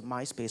tons of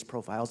MySpace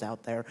profiles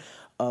out there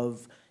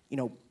of,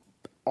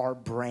 our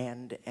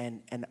brand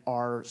and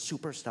our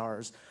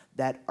superstars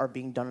that are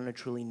being done in a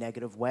truly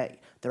negative way.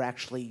 They're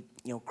actually,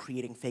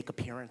 creating fake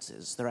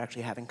appearances. They're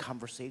actually having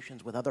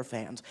conversations with other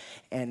fans.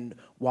 And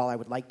while I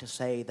would like to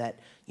say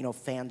that,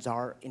 fans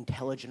are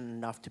intelligent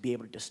enough to be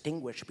able to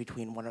distinguish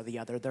between one or the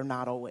other, they're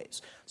not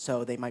always.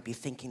 So they might be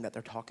thinking that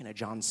they're talking to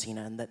John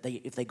Cena and that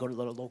if they go to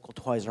the local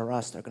Toys R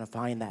Us, they're going to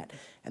find that.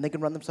 And they can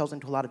run themselves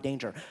into a lot of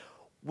danger.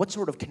 What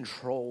sort of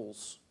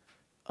controls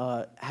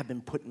have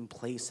been put in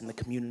place in the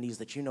communities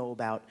that you know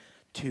about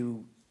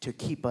to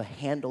keep a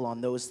handle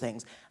on those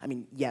things? I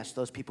mean, yes,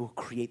 those people who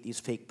create these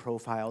fake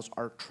profiles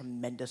are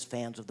tremendous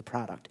fans of the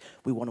product.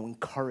 We want to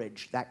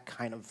encourage that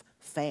kind of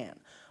fan.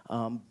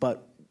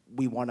 But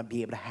we want to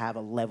be able to have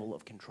a level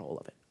of control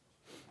of it.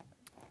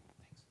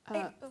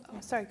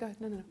 Sorry, go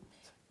ahead. No.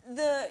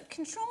 The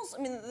controls,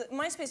 I mean,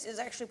 MySpace is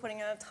actually putting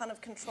in a ton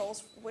of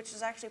controls, which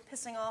is actually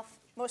pissing off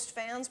most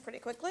fans pretty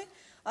quickly,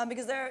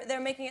 because they're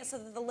making it so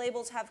that the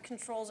labels have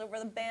controls over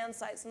the band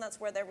sites, and that's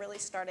where they're really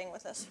starting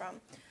with this from.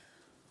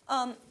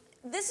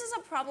 This is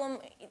a problem,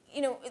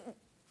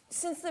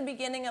 since the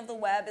beginning of the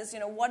web is,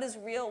 what is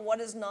real, what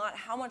is not,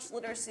 how much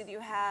literacy do you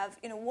have,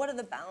 what are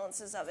the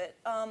balances of it?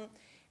 And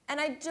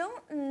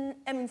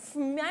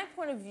from my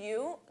point of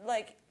view,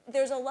 like,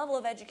 there's a level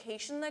of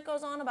education that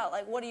goes on about,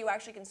 like, what are you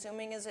actually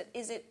consuming? Is it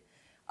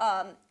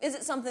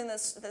something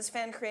that's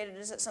fan created?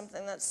 Is it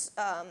something that's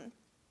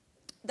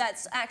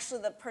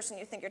actually the person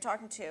you think you're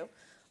talking to?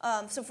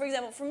 So, for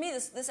example, for me,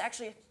 this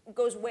actually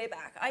goes way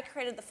back. I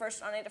created the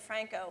first Ani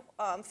DiFranco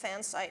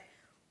fan site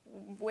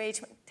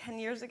 10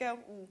 years ago,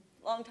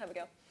 long time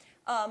ago.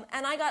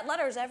 And I got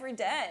letters every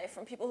day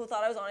from people who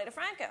thought I was Ani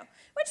DiFranco,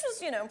 which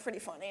was, pretty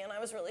funny, and I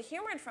was really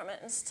humored from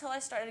it until I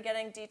started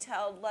getting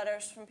detailed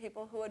letters from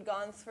people who had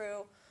gone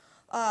through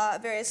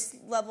various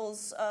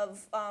levels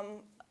of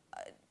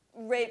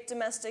rape,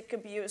 domestic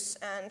abuse,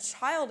 and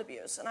child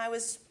abuse. And I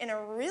was in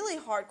a really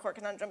hardcore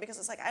conundrum because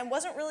it's like I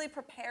wasn't really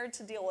prepared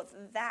to deal with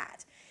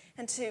that.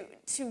 And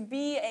to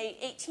be a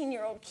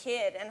 18-year-old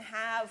kid and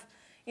have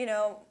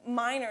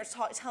minors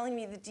telling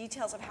me the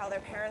details of how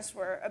their parents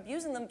were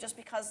abusing them just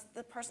because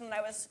the person that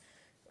I was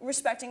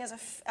respecting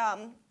as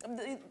that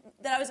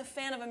I was a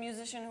fan of a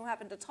musician who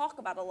happened to talk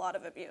about a lot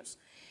of abuse.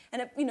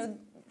 And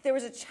there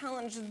was a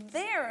challenge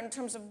there in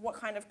terms of what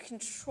kind of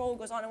control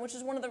goes on, and which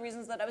is one of the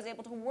reasons that I was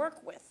able to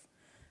work with,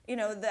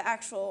 the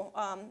actual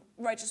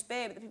Righteous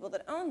Babe, the people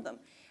that owned them.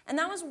 And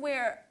that was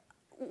where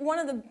one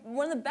of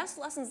the best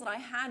lessons that I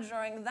had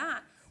during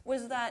that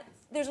was that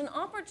there's an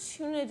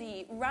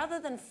opportunity,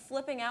 rather than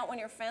flipping out when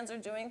your fans are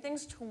doing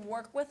things, to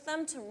work with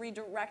them, to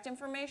redirect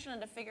information,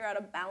 and to figure out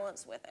a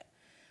balance with it.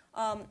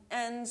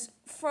 And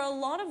for a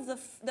lot of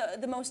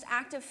the most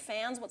active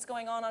fans, what's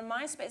going on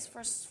MySpace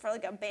for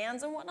like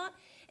bands and whatnot,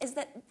 is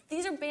that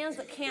these are bands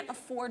that can't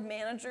afford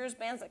managers,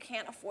 bands that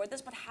can't afford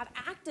this, but have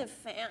active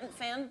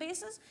fan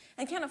bases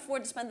and can't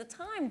afford to spend the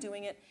time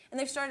doing it. And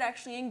they've started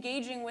actually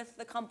engaging with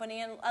the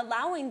company and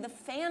allowing the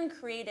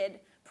fan-created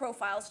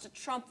profiles to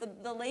trump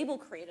the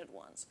label-created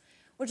ones,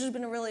 which has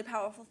been a really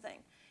powerful thing.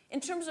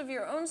 In terms of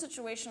your own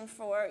situation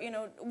for,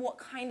 what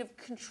kind of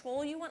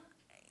control you want,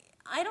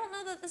 I don't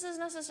know that this is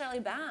necessarily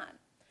bad.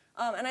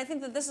 And I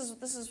think that this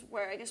is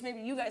where I guess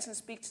maybe you guys can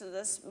speak to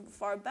this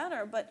far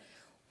better, but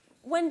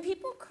when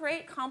people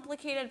create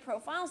complicated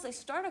profiles, they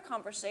start a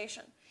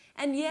conversation.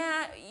 And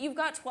yeah, you've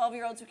got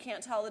 12-year-olds who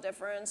can't tell the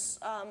difference,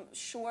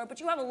 sure, but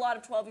you have a lot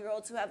of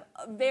 12-year-olds who have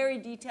a very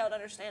detailed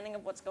understanding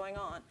of what's going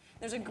on.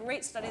 There's a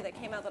great study that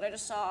came out that I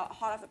just saw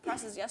hot off the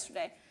presses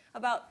yesterday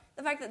about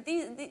the fact that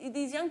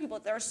these young people,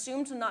 they're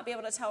assumed to not be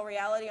able to tell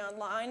reality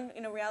online,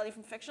 reality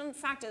from fiction. The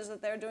fact is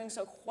that they're doing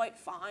so quite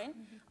fine,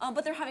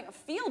 but they're having a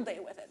field day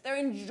with it. They're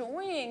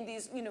enjoying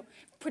these,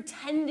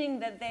 pretending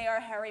that they are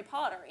Harry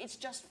Potter. It's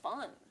just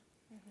fun.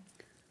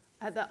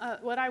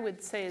 What I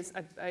would say is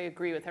I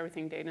agree with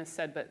everything Dana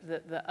said, but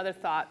the other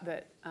thought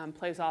that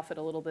plays off it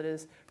a little bit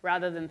is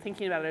rather than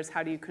thinking about it as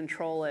how do you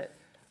control it,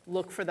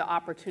 look for the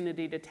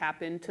opportunity to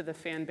tap into the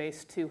fan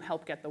base to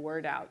help get the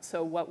word out.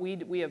 So what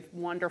we have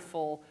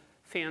wonderful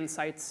fan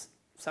sites,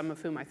 some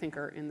of whom I think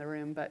are in the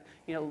room, but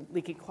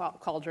Leaky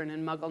Cauldron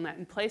and MuggleNet,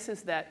 and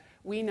places that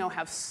we know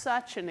have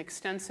such an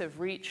extensive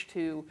reach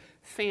to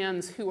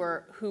fans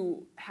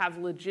who have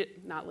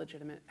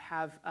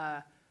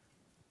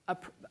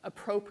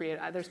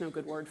appropriate, there's no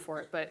good word for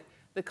it, but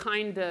the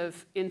kind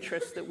of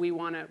interest that we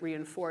want to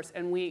reinforce.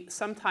 And we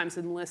sometimes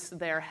enlist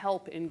their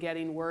help in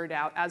getting word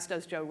out, as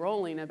does Joe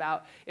Rowling,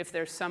 about if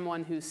there's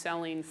someone who's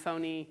selling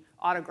phony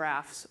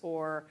autographs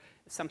or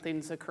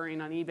something's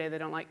occurring on eBay they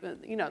don't like.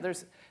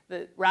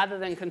 Rather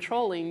than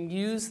controlling,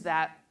 use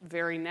that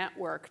very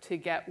network to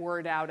get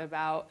word out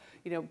about,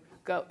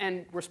 go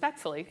and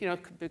respectfully,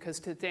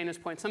 because to Dana's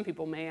point, some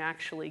people may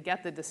actually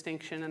get the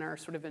distinction and are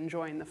sort of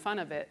enjoying the fun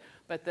of it.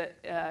 But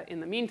in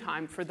the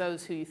meantime, for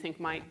those who you think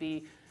might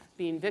be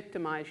being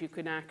victimized, you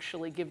can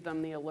actually give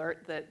them the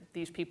alert that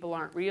these people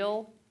aren't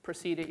real,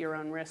 proceed at your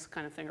own risk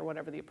kind of thing, or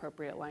whatever the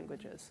appropriate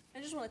language is.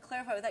 I just want to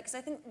clarify with that, because I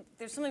think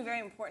there's something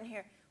very important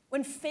here.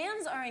 When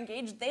fans are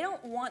engaged, they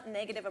don't want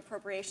negative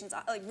appropriations,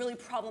 like really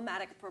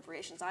problematic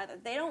appropriations either.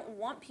 They don't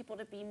want people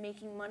to be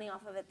making money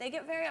off of it. They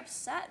get very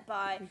upset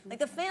by, like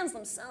the fans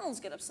themselves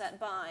get upset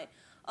by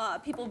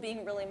people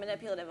being really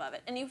manipulative of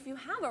it. And if you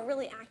have a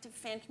really active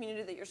fan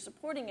community that you're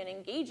supporting and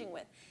engaging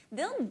with,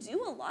 they'll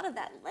do a lot of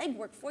that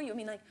legwork for you. I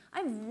mean,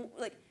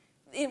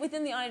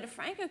 within the Ani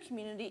DiFranco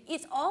community,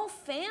 it's all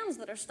fans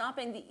that are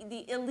stopping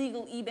the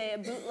illegal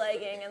eBay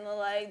bootlegging and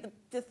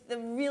the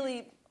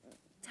really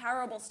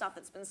terrible stuff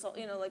that's been sold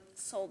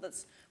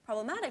that's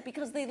problematic,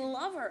 because they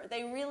love her.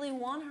 They really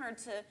want her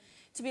to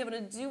be able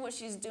to do what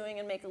she's doing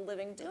and make a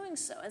living doing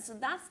so. And so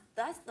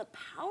that's the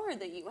power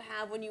that you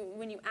have when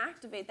you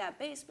activate that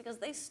base, because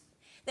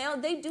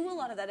They do a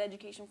lot of that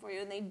education for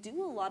you, and they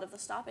do a lot of the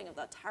stopping of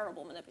the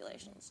terrible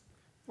manipulations.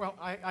 Well,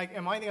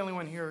 am I the only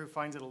one here who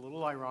finds it a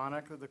little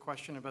ironic that the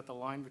question about the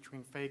line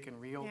between fake and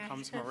real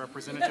comes from a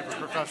representative of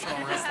professional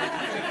wrestling?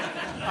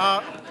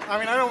 I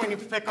mean, I don't mean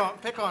to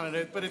pick on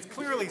it, but it's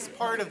clearly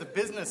part of the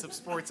business of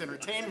sports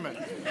entertainment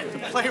to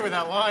play with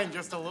that line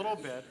just a little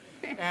bit.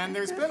 And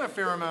there's been a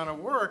fair amount of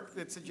work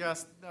that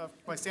suggests,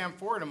 by Sam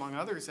Ford, among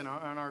others in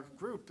our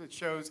group, that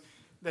shows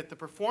that the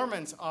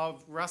performance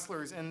of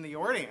wrestlers in the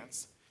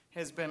audience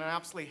has been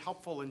absolutely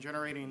helpful in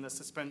generating the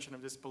suspension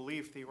of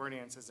disbelief the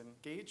audience is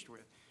engaged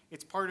with.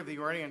 It's part of the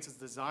audience's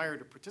desire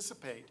to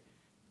participate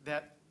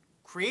that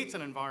creates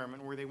an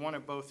environment where they want to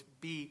both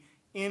be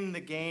in the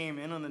game,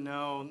 in on the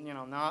know,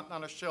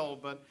 not a shill,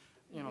 but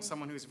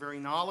someone who's very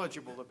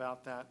knowledgeable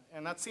about that.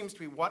 And that seems to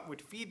be what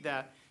would feed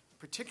that,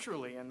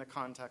 particularly in the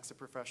context of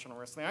professional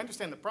wrestling. I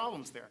understand the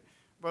problems there,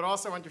 but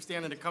also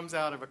understand that it comes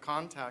out of a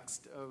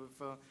context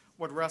of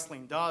what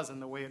wrestling does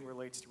and the way it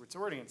relates to its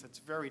audience. It's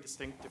very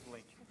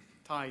distinctively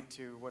tied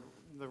to what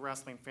the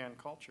wrestling fan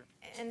culture.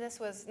 And this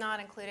was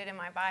not included in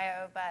my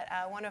bio, but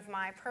one of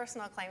my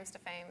personal claims to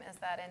fame is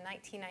that in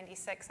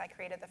 1996 I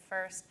created the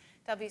first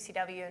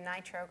WCW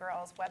Nitro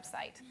Girls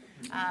website,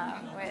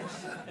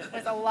 which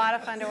was a lot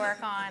of fun to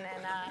work on,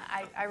 and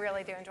I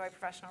really do enjoy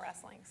professional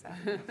wrestling. So.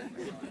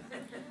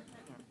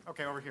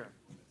 Okay, over here.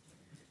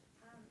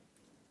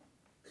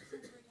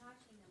 Since we're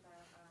talking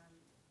about,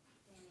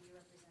 Dana, you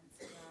represent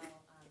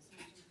Sorrel, so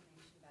much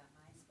information about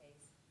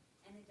MySpace,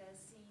 and it does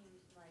seem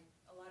like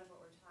a lot of what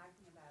we're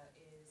talking about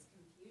is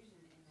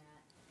confusion in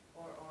that,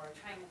 or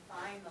trying to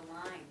find the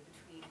line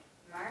between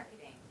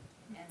marketing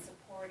and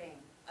supporting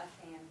a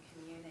fan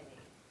community.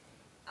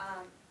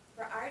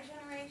 For our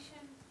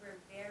generation, we're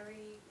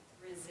very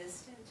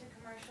resistant to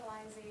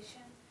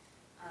commercialization.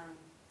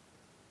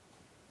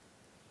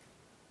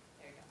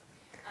 There you go.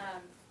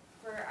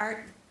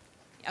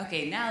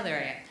 Okay, now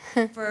there I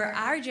am. For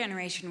our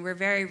generation, we're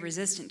very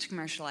resistant to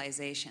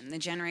commercialization. The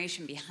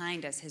generation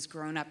behind us has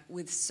grown up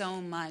with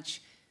so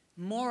much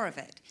more of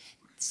it.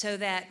 So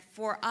that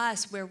for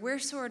us, where we're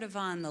sort of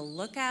on the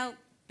lookout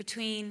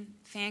between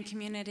fan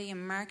community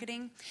and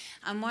marketing,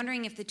 I'm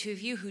wondering if the two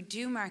of you who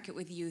do market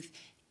with youth,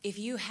 if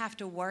you have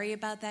to worry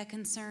about that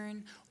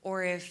concern,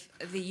 or if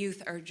the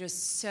youth are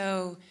just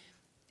so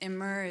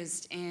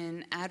immersed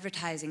in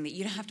advertising that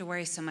you don't have to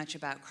worry so much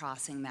about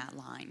crossing that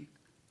line.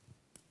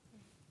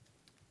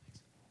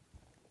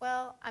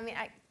 Well, I mean,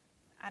 I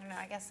don't know.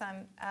 I guess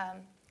I'm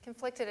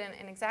conflicted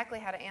in exactly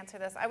how to answer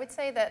this. I would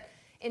say that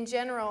in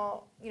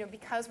general,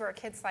 because we're a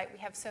kids site, we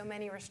have so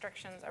many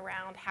restrictions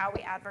around how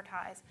we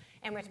advertise,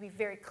 and we have to be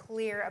very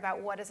clear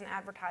about what is an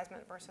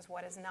advertisement versus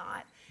what is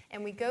not.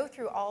 And we go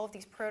through all of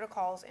these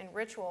protocols and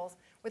rituals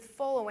with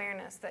full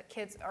awareness that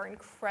kids are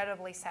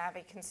incredibly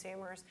savvy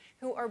consumers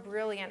who are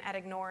brilliant at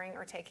ignoring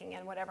or taking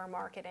in whatever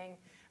marketing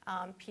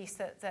piece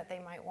that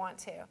they might want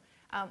to.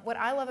 What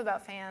I love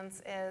about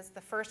fans is the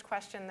first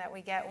question that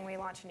we get when we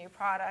launch a new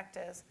product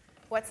is,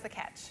 what's the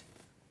catch?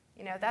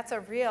 That's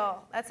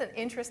an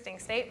interesting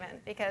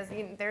statement, because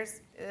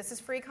this is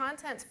free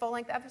content, it's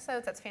full-length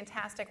episodes, that's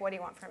fantastic, what do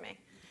you want from me?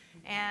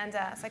 And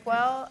it's like,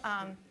 well,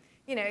 kind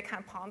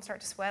of palms start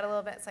to sweat a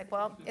little bit. It's like,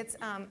 well, it's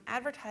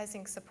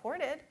advertising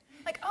supported.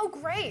 Like, oh,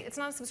 great, it's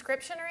not a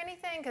subscription or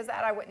anything, because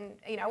that I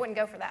wouldn't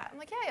go for that. I'm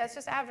like, yeah, it's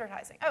just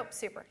advertising. Oh,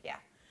 super, yeah.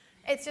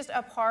 It's just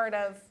a part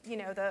of,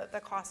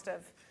 the cost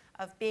of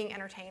being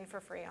entertained for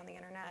free on the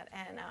internet.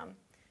 And,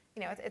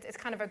 it's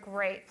kind of a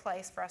great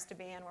place for us to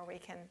be in, where we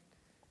can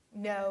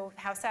know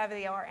how savvy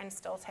they are and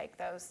still take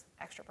those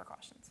extra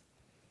precautions.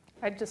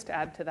 I'd just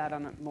add to that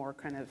on a more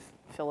kind of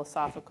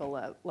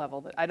philosophical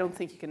level that I don't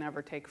think you can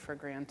ever take for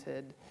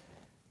granted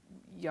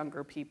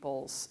younger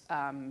people's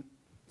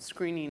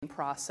screening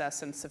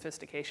process and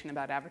sophistication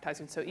about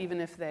advertising. So even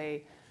if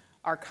they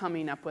are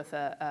coming up with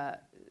a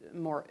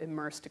more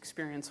immersed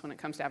experience when it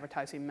comes to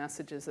advertising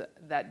messages,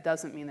 that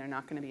doesn't mean they're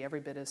not going to be every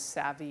bit as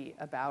savvy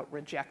about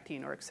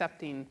rejecting or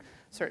accepting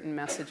certain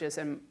messages.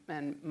 And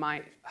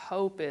my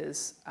hope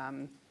is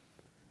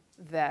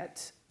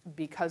that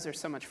because there's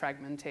so much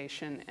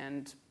fragmentation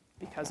and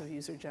because of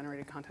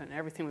user-generated content and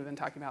everything we've been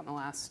talking about in the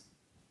last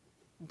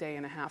day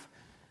and a half,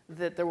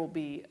 that there will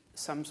be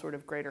some sort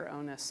of greater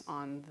onus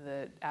on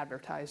the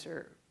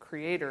advertiser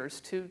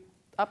creators to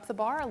up the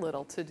bar a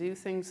little, to do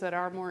things that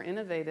are more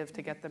innovative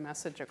to get the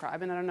message across. I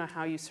mean, I don't know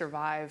how you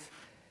survive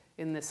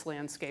in this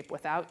landscape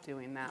without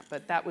doing that,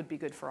 but that would be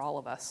good for all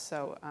of us.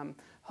 So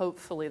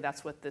hopefully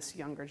that's what this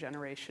younger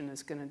generation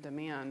is going to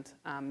demand.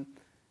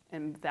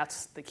 And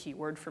that's the key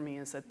word for me,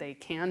 is that they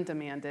can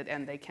demand it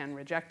and they can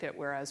reject it,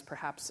 whereas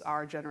perhaps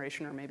our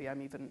generation, or maybe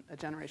I'm even a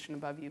generation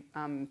above you,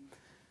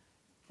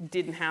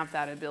 didn't have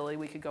that ability.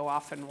 We could go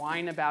off and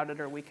whine about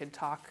it, or we could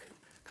talk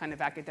kind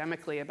of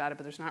academically about it,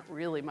 but there's not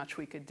really much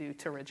we could do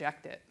to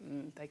reject it,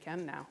 and they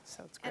can now,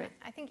 so it's great. And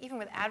I think even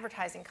with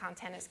advertising,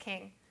 content is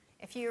king.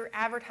 If you're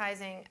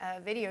advertising a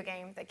video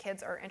game that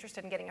kids are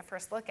interested in getting a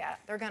first look at,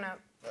 they're going to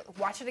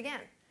watch it again.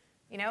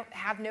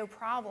 Have no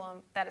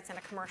problem that it's in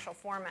a commercial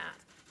format.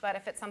 But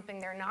if it's something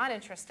they're not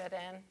interested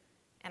in,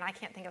 And I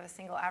can't think of a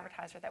single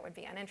advertiser that would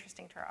be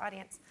uninteresting to our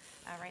audience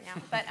right now.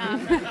 But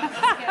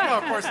no,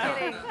 of course not.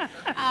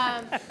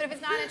 But if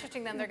it's not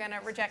interesting, then they're going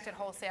to reject it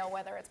wholesale,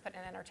 whether it's put in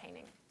an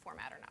entertaining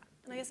format or not.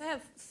 And I guess I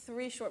have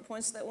 3 short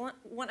points to that.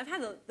 One, I've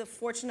had the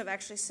fortune of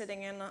actually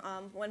sitting in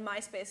when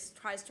MySpace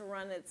tries to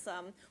run its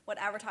what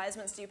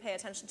advertisements do you pay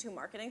attention to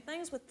marketing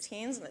things with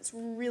teens, and it's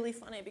really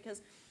funny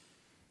because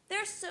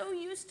they're so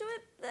used to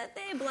it that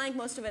they blank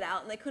most of it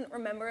out, and they couldn't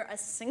remember a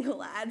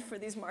single ad for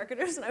these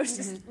marketers, and I was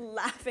just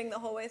laughing the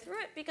whole way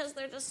through it because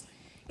they're just,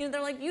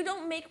 they're like, you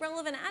don't make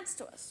relevant ads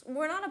to us.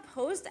 We're not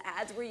opposed to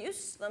ads, we're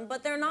used to them,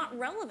 but they're not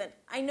relevant.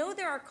 I know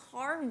there are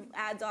car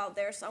ads out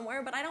there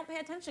somewhere, but I don't pay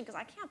attention because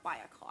I can't buy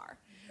a car.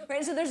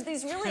 Right? So there's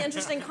these really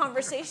interesting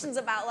conversations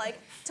about,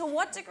 like, to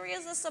what degree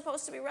is this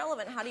supposed to be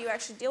relevant? How do you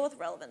actually deal with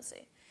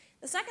relevancy?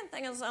 The second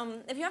thing is,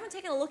 if you haven't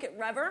taken a look at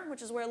Rever,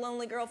 which is where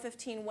Lonely Girl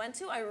 15 went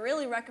to, I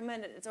really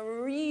recommend it. It's a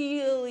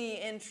really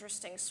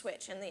interesting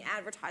switch in the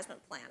advertisement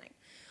planning,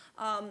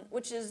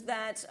 which is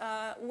that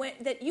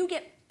that you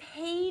get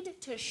paid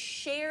to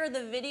share the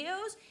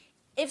videos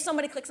if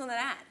somebody clicks on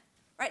that ad,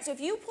 right? So if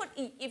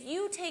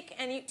you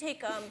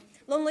take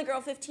Lonely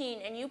Girl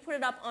 15 and you put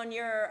it up on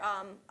your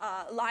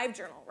live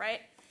journal,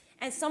 right?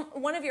 And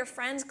one of your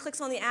friends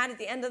clicks on the ad at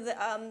the end of the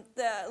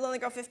Lonely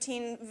Girl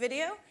 15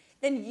 video,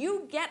 then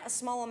you get a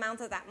small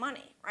amount of that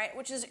money, right?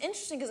 Which is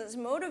interesting because it's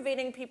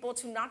motivating people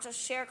to not just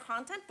share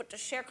content, but to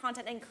share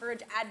content and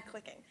encourage ad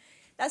clicking.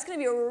 That's going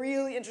to be a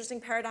really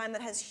interesting paradigm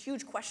that has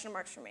huge question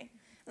marks for me.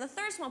 And the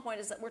third small point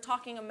is that we're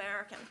talking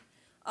American.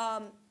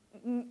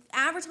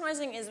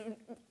 Advertising is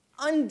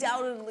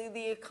undoubtedly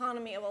the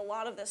economy of a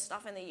lot of this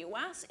stuff in the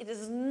US. It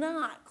is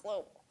not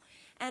global.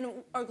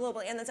 Or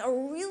globally, and it's a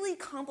really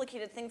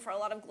complicated thing for a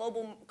lot of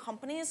global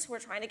companies who are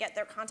trying to get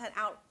their content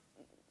out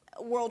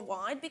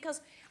worldwide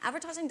because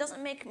advertising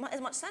doesn't make as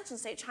much sense in,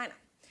 say, China.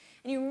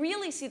 And you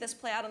really see this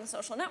play out on the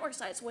social network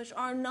sites, which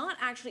are not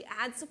actually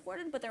ad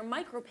supported, but they're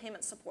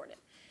micropayment supported.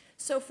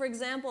 So, for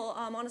example,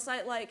 on a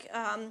site like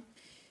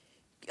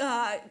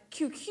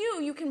QQ,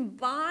 you can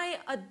buy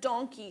a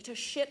donkey to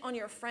shit on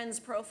your friend's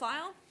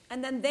profile,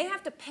 and then they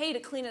have to pay to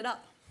clean it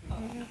up,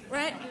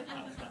 right?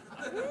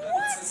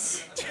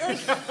 What?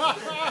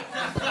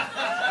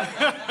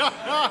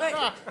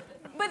 Right.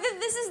 But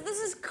this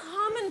is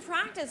common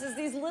practice, is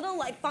these little,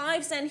 like,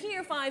 5 cent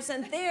here, 5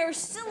 cent there,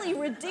 silly,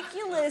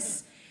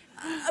 ridiculous,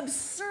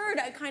 absurd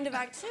kind of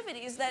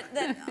activities that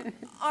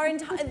are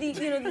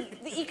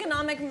the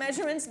economic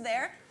measurements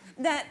there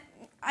that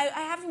I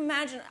have to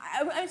imagine.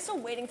 I'm still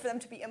waiting for them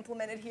to be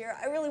implemented here.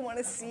 I really want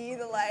to see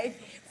the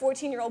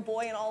 14-year-old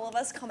boy in all of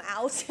us come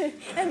out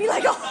and be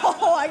like,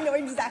 oh, I know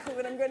exactly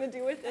what I'm going to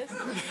do with this.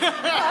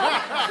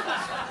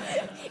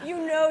 You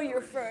know you're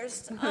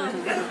first.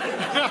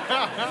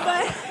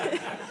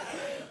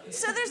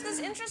 So there's this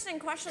interesting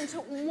question to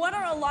what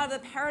are a lot of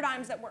the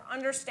paradigms that we're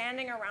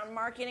understanding around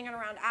marketing and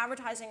around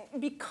advertising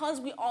because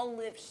we all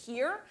live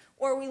here,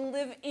 or we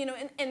live,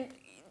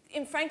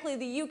 and frankly,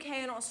 the UK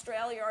and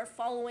Australia are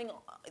following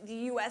the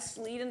US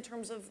lead in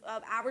terms of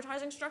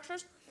advertising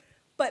structures.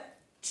 But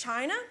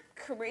China,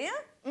 Korea,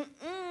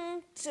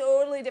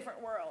 totally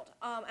different world.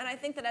 And I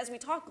think that as we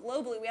talk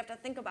globally, we have to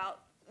think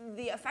about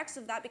the effects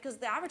of that because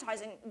the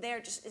advertising there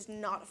just is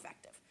not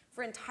effective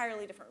for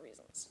entirely different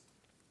reasons.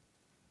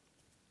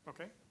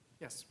 Okay.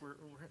 Yes,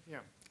 yeah.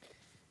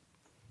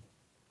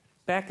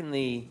 Back in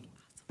the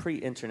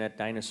pre-internet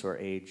dinosaur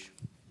age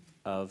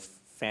of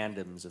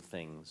fandoms of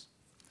things,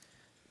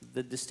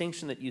 the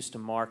distinction that used to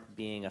mark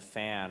being a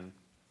fan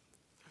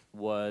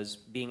was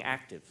being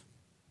active.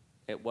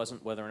 It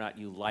wasn't whether or not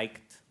you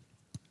liked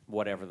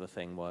whatever the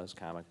thing was,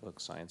 comic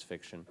books, science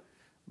fiction,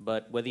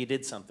 but whether you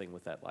did something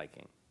with that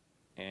liking.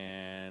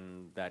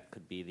 And that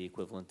could be the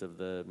equivalent of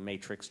the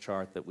matrix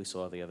chart that we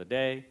saw the other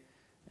day,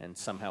 and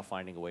somehow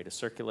finding a way to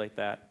circulate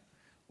that,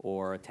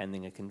 or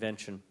attending a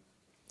convention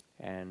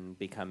and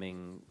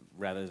becoming,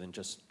 rather than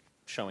just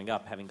showing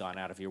up, having gone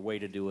out of your way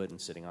to do it and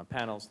sitting on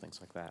panels,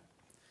 things like that.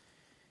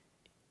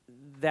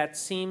 That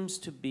seems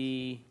to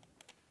be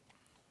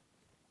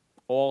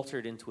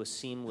altered into a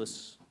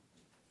seamless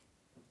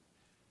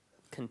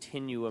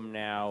continuum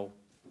now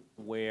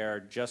where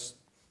just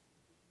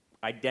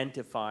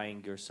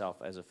identifying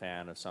yourself as a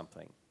fan of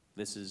something,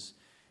 this is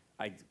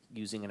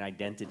using an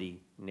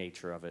identity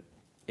nature of it,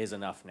 is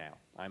enough now.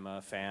 I'm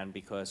a fan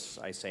because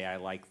I say I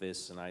like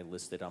this and I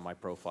list it on my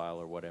profile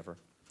or whatever.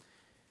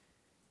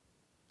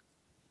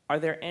 Are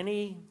there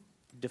any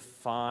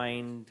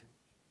defined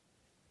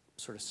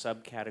sort of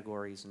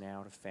subcategories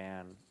now to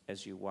fan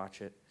as you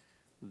watch it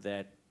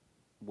that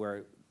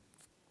we're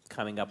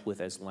coming up with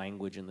as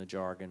language in the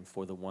jargon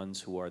for the ones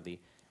who are the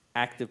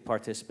active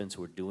participants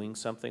who are doing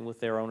something with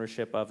their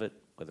ownership of it,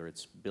 whether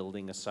it's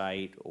building a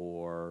site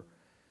or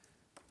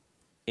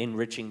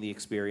enriching the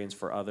experience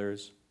for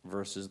others,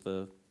 versus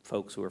the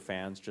folks who are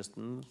fans, just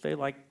they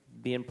like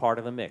being part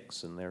of the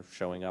mix and they're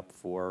showing up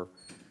for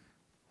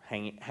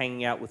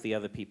hanging out with the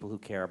other people who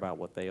care about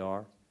what they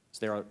are?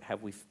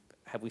 Have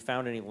we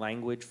found any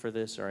language for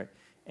this, or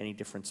any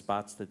different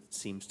spots that it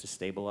seems to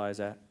stabilize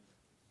at?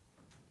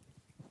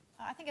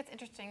 I think it's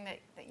interesting that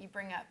you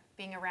bring up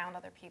being around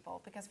other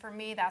people, because for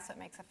me, that's what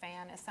makes a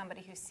fan, is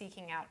somebody who's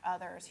seeking out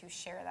others who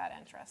share that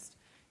interest.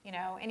 You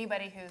know,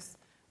 anybody who's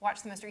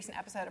watched the most recent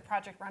episode of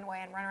Project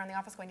Runway and run around the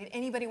office going, did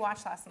anybody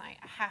watch last night?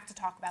 I have to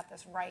talk about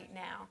this right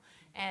now.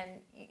 And,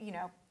 you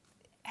know,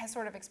 has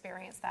sort of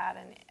experienced that.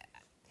 And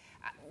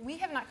we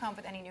have not come up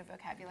with any new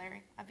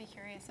vocabulary. I'd be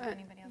curious if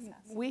anybody else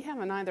has. We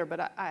haven't either,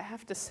 but I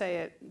have to say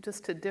it,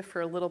 just to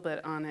differ a little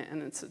bit on it,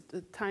 and it's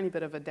a tiny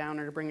bit of a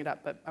downer to bring it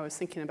up, but I was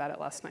thinking about it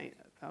last night,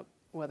 about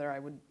whether I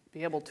would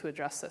be able to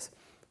address this.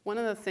 One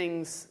of the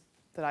things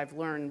that I've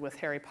learned with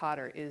Harry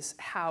Potter is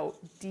how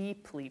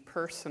deeply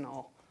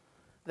personal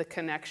the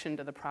connection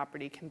to the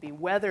property can be,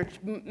 whether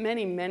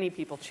many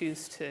people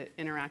choose to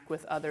interact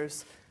with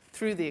others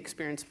through the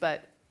experience,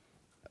 but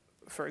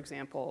for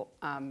example,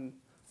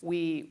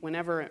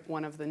 whenever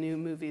one of the new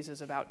movies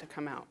is about to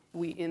come out,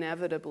 we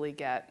inevitably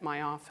get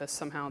my office,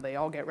 somehow they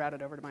all get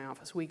routed over to my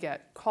office. We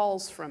get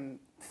calls from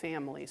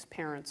families,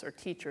 parents, or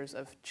teachers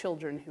of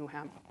children who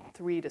have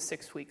 3 to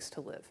 6 weeks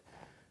to live,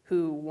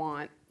 who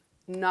want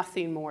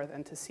nothing more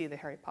than to see the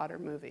Harry Potter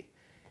movie.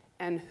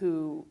 And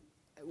who,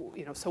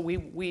 you know, so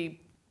we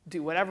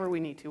do whatever we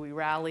need to. We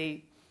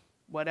rally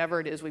whatever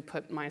it is. We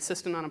put my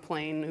assistant on a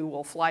plane who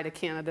will fly to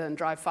Canada and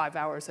drive 5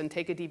 hours and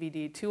take a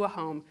DVD to a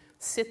home,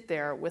 sit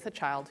there with a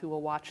child who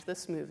will watch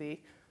this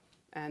movie,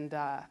 and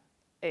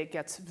it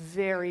gets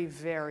very,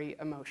 very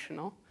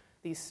emotional.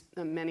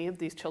 Many of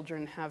these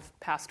children have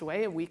passed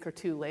away a week or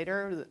two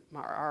later.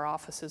 Our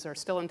offices are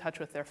still in touch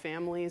with their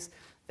families.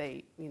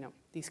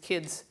 These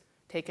kids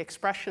take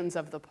expressions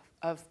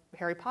of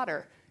Harry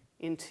Potter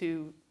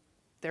into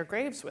their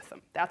graves with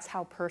them. That's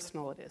how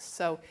personal it is.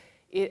 So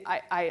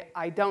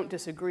I don't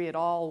disagree at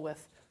all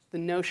with the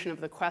notion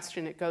of the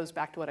question. It goes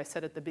back to what I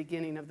said at the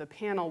beginning of the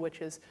panel,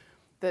 which is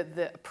that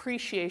the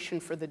appreciation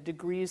for the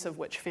degrees of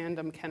which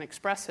fandom can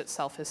express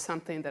itself is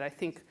something that I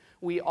think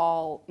we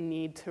all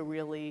need to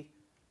really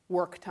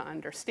work to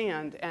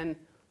understand. And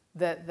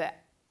that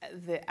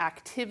the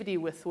activity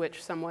with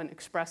which someone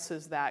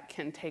expresses that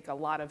can take a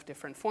lot of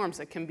different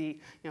forms. It can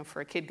be,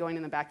 for a kid going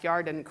in the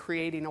backyard and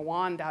creating a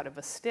wand out of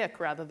a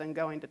stick rather than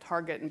going to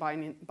Target and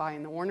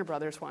buying the Warner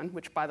Brothers one,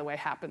 which, by the way,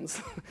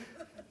 happens,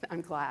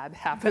 I'm glad,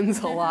 happens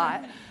a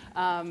lot.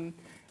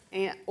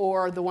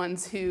 Or the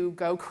ones who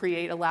go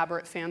create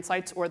elaborate fan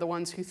sites, or the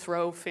ones who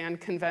throw fan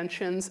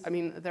conventions. I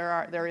mean,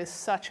 there is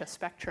such a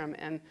spectrum,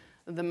 and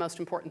the most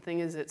important thing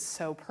is it's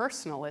so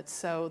personal.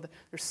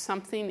 There's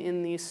something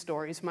in these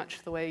stories,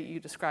 much the way you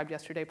described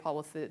yesterday, Paul,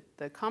 with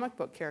the comic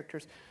book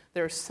characters.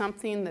 There's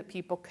something that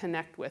people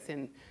connect with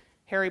in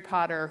Harry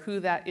Potter, who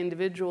that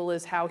individual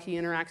is, how he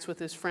interacts with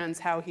his friends,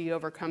 how he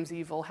overcomes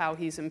evil, how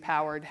he's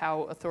empowered,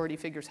 how authority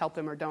figures help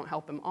him or don't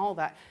help him, all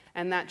that.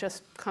 And that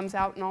just comes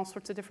out in all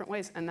sorts of different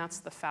ways, and that's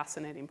the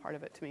fascinating part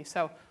of it to me.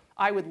 So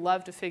I would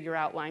love to figure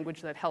out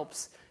language that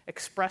helps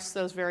express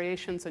those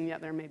variations, and yet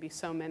there may be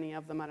so many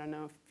of them. I don't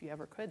know if you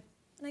ever could.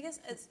 And I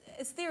guess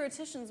as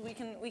theoreticians, we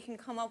can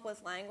come up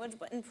with language,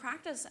 but in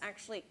practice,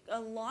 actually, a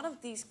lot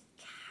of these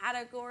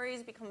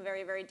categories become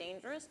very, very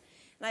dangerous.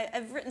 And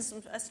I've written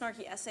a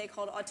snarky essay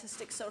called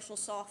Autistic Social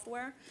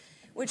Software,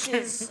 which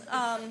is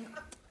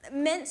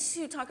meant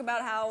to talk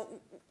about how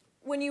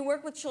when you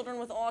work with children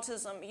with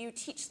autism, you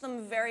teach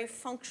them very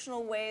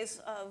functional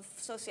ways of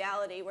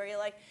sociality, where you're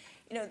like,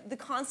 the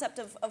concept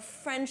of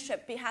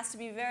friendship has to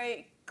be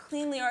very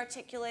cleanly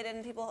articulated,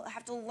 and people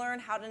have to learn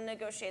how to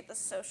negotiate the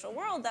social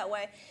world that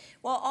way.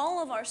 While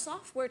all of our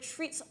software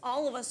treats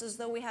all of us as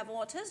though we have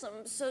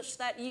autism, such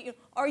that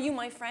are you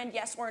my friend,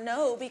 yes or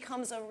no,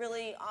 becomes a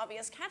really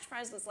obvious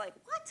catchphrase that's like,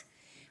 what?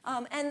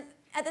 And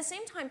at the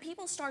same time,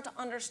 people start to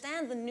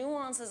understand the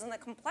nuances and the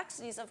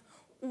complexities of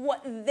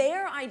what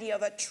their idea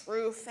of a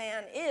true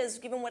fan is,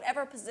 given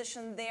whatever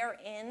position they're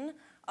in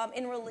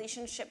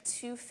relationship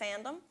to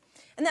fandom.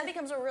 And that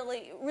becomes a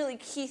really, really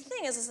key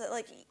thing, is that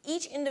like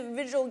each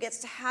individual gets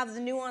to have the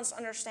nuanced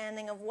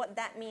understanding of what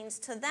that means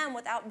to them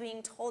without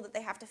being told that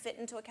they have to fit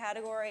into a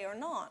category or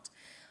not.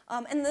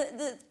 And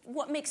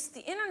what makes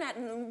the internet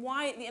and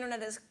why the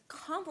internet is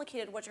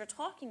complicated, what you're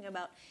talking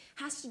about,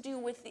 has to do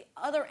with the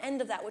other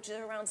end of that, which is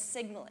around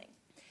signaling,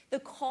 the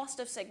cost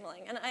of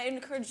signaling. And I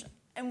encourage,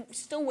 I'm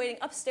still waiting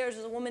upstairs,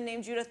 there's a woman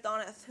named Judith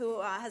Donath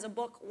who has a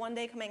book one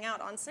day coming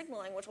out on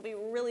signaling, which will be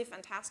really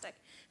fantastic.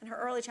 And her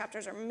early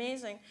chapters are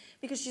amazing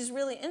because she's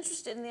really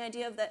interested in the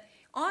idea of that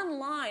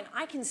online,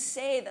 I can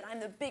say that I'm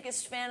the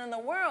biggest fan in the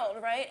world,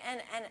 right?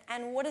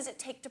 And what does it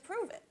take to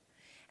prove it?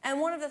 And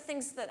one of the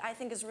things that I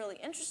think is really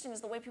interesting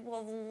is the way people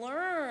have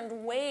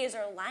learned ways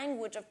or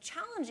language of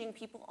challenging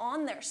people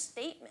on their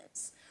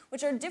statements,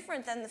 which are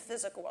different than the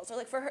physical world. So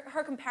like for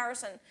her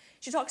comparison,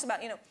 she talks about,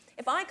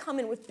 if I come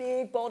in with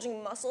big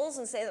bulging muscles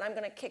and say that I'm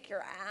gonna kick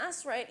your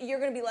ass, right, you're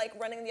gonna be like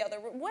running the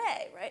other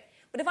way, right?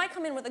 But if I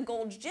come in with a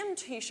Gold's Gym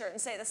t-shirt and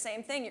say the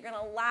same thing, you're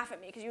gonna laugh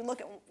at me because you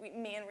look at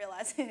me and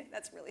realize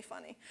that's really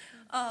funny.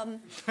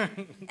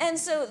 And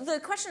so the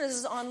question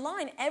is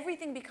online,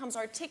 everything becomes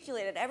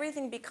articulated,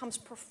 everything becomes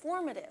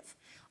performative.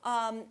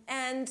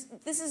 And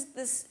this is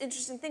this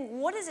interesting thing.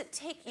 What does it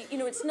take?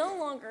 It's no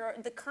longer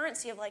the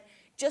currency of like,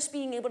 just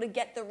being able to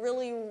get the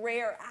really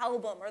rare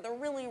album or the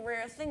really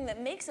rare thing that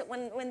makes it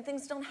when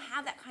things don't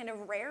have that kind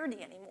of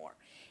rarity anymore.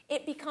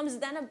 It becomes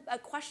then a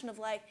question of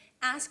like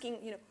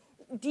asking,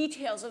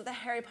 details of the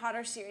Harry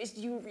Potter series.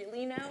 Do you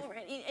really know?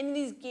 Right? And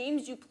these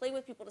games you play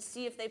with people to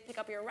see if they pick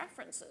up your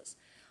references.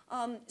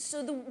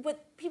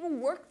 But people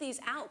work these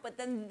out, but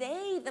then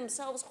they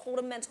themselves hold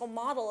a mental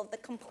model of the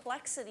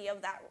complexity of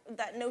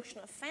that notion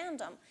of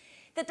fandom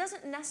that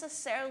doesn't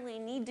necessarily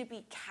need to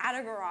be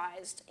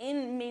categorized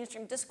in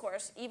mainstream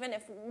discourse, even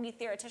if we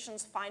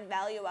theoreticians find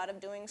value out of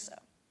doing so.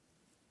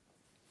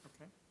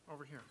 Okay,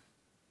 over here.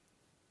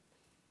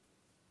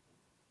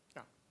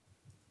 Yeah.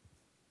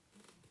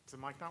 Is the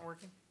mic not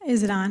working?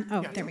 Is it on?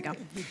 Oh, Yeah. there we go.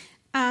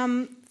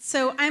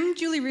 So I'm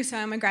Julie Russo.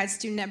 I'm a grad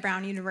student at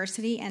Brown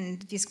University,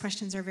 and these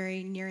questions are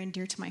very near and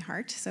dear to my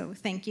heart, so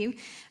thank you.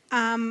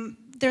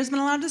 There's been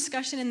a lot of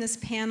discussion in this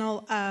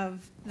panel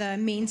of the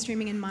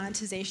mainstreaming and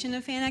monetization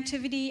of fan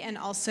activity and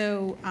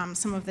also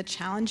some of the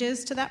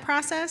challenges to that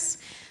process.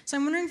 So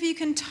I'm wondering if you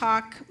can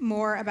talk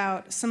more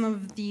about some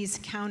of these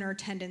counter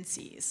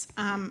tendencies.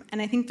 And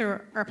I think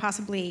there are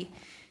possibly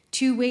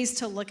two ways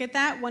to look at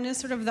that. One is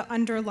sort of the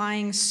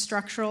underlying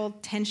structural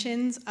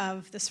tensions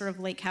of the sort of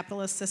late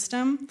capitalist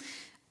system.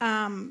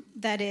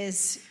 That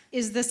is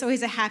this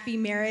always a happy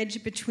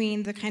marriage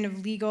between the kind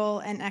of legal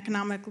and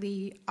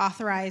economically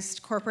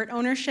authorized corporate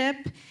ownership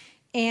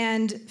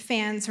and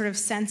fans' sort of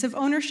sense of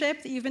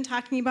ownership that you've been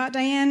talking about,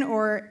 Diane?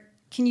 Or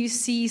can you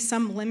see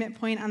some limit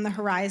point on the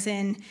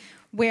horizon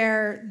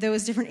where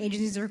those different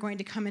agencies are going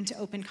to come into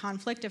open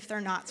conflict if they're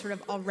not sort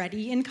of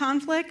already in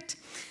conflict?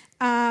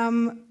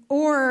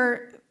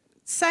 Or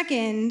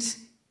second,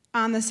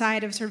 on the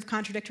side of sort of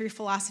contradictory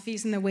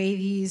philosophies and the way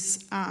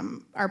these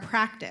are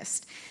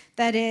practiced.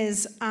 That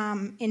is,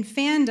 in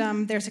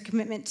fandom, there's a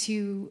commitment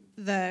to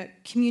the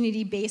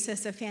community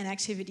basis of fan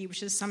activity,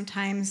 which is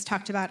sometimes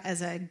talked about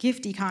as a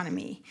gift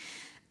economy.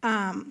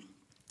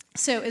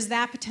 So is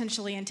that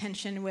potentially in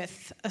tension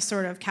with a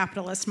sort of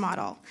capitalist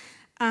model?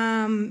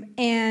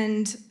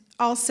 And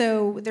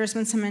also, there's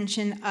been some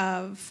mention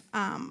of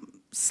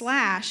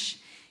Slash,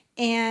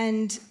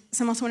 and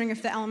so I'm also wondering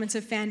if the elements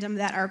of fandom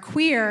that are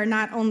queer,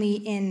 not only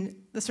in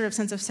the sort of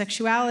sense of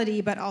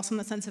sexuality, but also in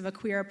the sense of a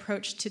queer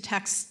approach to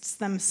texts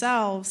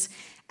themselves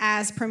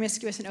as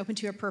promiscuous and open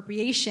to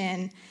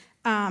appropriation,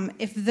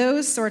 if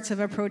those sorts of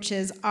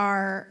approaches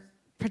are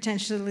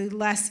potentially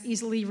less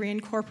easily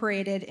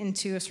reincorporated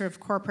into a sort of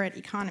corporate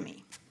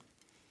economy.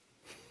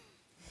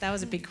 That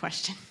was a big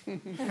question.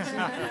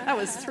 That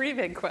was 3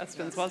 big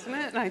questions, wasn't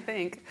it? I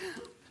think.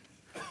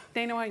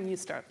 Dana, why don't you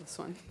start this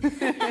one?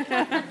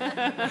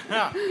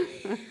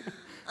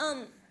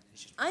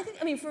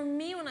 For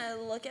me, when I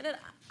look at it,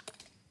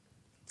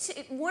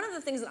 one of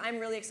the things that I'm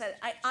really excited,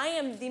 I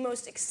am the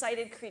most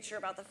excited creature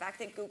about the fact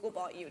that Google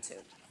bought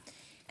YouTube.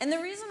 And the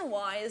reason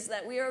why is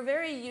that we are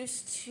very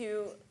used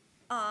to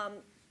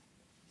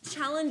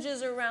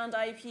challenges around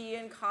IP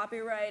and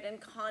copyright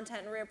and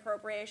content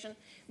reappropriation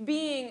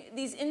being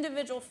these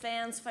individual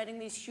fans fighting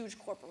these huge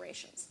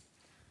corporations.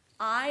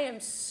 I am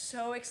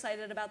so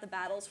excited about the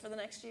battles for the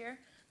next year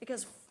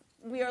because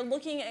we are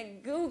looking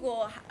at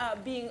Google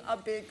being a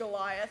big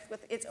Goliath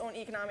with its own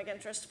economic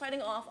interests,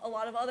 fighting off a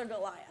lot of other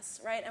Goliaths,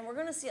 right? And we're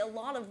going to see a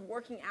lot of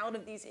working out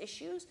of these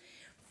issues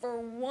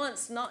for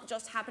once, not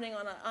just happening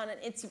on an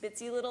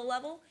itsy-bitsy little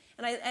level.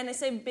 And I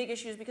say big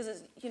issues because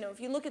if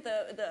you look at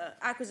the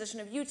acquisition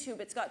of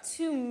YouTube, it's got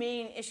 2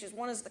 main issues.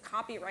 One is the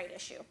copyright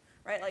issue,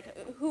 right? Like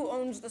who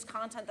owns this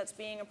content that's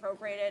being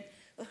appropriated?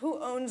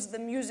 Who owns the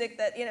music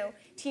that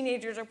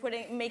teenagers are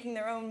making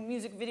their own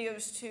music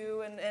videos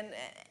to? And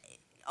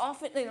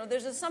often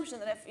there's an assumption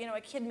that if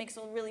a kid makes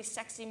a really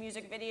sexy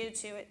music video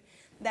to it,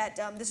 that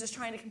this is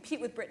trying to compete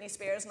with Britney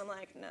Spears. And I'm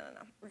like, no.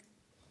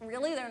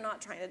 Really, they're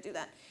not trying to do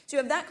that. So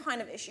you have that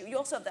kind of issue. You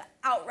also have the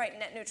outright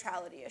net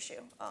neutrality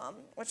issue,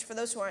 which for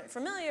those who aren't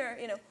familiar,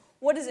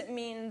 what does it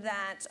mean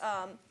that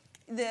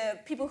the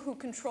people who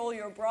control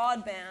your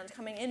broadband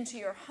coming into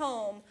your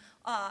home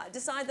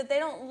decide that they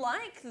don't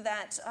like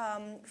that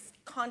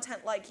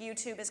content like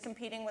YouTube is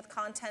competing with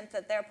content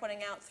that they're putting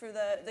out through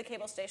the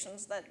cable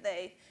stations that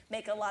they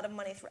make a lot of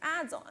money through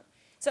ads on.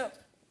 So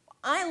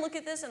I look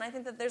at this and I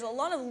think that there's a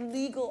lot of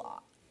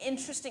legal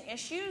interesting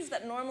issues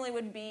that normally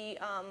would be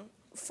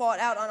fought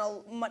out on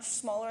a much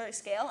smaller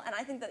scale, and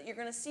I think that you're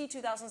going to see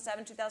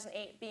 2007,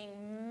 2008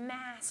 being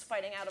mass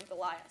fighting out of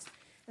Goliath.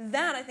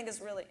 That, I think,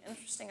 is really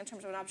interesting in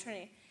terms of an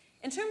opportunity.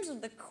 In terms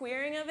of the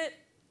queering of it,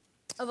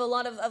 of a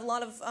lot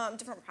of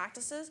different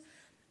practices,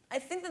 I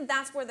think that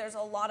that's where there's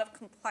a lot of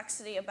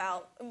complexity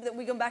about, that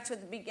we go back to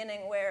at the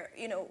beginning where,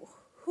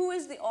 who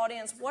is the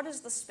audience, what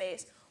is the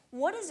space,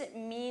 what does it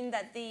mean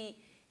that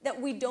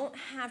we don't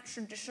have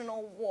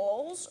traditional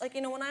walls? Like,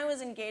 when I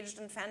was engaged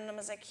in fandom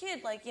as a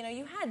kid,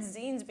 you had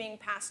zines being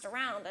passed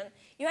around, and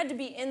you had to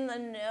be in the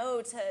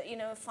know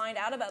to, find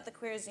out about the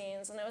queer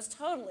zines, and it was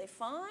totally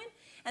fine.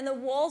 And the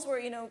walls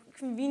were,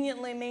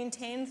 conveniently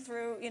maintained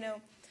through,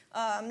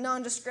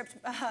 nondescript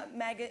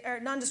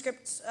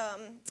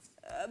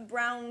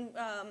brown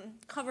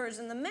covers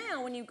in the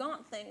mail when you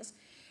got things.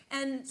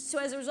 And so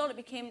as a result, it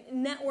became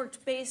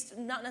networked-based,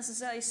 not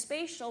necessarily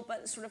spatial,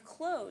 but sort of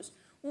closed.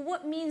 Well,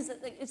 what means that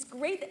it's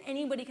great that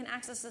anybody can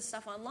access this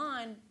stuff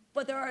online,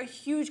 but there are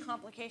huge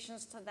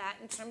complications to that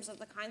in terms of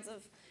the kinds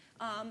of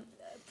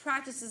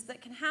practices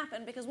that can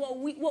happen. Because what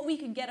we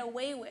could get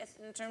away with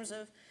in terms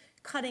of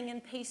cutting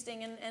and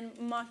pasting and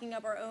mocking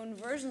up our own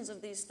versions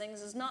of these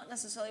things is not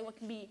necessarily what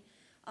can be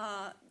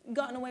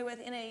gotten away with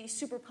in a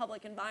super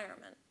public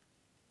environment.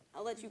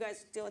 I'll let you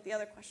guys deal with the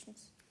other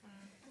questions.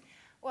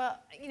 Well,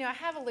 I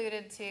have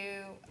alluded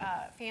to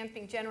fans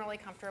being generally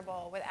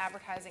comfortable with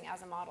advertising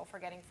as a model for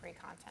getting free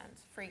content,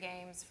 free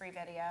games, free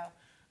video,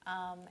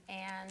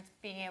 and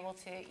being able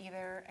to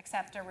either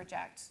accept or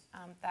reject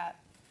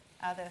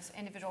those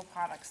individual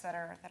products that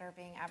are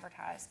being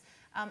advertised.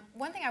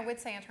 One thing I would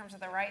say in terms of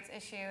the rights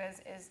issue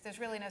is there's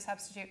really no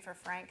substitute for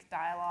frank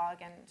dialogue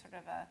and sort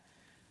of a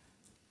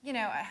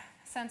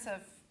sense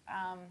of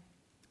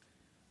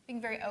being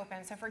very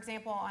open. So for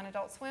example, on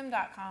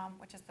AdultSwim.com,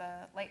 which is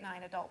the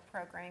late-night adult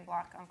programming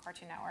block on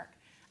Cartoon Network,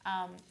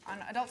 on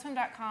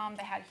AdultSwim.com,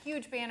 they had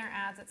huge banner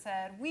ads that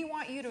said, "We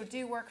want you to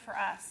do work for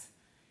us,"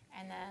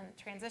 and then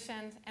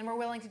transitioned, "and we're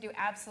willing to do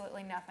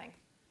absolutely nothing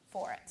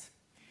for it,"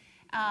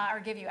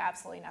 or give you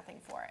absolutely nothing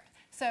for it.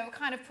 So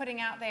kind of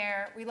putting out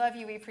there, we love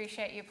you, we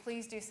appreciate you,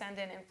 please do send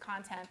in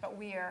content, but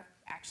we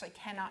actually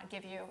cannot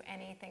give you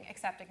anything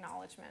except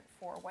acknowledgement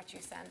for what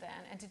you send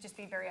in, and to just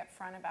be very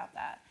upfront about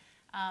that.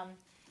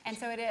 And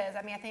so it is.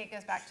 I think it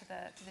goes back to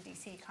the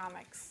DC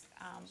Comics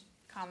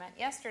comment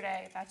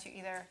yesterday that you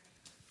either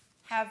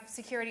have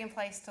security in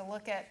place to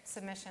look at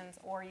submissions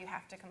or you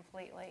have to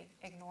completely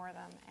ignore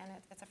them, and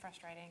it's a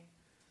frustrating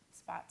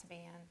spot to be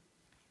in.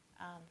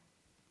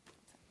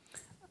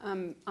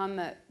 On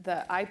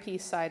the IP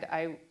side,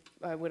 I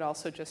would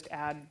also just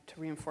add to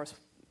reinforce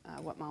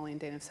what Molly and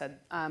Dana have said.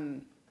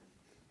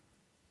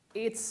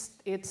 It's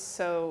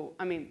so,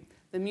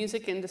 the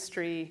music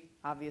industry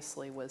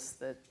obviously was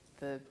the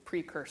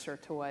precursor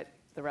to what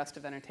the rest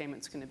of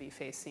entertainment's going to be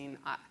facing.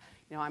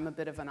 I'm a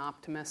bit of an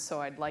optimist,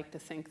 so I'd like to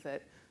think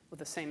that with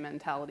the same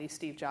mentality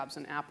Steve Jobs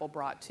and Apple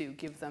brought to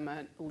give them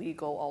a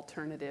legal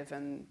alternative,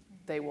 and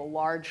they will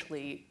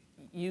largely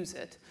use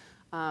it.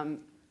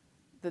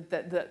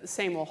 The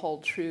same will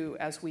hold true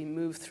as we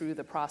move through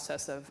the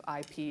process of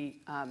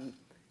IP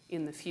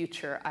in the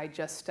future. I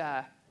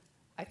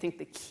think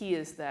the key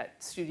is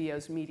that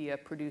studios, media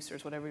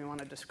producers, whatever you want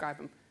to describe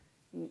them,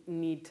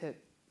 need to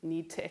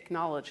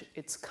acknowledge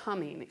it's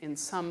coming in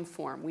some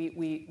form.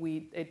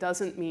 It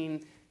doesn't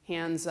mean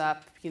hands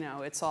up,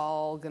 it's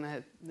all going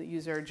to, the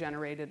user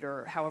generated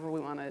or however we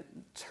want to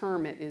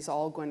term it, is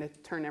all going to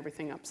turn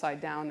everything upside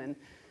down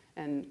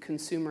and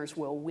consumers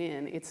will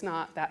win. It's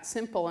not that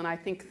simple, and I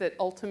think that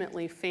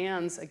ultimately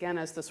fans, again,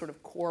 as the sort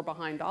of core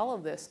behind all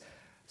of this,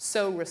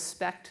 so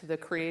respect the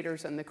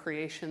creators and the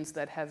creations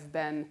that have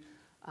been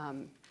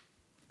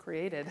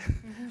created,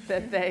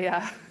 that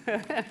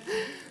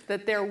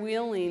they're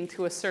willing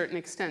to a certain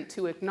extent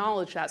to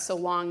acknowledge that, so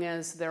long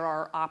as there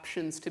are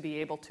options to be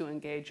able to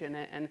engage in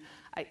it. And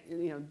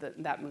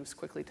that moves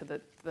quickly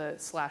to the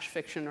slash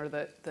fiction or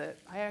the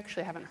I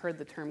actually haven't heard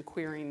the term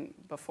queering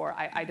before.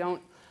 I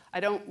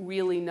don't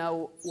really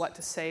know what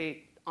to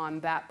say on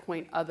that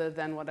point other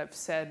than what I've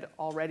said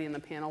already in the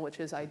panel,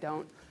 which is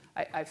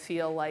I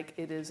feel like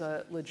it is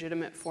a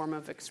legitimate form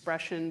of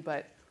expression,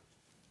 but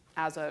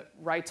as a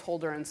rights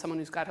holder and someone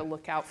who's got to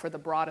look out for the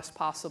broadest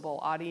possible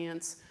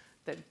audience,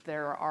 that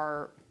there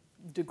are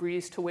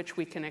degrees to which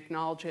we can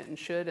acknowledge it and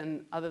should,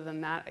 and other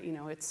than that,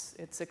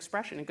 it's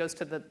expression. It goes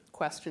to the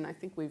question I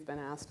think we've been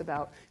asked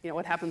about,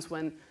 what happens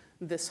when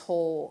this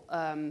whole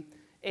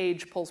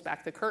age pulls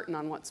back the curtain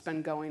on what's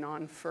been going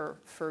on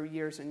for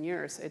years and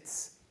years.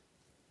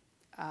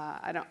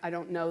 I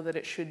don't know that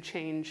it should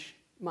change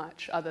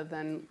much other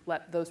than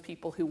let those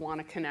people who want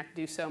to connect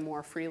do so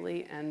more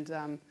freely,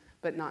 and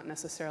but not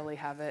necessarily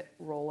have it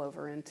roll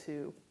over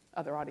into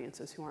other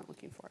audiences who aren't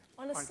looking for it.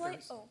 On a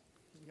slight,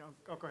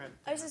 go ahead.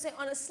 I was going to say,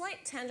 on a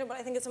slight tangent, but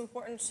I think it's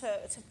important to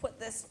put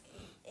this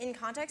in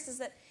context, is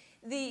that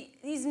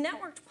these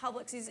networked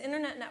publics, these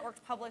internet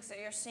networked publics that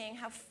you're seeing,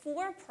 have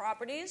 4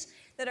 properties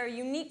that are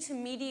unique to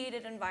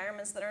mediated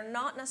environments that are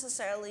not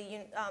necessarily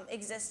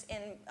exist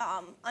in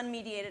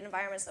unmediated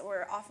environments that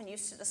we're often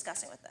used to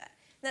discussing with that.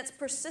 And that's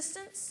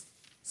persistence,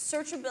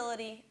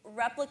 searchability,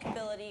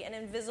 replicability, and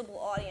invisible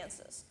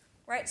audiences.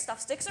 Right? Stuff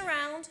sticks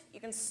around.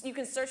 You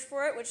can search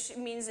for it, which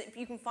means that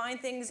you can find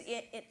things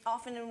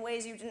often in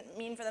ways you didn't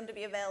mean for them to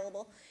be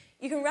available.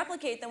 You can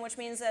replicate them, which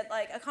means that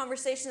like a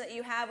conversation that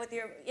you have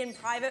in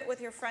private with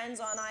your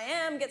friends on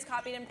IM gets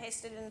copied and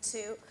pasted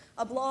into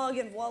a blog,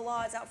 and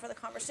voila, it's out for the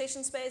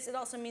conversation space. It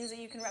also means that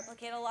you can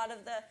replicate a lot of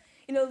the,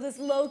 this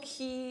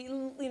low-key,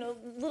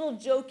 little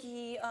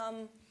jokey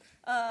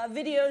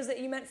videos that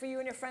you meant for you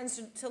and your friends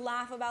to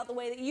laugh about the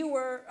way that you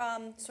were,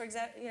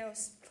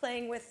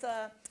 playing with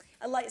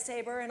a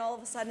lightsaber, and all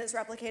of a sudden it's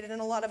replicated in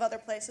a lot of other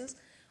places.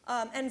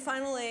 And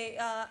finally,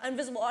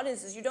 invisible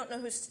audiences. You don't know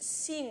who's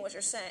seeing what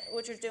you're saying,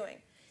 what you're doing.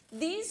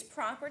 these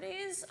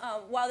properties,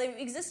 while they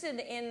existed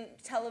in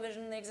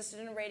television, they existed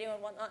in radio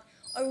and whatnot,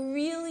 are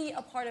really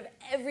a part of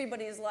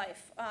everybody's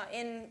life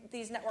in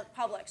these network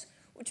publics,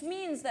 which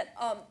means that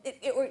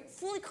it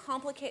fully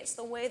complicates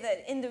the way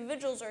that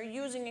individuals are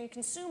using and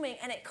consuming,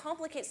 and it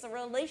complicates the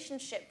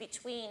relationship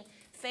between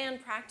fan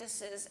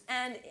practices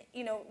and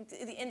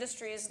the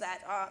industries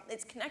that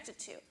it's connected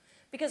to.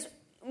 Because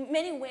in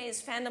many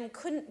ways, fandom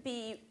couldn't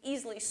be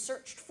easily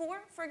searched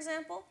for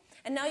example,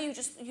 and now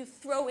you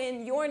throw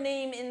in your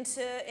name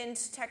into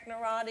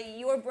Technorati,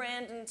 your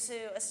brand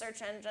into a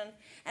search engine,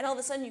 and all of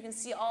a sudden you can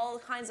see all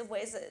kinds of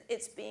ways that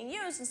it's being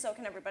used, and so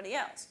can everybody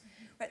else.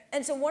 Right?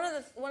 And so one of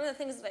the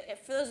things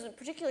that for those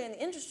particularly in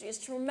the industry is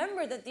to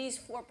remember that these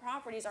 4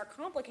 properties are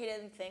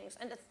complicated things,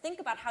 and to think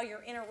about how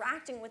you're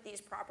interacting with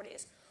these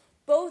properties,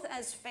 both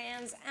as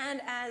fans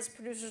and as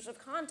producers of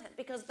content,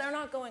 because they're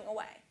not going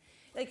away.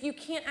 Like, you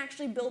can't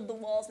actually build the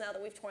walls now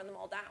that we've torn them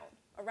all down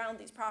around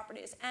these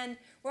properties. And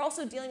we're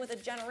also dealing with a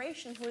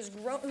generation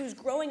who's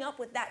growing up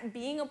with that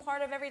being a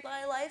part of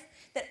everyday life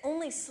that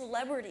only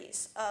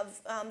celebrities of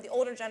the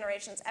older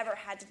generations ever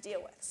had to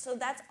deal with. So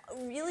that's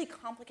really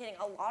complicating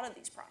a lot of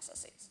these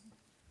processes.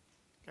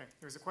 Okay,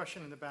 there's a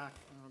question in the back,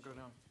 and I'll go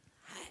down.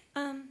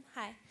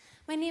 Hi.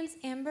 My name's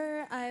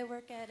Amber. I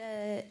work at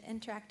an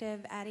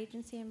interactive ad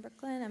agency in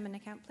Brooklyn. I'm an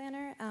account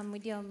planner. We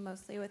deal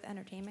mostly with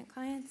entertainment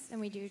clients, and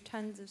we do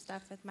tons of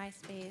stuff with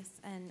MySpace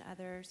and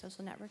other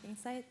social networking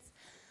sites.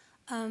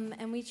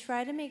 And we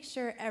try to make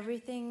sure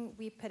everything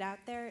we put out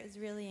there is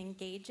really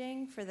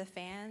engaging for the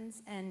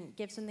fans and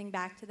gives something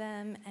back to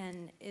them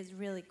and is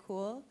really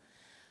cool.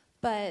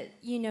 But,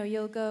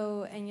 you'll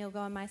go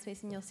on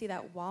MySpace and you'll see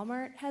that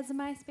Walmart has a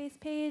MySpace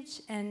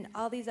page and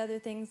all these other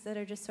things that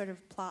are just sort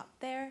of plopped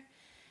there.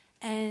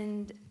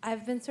 And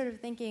I've been sort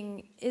of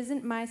thinking,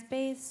 isn't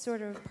MySpace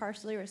sort of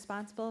partially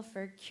responsible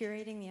for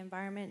curating the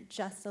environment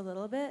just a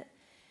little bit?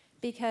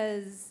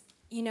 Because,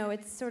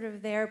 it's sort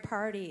of their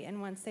party,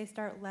 and once they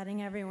start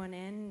letting everyone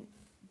in,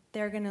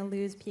 they're going to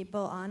lose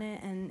people on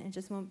it, and it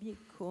just won't be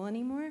cool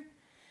anymore.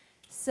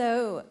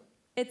 So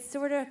it's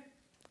sort of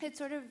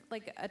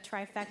like a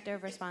trifecta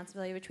of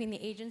responsibility between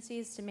the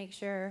agencies to make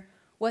sure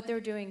what they're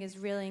doing is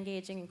really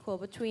engaging and cool,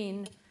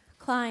 between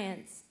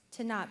clients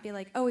to not be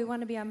like, oh, we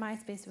want to be on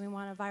MySpace and we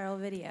want a viral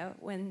video,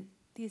 when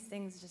these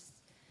things just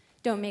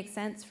don't make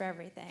sense for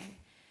everything.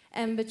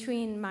 And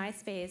between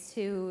MySpace,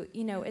 who,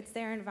 it's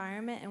their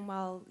environment, and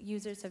while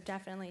users have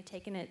definitely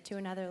taken it to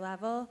another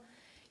level,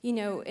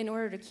 in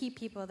order to keep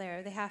people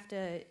there, they have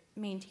to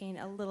maintain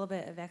a little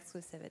bit of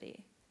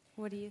exclusivity.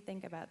 What do you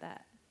think about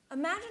that?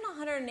 Imagine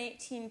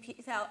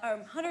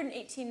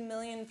 118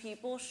 million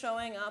people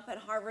showing up at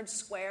Harvard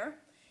Square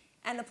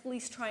and the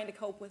police trying to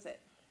cope with it.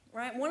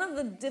 Right? One of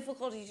the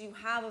difficulties you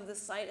have of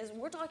this site is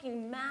we're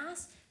talking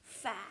mass,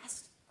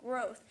 fast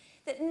growth,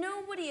 that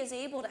nobody is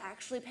able to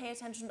actually pay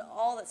attention to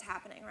all that's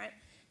happening, right?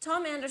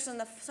 Tom Anderson,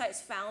 the site's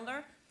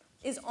founder,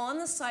 is on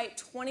the site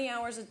 20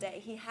 hours a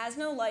day. He has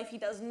no life. He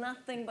does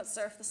nothing but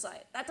surf the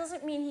site. That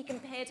doesn't mean he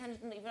can pay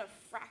attention to even a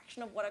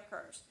fraction of what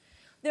occurs.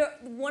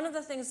 One of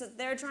the things that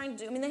they're trying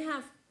to do, they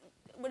have,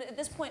 at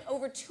this point,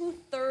 over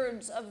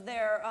 2/3 of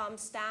their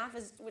staff,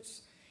 which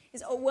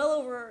is well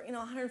over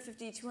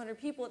 150, 200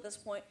 people at this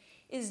point,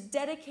 is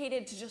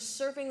dedicated to just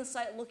surfing the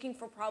site looking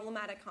for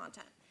problematic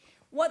content.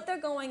 What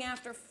they're going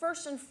after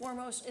first and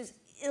foremost is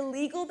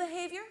illegal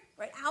behavior,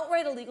 right?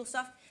 Outright illegal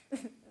stuff.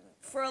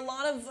 For a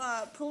lot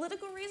of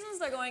political reasons,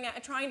 they're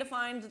trying to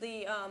find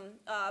the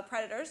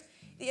predators.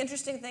 The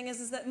interesting thing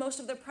is that most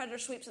of their predator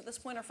sweeps at this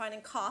point are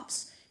finding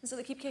cops, and so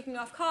they keep kicking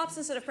off cops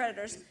instead of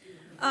predators,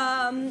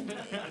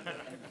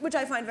 which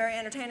I find very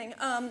entertaining.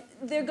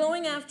 They're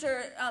going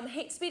after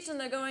hate speech, and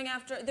they're going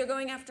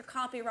after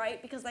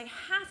copyright because they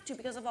have to,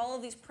 because of all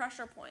of these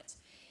pressure points.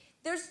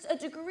 There's a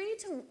degree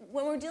to,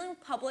 when we're dealing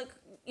with public,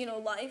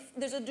 life,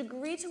 there's a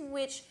degree to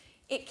which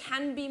it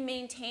can be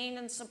maintained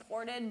and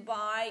supported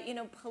by,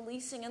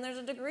 policing, and there's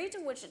a degree to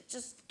which it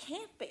just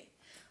can't be.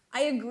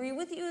 I agree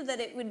with you that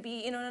it would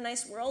be, in a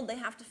nice world, they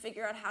have to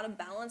figure out how to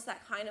balance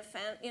that kind of,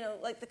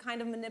 the kind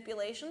of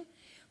manipulation.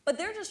 But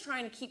they're just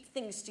trying to keep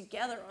things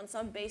together on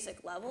some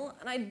basic level,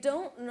 and I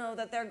don't know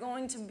that they're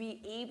going to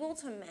be able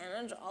to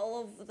manage all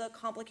of the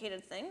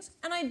complicated things.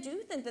 And I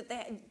do think that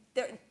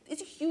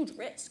it's a huge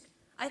risk.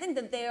 I think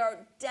that they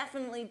are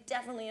definitely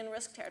in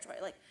risk territory.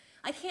 Like,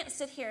 I can't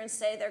sit here and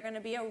say they're going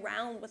to be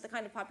around with the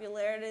kind of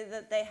popularity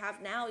that they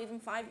have now, even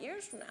 5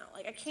 years from now.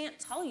 Like, I can't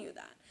tell you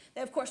that.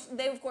 They of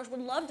course would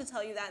love to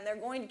tell you that, and they're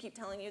going to keep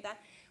telling you that.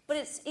 But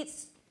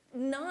it's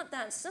not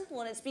that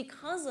simple, and it's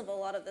because of a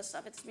lot of this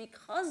stuff. It's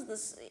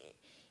because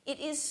it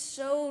is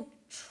so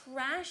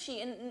trashy,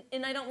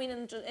 and I don't mean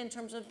in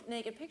terms of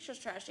naked pictures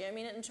trashy. I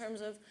mean it in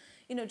terms of,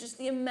 just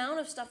the amount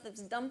of stuff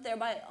that's dumped there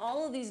by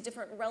all of these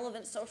different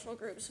relevant social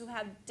groups who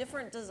have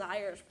different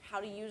desires for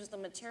how to use the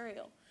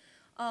material.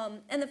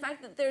 And the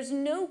fact that there's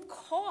no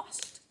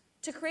cost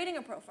to creating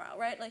a profile,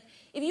 right? Like,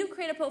 if you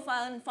create a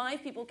profile and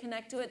 5 people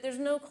connect to it, there's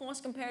no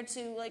cost compared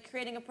to,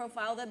 creating a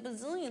profile that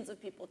bazillions of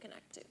people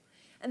connect to.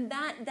 And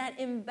that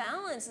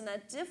imbalance and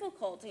that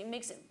difficulty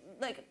makes it,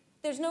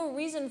 there's no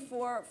reason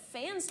for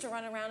fans to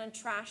run around and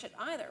trash it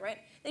either, right?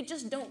 They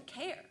just don't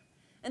care.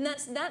 And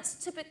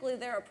that's typically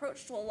their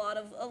approach to a lot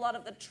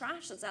of the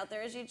trash that's out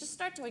there, is you just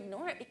start to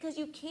ignore it because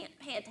you can't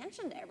pay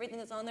attention to everything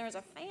that's on there as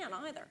a fan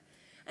either.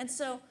 And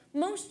so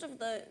most of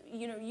the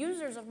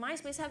users of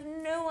MySpace have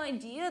no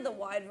idea the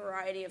wide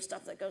variety of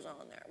stuff that goes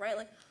on there, right?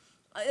 Like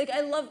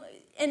I love,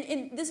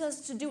 and this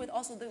has to do with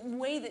also the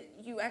way that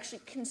you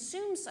actually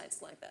consume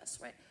sites like this,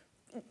 right?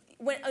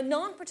 When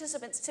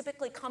non-participants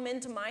typically come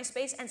into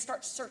MySpace and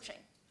start searching,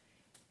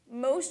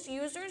 most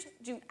users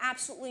do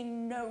absolutely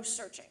no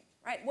searching,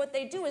 right? What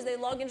they do is they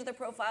log into their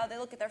profile, they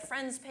look at their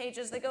friends'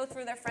 pages, they go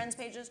through their friends'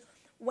 pages.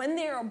 When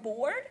they are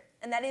bored,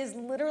 and that is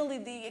literally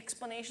the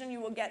explanation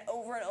you will get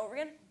over and over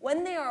again,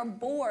 when they are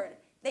bored,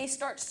 they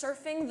start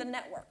surfing the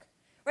network,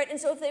 right? And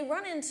so if they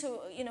run into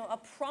a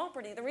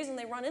property, the reason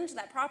they run into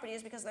that property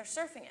is because they're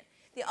surfing it.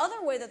 The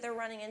other way that they're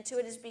running into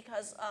it is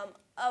because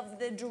of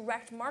the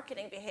direct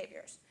marketing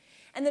behaviors.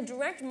 And the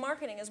direct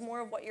marketing is more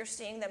of what you're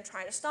seeing them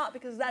try to stop,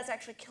 because that's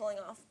actually killing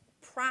off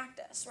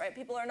practice, right?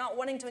 People are not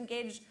wanting to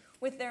engage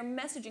with their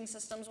messaging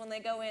systems when they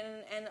go in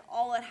and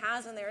all it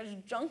has in there is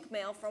junk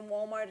mail from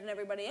Walmart and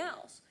everybody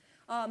else.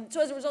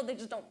 So as a result,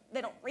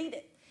 they don't read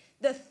it.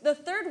 The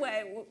third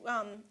way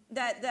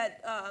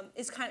that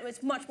is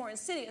it's much more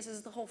insidious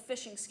is the whole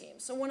phishing scheme.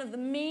 So one of the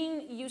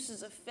main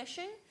uses of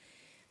phishing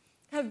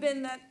have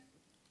been that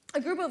a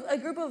group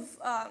of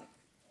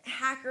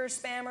hackers,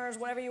 spammers,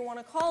 whatever you want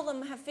to call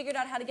them, have figured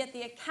out how to get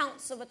the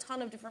accounts of a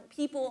ton of different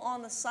people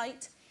on the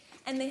site.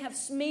 And they have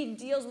made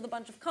deals with a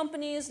bunch of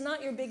companies,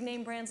 not your big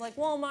name brands like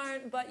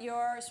Walmart, but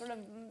your sort of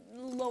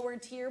lower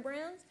tier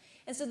brands.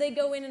 And so they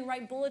go in and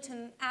write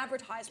bulletin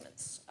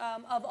advertisements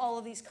of all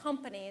of these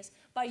companies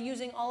by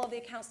using all of the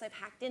accounts they've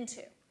hacked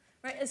into.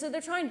 Right? And so they're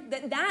trying,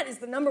 that is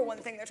the number one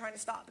thing they're trying to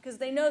stop, because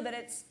they know that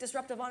it's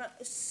disruptive on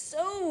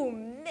so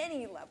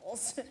many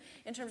levels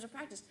in terms of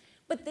practice.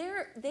 But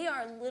they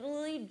are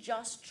literally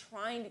just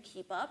trying to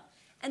keep up.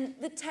 And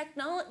the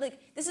technology,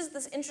 this is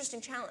this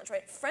interesting challenge,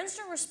 right?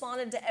 Friendster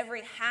responded to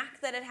every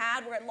hack that it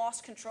had where it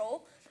lost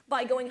control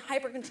by going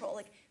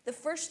hyper-control. The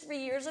first 3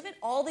 years of it,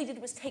 all they did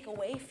was take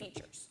away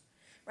features,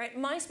 right?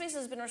 MySpace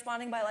has been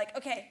responding by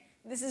okay,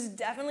 this is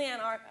definitely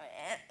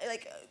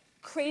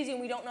crazy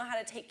and we don't know how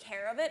to take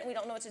care of it and we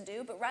don't know what to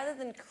do, but rather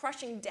than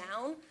crushing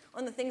down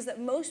on the things that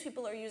most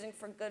people are using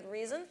for good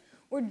reason,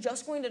 we're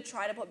just going to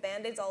try to put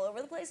Band-Aids all over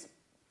the place.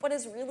 But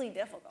it's really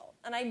difficult.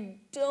 And I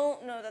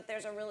don't know that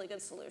there's a really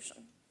good solution.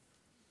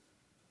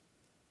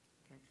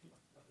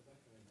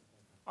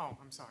 Oh,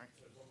 I'm sorry.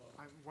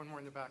 One more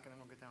in the back, and then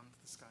we'll get down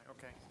to the sky.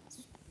 Okay.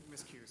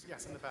 Ms. Hughes.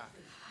 Yes, in the back.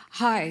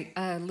 Hi,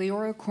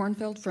 Leora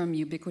Kornfeld from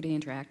Ubiquity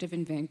Interactive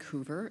in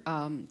Vancouver,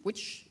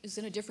 which is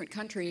in a different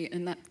country,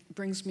 and that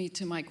brings me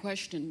to my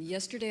question.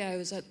 Yesterday I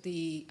was at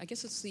I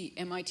guess it's the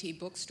MIT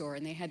bookstore,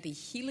 and they had the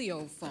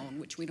Helio phone,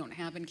 which we don't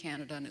have in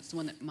Canada, and it's the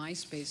one that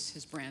MySpace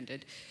has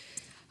branded.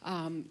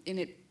 And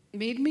it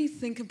made me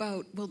think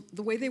about,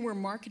 the way they were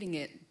marketing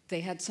it,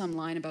 they had some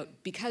line about,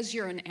 because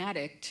you're an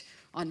addict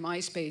on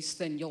MySpace,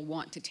 then you'll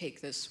want to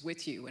take this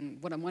with you.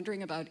 And what I'm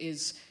wondering about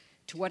is,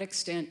 to what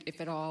extent, if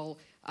at all,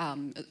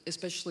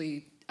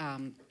 especially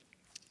I'll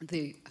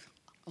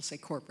say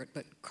corporate,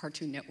 but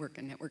Cartoon Network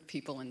and network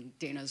people and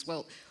Dana as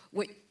well,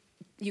 what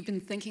you've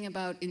been thinking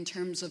about in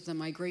terms of the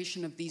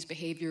migration of these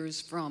behaviors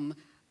from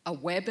a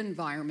web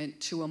environment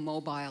to a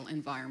mobile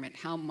environment.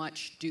 How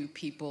much do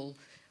people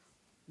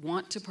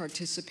want to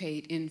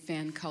participate in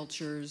fan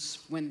cultures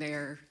when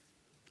they're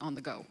on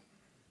the go?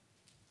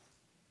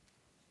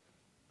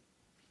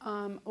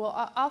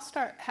 Well, I'll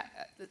start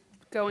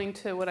going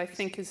to what I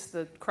think is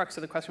the crux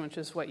of the question, which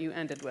is what you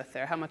ended with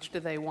there. How much do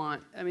they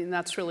want? I mean,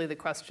 that's really the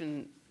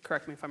question,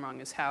 correct me if I'm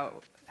wrong, is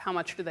how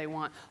much do they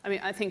want? I mean,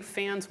 I think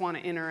fans want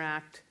to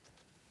interact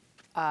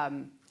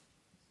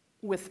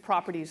with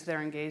properties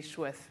they're engaged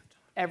with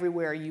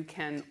everywhere you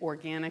can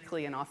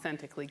organically and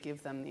authentically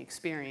give them the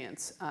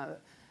experience. I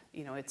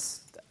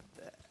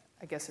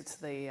guess it's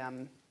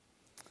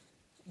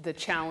the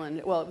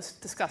challenge. Well, it was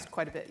discussed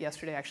quite a bit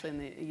yesterday, actually, in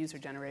the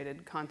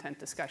user-generated content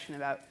discussion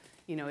about,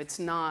 it's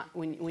not,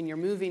 when you're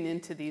moving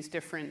into these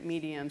different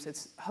mediums,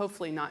 it's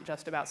hopefully not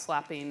just about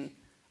slapping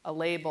a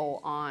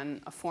label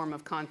on a form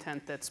of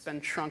content that's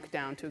been shrunk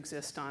down to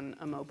exist on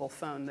a mobile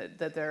phone,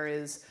 that there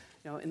is,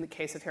 in the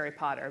case of Harry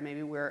Potter,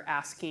 maybe we're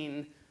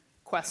asking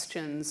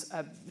questions,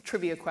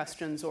 trivia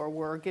questions, or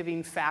we're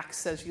giving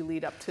facts as you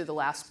lead up to the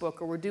last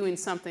book, or we're doing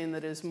something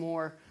that is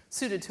more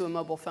suited to a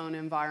mobile phone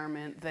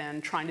environment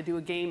than trying to do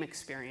a game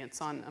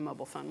experience on a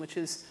mobile phone, which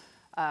is,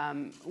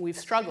 we've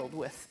struggled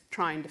with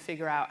trying to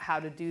figure out how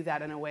to do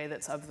that in a way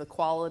that's of the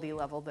quality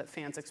level that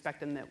fans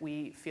expect and that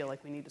we feel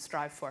like we need to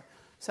strive for.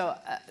 So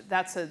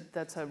that's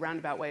a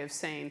roundabout way of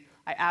saying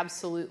I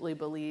absolutely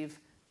believe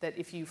that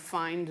if you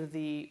find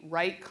the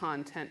right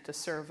content to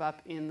serve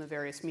up in the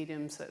various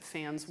mediums, that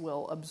fans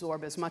will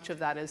absorb as much of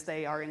that as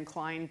they are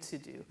inclined to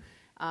do.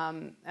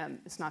 And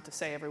it's not to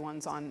say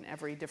everyone's on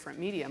every different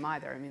medium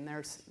either. I mean,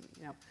 there's,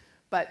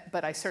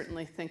 but I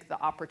certainly think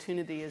the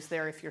opportunity is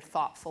there if you're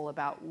thoughtful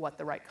about what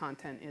the right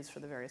content is for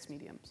the various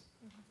mediums.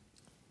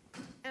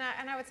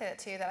 and I would say that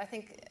too, that I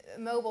think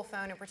mobile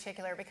phone in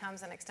particular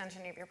becomes an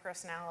extension of your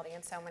personality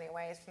in so many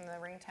ways, from the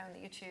ringtone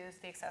that you choose,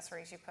 the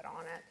accessories you put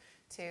on it,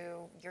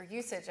 to your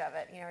usage of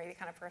it. You know, are you the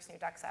kind of person who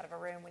ducks out of a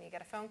room when you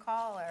get a phone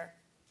call, or,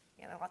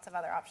 you know, lots of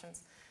other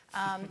options.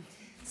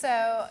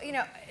 So, you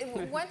know,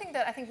 one thing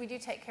that I think we do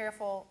take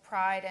careful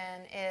pride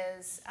in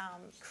is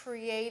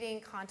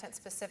creating content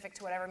specific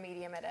to whatever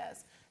medium it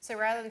is. So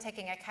rather than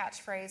taking a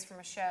catchphrase from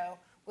a show,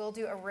 we'll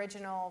do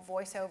original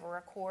voiceover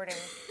recording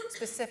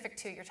specific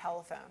to your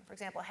telephone. For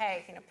example,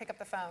 hey, you know, pick up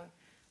the phone,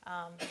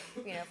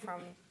 you know,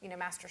 from, you know,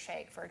 Master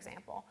Shake, for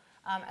example,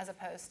 as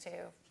opposed to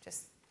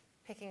just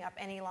picking up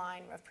any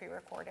line of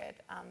pre-recorded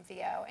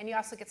VO. And you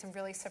also get some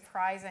really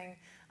surprising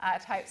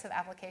types of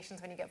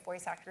applications when you get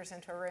voice actors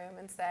into a room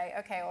and say,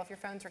 okay, well, if your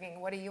phone's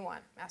ringing, what do you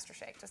want Master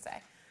Shake to say?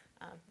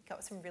 Got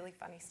with some really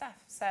funny stuff.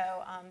 So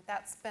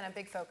that's been a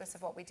big focus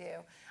of what we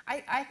do.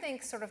 I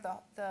think sort of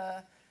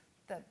the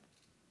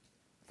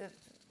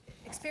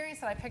experience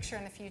that I picture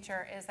in the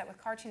future is that with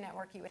Cartoon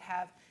Network, you would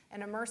have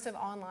an immersive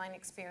online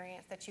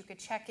experience that you could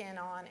check in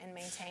on and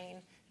maintain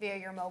via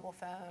your mobile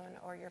phone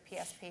or your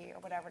PSP or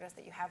whatever it is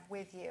that you have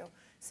with you,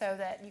 so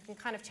that you can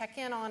kind of check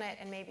in on it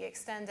and maybe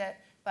extend it,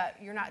 but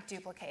you're not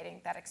duplicating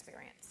that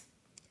experience.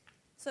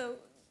 So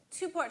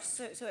 2 parts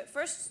to it.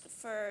 First,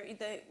 for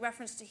the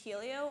reference to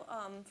Helio,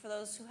 for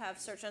those who have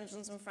search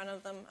engines in front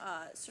of them,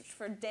 search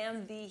for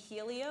Damn the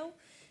Helio,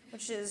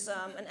 which is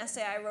an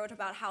essay I wrote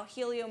about how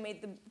Helio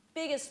made the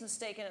biggest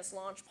mistake in its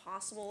launch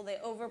possible. They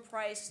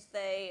overpriced,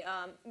 they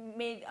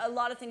made a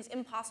lot of things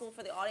impossible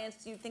for the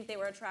audience you'd think they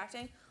were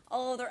attracting.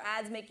 All of their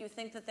ads make you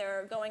think that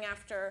they're going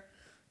after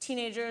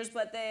teenagers,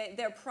 but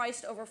they're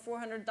priced over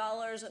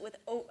 $400 with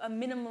a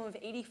minimum of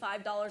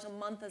 $85 a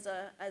month as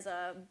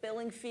a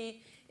billing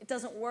fee. It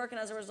doesn't work, and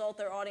as a result,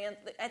 their audience,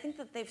 I think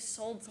that they've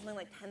sold something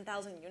like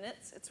 10,000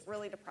 units. It's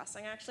really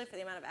depressing, actually, for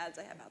the amount of ads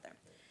they have out there.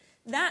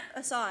 That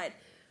aside,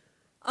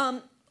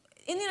 in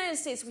the United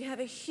States, we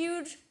have a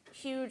huge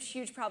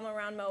problem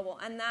around mobile,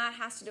 and that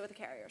has to do with the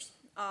carriers.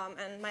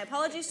 And my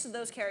apologies to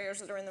those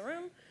carriers that are in the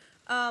room,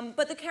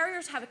 but the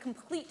carriers have a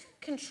complete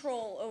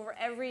control over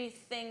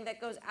everything that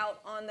goes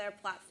out on their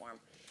platform.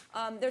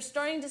 They're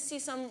starting to see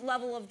some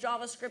level of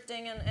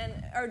JavaScripting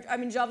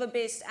and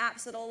Java-based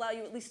apps that will allow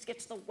you at least to get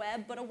to the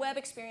web, but a web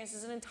experience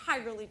is an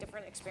entirely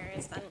different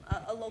experience than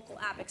a local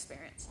app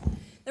experience.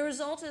 The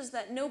result is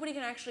that nobody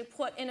can actually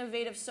put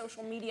innovative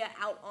social media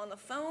out on the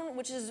phone,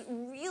 which is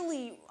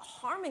really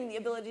harming the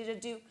ability to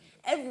do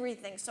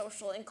everything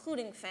social,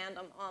 including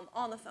fandom,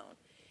 on the phone.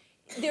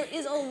 There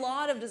is a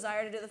lot of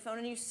desire to do the phone,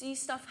 and you see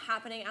stuff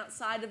happening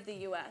outside of the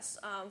US.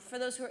 For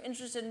those who are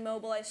interested in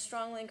mobile, I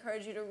strongly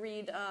encourage you to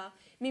read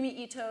Mimi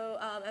Ito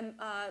and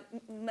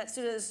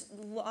Matsuda's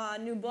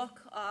new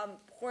book,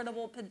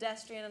 Portable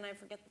Pedestrian, and I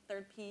forget the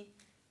third P.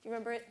 Do you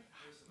remember it?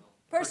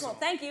 Personal,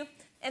 thank you.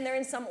 And they're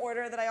in some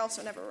order that I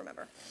also never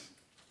remember.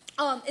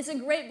 It's a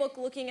great book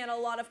looking at a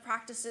lot of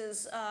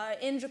practices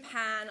in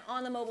Japan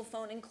on the mobile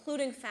phone,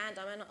 including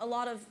fandom. And a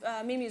lot of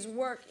Mimi's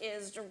work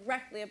is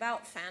directly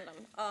about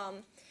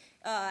fandom.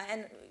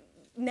 And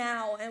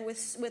now, and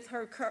with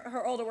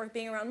her older work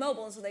being around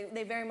mobile, so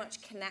they very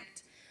much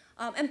connect.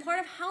 And part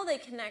of how they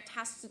connect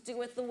has to do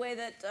with the way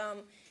that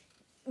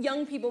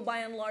young people, by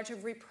and large, have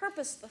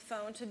repurposed the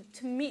phone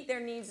to meet their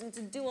needs and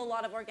to do a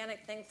lot of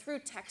organic things through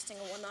texting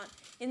and whatnot.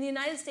 In the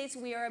United States,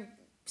 we are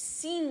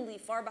obscenely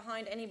far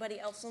behind anybody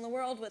else in the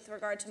world with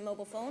regard to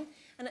mobile phone,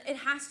 and it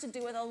has to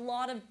do with a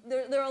lot of,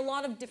 there are a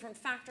lot of different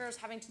factors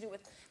having to do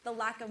with the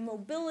lack of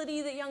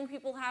mobility that young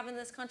people have in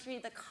this country,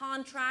 the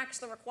contracts,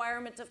 the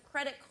requirement of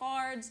credit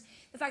cards,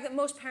 the fact that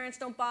most parents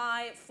don't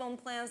buy phone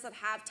plans that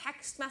have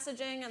text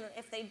messaging, and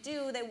if they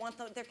do, they want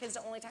their kids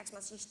to only text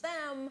message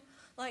them.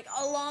 Like,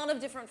 a lot of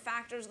different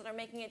factors that are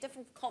making it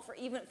difficult for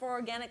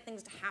organic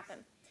things to happen.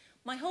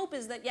 My hope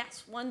is that,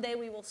 yes, one day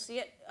we will see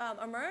it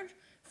emerge.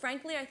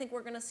 Frankly, I think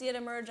we're going to see it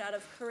emerge out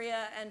of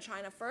Korea and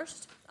China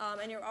first,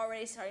 and you're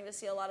already starting to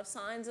see a lot of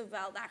signs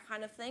about that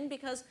kind of thing,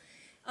 because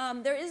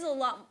there is a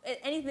lot,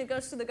 anything that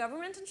goes through the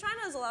government in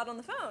China is allowed on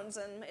the phones,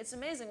 and it's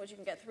amazing what you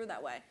can get through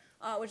that way,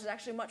 which is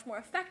actually much more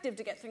effective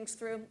to get things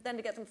through than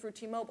to get them through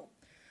T-Mobile.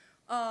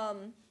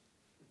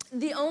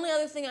 The only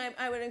other thing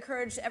I would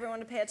encourage everyone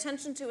to pay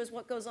attention to is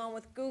what goes on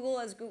with Google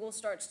as Google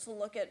starts to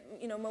look at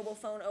mobile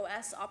phone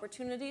OS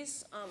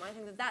opportunities. I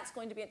think that that's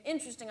going to be an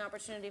interesting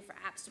opportunity for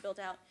apps to build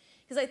out,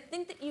 because I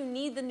think that you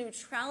need the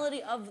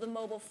neutrality of the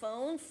mobile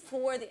phone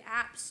for the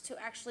apps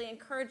to actually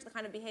encourage the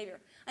kind of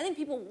behavior. I think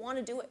people want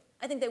to do it.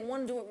 I think they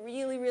want to do it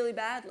really, really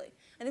badly.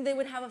 I think they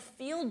would have a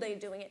field day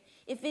doing it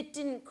if it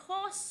didn't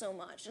cost so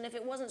much and if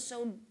it wasn't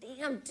so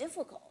damn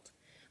difficult.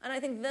 And I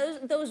think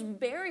those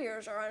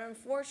barriers are an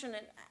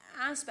unfortunate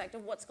aspect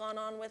of what's gone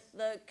on with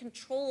the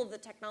control of the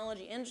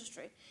technology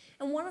industry.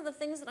 And one of the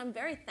things that I'm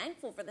very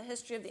thankful for the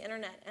history of the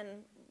internet and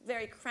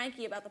very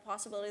cranky about the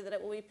possibility that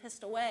it will be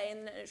pissed away in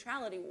the net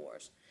neutrality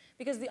wars,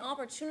 because the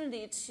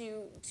opportunity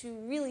to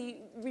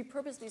really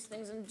repurpose these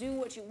things and do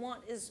what you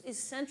want is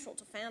central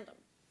to fandom.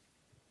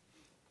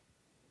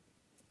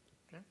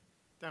 Okay,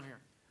 down here.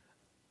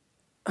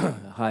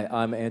 Hi,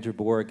 I'm Andrew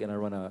Borg, and I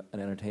run an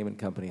entertainment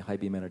company, High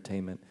Beam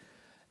Entertainment.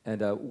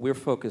 And we're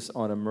focused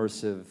on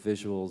immersive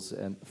visuals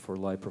and for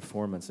live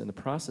performance. In the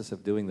process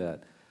of doing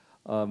that,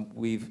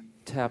 we've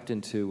tapped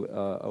into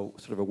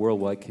sort of a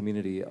worldwide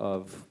community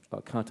of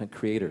content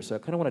creators. So I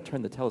kind of want to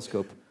turn the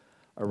telescope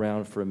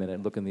around for a minute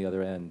and look in the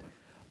other end,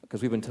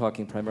 because we've been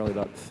talking primarily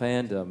about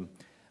fandom,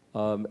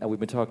 and we've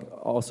been talking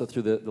also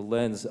through the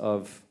lens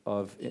of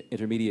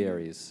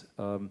intermediaries.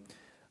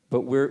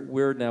 But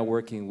we're now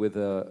working with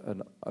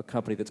a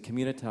company that's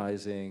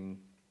communitizing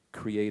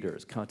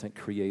creators, content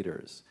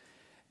creators.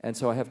 And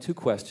so I have two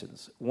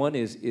questions. One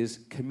is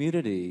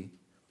community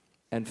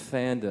and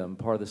fandom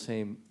part of the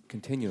same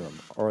continuum,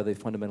 or are they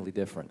fundamentally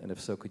different? And if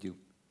so, could you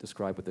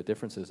describe what the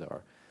differences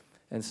are?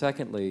 And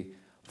secondly,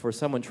 for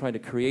someone trying to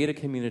create a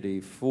community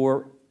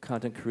for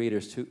content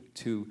creators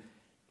to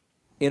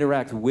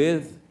interact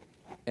with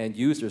end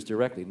users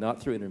directly,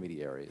 not through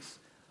intermediaries,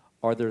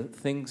 are there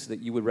things that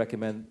you would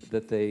recommend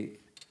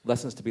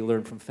lessons to be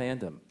learned from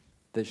fandom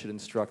that should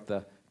instruct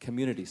the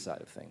community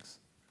side of things?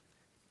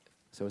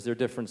 So is there a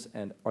difference,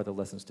 and are there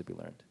lessons to be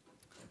learned?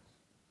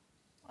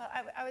 Well,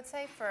 I would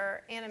say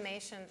for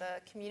animation,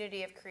 the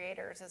community of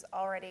creators is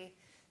already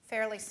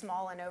fairly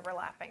small and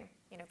overlapping.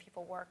 You know,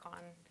 people work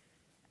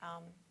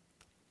on,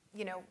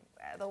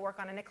 they'll work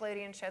on a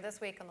Nickelodeon show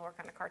this week, and they'll work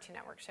on a Cartoon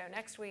Network show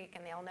next week,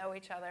 and they all know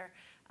each other.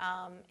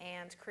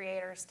 And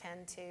creators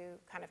tend to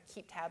kind of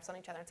keep tabs on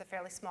each other. It's a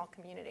fairly small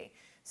community.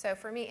 So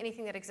for me,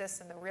 anything that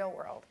exists in the real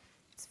world,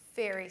 it's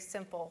very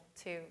simple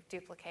to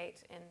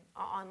duplicate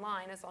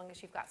online as long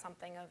as you've got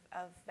something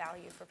of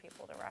value for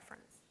people to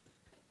reference.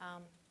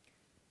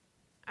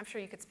 I'm sure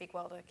you could speak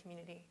well to a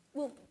community.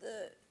 Well,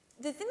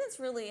 the thing that's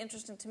really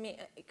interesting to me,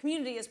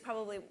 community is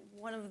probably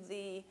one of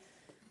the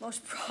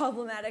most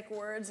problematic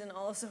words in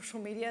all of social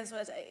media.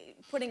 So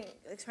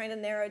trying to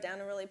narrow it down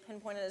and really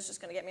pinpoint it is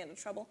just going to get me into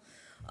trouble.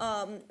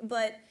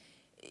 But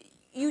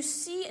you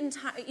see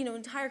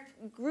entire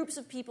groups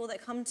of people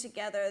that come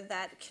together,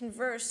 that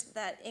converse,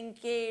 that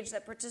engage,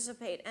 that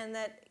participate, and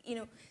that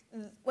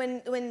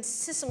when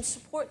systems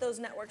support those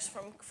networks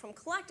from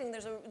collecting,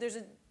 there's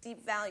a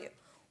deep value.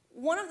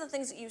 One of the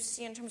things that you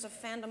see in terms of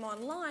fandom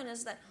online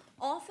is that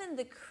often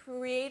the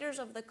creators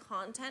of the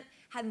content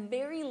have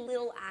very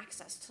little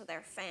access to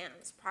their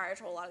fans prior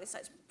to a lot of these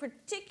sites,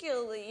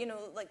 particularly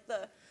like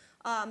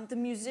the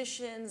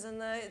musicians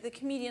and the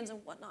comedians and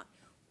whatnot.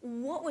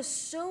 What was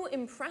so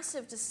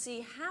impressive to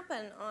see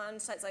happen on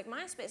sites like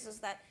MySpace is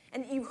that,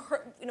 and you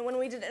heard, when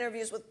we did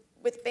interviews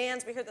with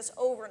bands, we heard this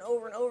over and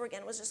over and over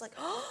again, was just like,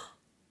 oh,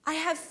 I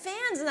have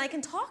fans and I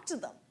can talk to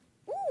them.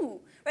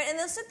 Ooh, right? And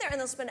they'll sit there and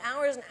they'll spend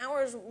hours and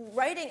hours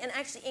writing and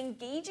actually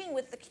engaging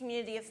with the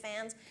community of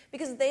fans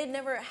because they had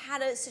never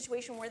had a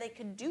situation where they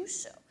could do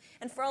so.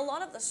 And for a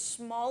lot of the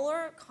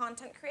smaller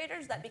content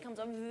creators, that becomes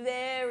a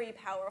very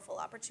powerful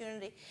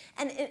opportunity.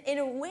 And in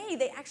a way,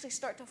 they actually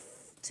start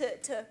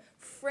to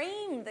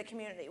frame the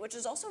community, which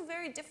is also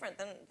very different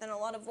than a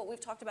lot of what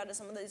we've talked about as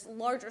some of these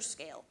larger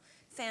scale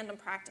fandom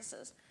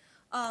practices.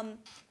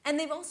 And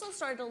they've also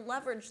started to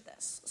leverage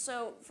this.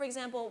 So, for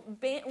example,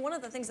 one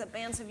of the things that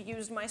bands have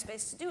used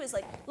MySpace to do is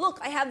like, look,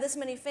 I have this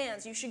many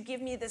fans. You should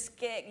give me this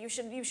gig. You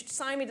should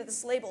sign me to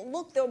this label.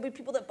 Look, there will be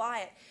people that buy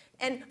it.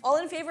 And all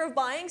in favor of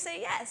buying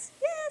say yes,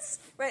 yes,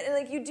 right? And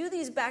like you do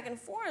these back and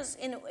forths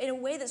in a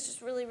way that's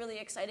just really, really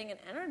exciting and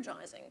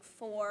energizing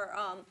for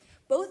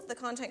both the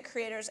content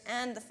creators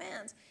and the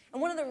fans.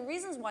 And one of the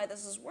reasons why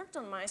this has worked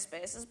on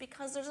MySpace is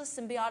because there's a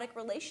symbiotic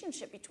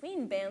relationship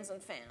between bands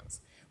and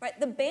fans. Right?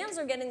 The bands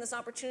are getting this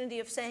opportunity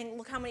of saying,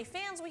 look how many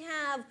fans we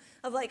have,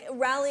 of like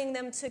rallying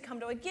them to come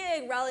to a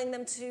gig, rallying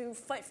them to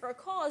fight for a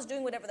cause,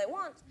 doing whatever they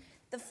want.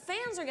 The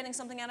fans are getting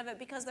something out of it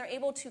because they're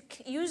able to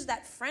use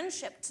that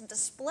friendship to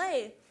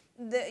display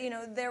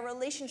their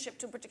relationship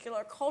to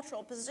particular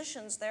cultural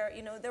positions, their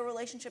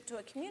relationship to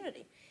a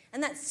community.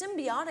 And that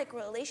symbiotic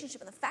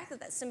relationship, and the fact that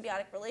that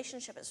symbiotic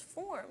relationship is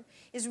formed,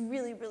 is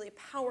really, really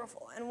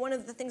powerful. And one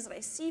of the things that I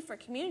see for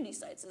community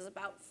sites is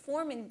about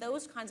forming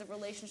those kinds of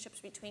relationships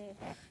between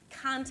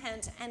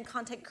content and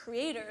content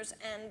creators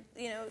and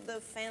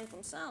the fans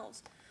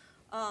themselves.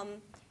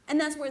 And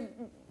that's where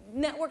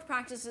network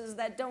practices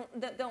that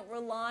don't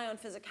rely on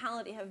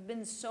physicality have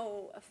been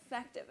so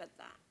effective at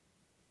that.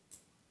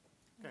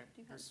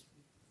 Okay, there's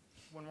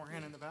one more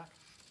hand in the back.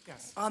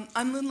 Yes.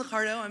 I'm Lynn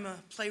Liccardo. I'm a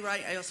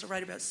playwright. I also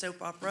write about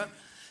soap opera.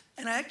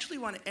 And I actually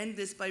want to end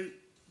this by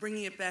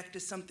bringing it back to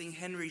something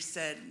Henry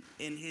said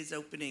in his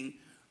opening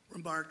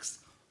remarks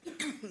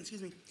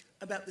excuse me,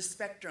 about the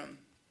spectrum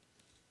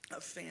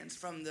of fans,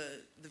 from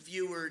the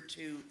viewer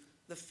to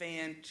the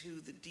fan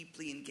to the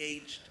deeply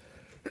engaged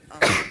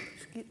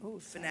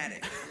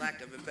fanatic, for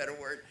lack of a better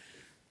word.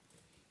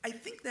 I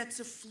think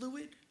that's a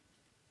fluid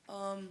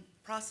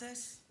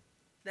process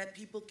that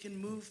people can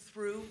move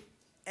through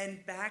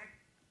and back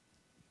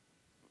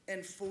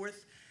and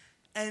forth.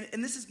 And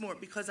this is more,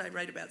 because I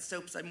write about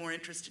soaps, I'm more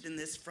interested in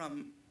this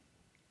from,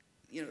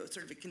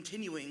 sort of a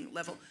continuing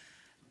level.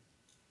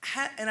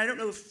 And I don't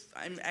know if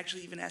I'm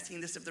actually even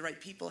asking this of the right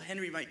people.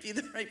 Henry might be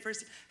the right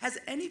person. Has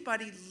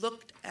anybody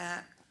looked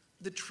at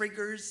the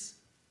triggers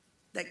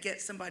that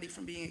get somebody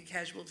from being a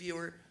casual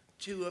viewer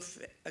to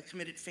a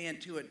committed fan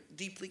to a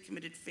deeply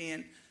committed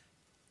fan,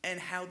 and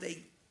how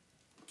they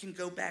can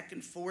go back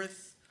and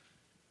forth,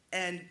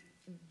 and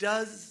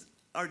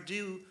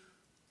do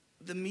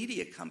the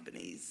media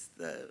companies,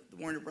 the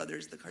Warner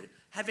Brothers, the Carter,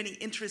 have any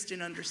interest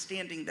in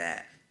understanding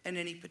that and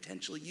any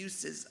potential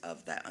uses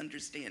of that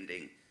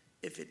understanding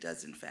if it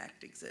does in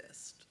fact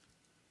exist?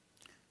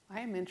 I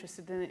am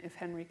interested in it if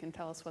Henry can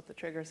tell us what the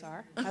triggers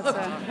are.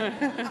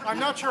 I'm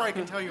not sure I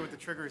can tell you what the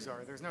triggers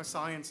are. There's no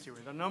science to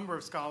it. A number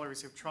of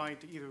scholars have tried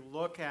to either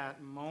look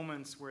at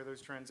moments where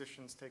those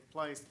transitions take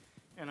place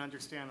and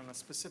understand on a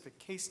specific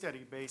case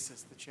study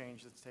basis the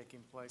change that's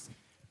taking place.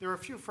 There are a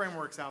few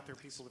frameworks out there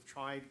people have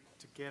tried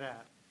to get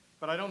at,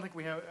 but I don't think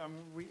we have,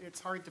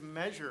 it's hard to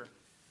measure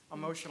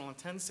emotional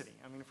intensity.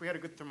 I mean, if we had a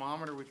good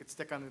thermometer we could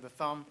stick under the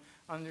thumb,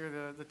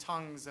 under the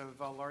tongues of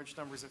large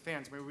numbers of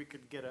fans, maybe we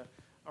could get a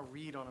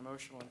read on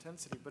emotional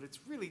intensity, but it's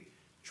really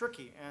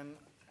tricky. And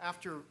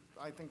after,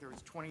 I think there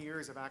was 20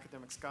 years of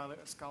academic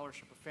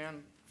scholarship of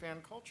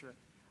fan culture,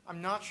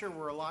 I'm not sure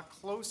we're a lot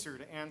closer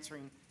to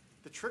answering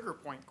the trigger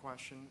point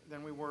question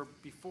than we were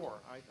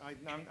before.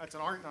 It's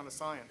an art, not a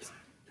science,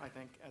 I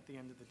think, at the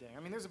end of the day. I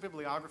mean, there's a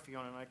bibliography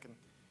on it I can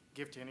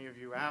give to any of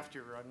you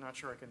after. I'm not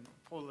sure I can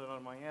pull it out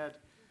of my head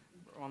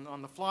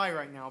on the fly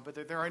right now, but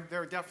there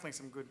are definitely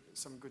some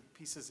good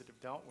pieces that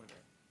have dealt with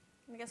it.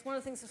 I guess one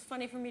of the things that's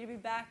funny for me to be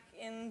back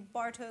in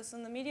Bartos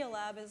in the Media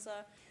Lab is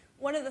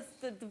one of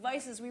the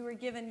devices we were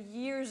given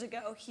years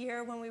ago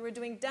here when we were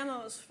doing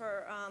demos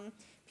for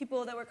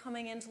people that were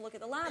coming in to look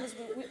at the lab is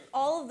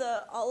all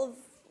of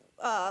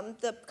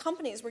the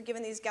companies were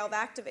given these Galv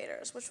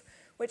activators,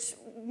 which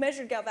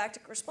measured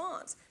galvactic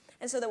response.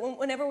 And so that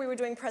whenever we were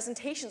doing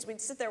presentations,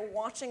 we'd sit there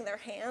watching their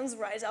hands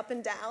rise up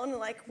and down, and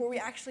like, were we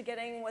actually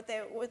getting what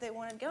they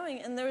wanted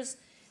going? And there's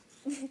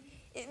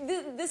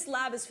this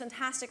lab is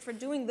fantastic for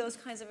doing those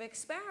kinds of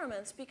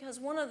experiments, because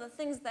one of the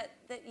things that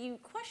you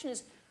question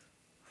is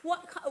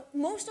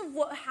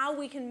how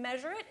we can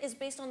measure it is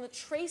based on the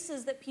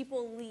traces that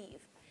people leave.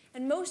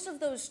 And most of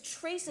those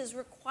traces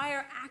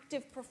require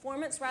active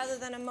performance rather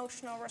than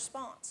emotional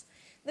response.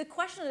 The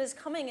question that is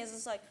coming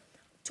is like,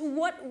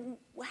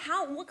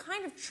 what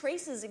kind of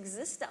traces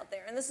exist out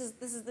there? And this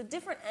is the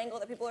different angle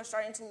that people are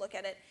starting to look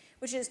at it,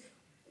 which is,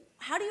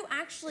 how do you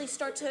actually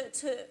start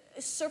to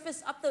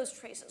surface up those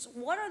traces?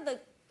 What are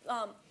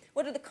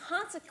the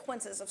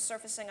consequences of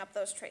surfacing up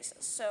those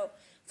traces? So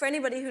for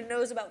anybody who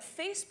knows about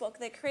Facebook,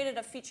 they created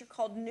a feature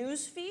called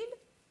Newsfeed,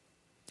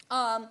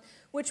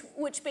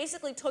 which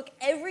basically took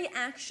every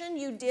action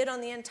you did on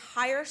the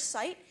entire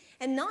site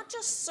and not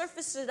just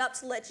surfaced it up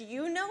to let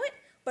you know it,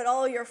 but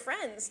all your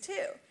friends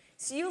too.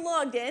 So you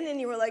logged in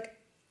and you were like,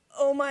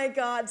 oh my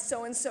God,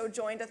 so-and-so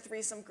joined a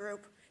threesome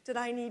group. Did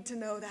I need to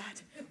know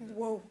that?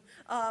 Whoa.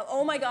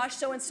 Oh my gosh,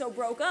 so-and-so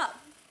broke up.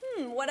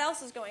 What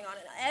else is going on?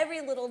 In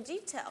every little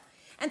detail.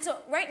 And so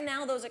right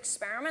now those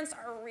experiments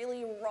are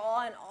really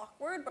raw and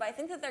awkward, but I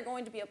think that they're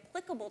going to be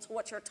applicable to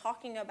what you're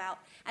talking about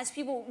as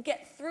people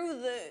get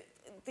through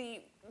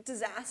the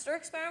disaster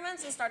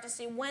experiments and start to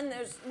see when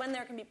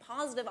there can be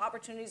positive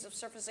opportunities of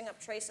surfacing up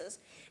traces,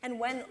 and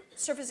when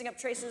surfacing up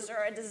traces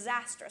are a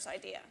disastrous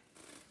idea.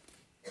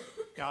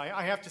 Yeah,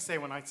 I have to say,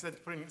 when I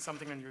said putting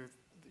something on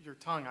your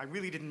tongue, I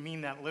really didn't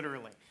mean that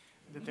literally.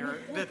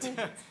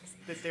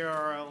 That there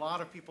are a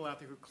lot of people out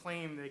there who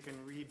claim they can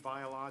read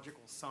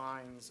biological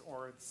signs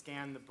or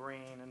scan the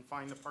brain and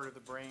find the part of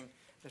the brain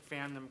that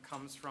fandom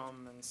comes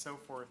from and so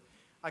forth.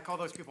 I call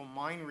those people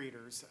mind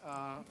readers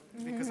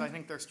because I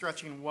think they're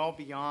stretching well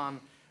beyond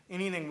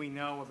anything we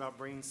know about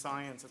brain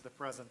science at the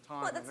present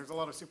time. Well, and there's a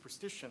lot of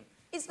superstition.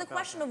 It's the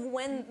question of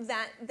when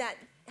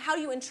how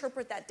you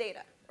interpret that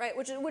data, right?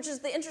 Which is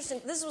the interesting.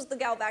 This was the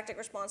galvactic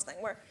response thing,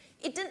 where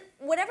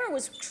whatever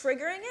was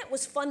triggering it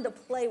was fun to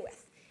play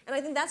with. And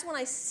I think that's when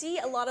I see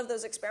a lot of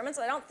those experiments.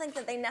 I don't think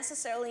that they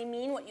necessarily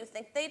mean what you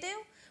think they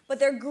do, but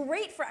they're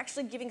great for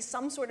actually giving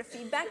some sort of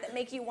feedback that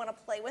make you want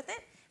to play with it.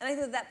 And I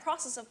think that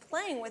process of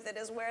playing with it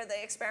is where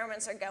the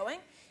experiments are going.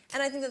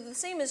 And I think that the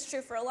same is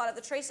true for a lot of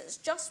the traces.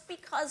 Just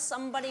because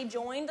somebody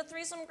joined a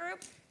threesome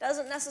group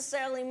doesn't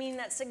necessarily mean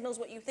that signals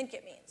what you think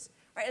it means,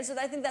 right? And so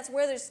I think that's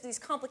where there's these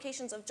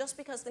complications of just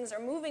because things are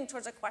moving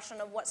towards a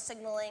question of what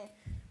signaling,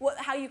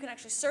 how you can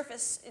actually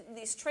surface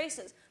these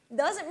traces,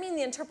 doesn't mean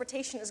the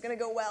interpretation is going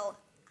to go well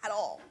at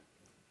all.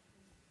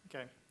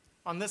 Okay.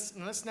 On this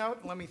note,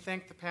 let me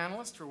thank the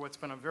panelists for what's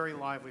been a very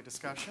lively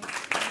discussion.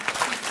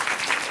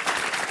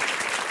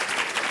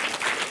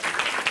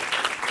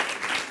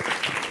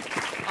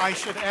 I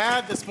should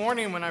add this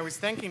morning when I was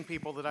thanking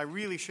people that I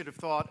really should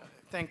have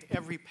thanked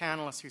every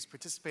panelist who's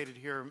participated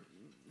here,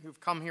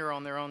 who've come here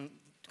on their own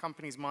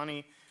company's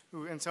money,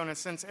 and so in a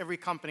sense every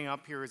company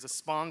up here is a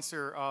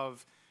sponsor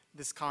of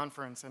this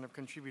conference and have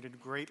contributed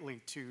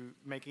greatly to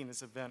making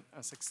this event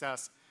a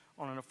success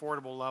on an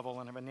affordable level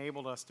and have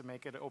enabled us to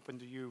make it open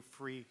to you,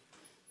 free,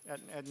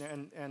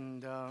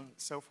 and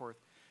so forth.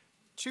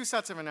 Two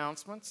sets of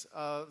announcements.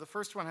 The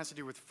first one has to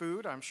do with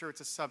food. I'm sure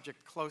it's a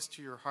subject close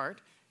to your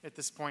heart. at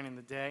this point in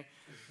the day.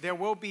 There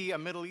will be a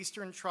Middle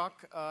Eastern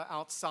truck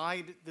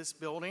outside this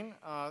building,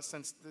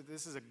 since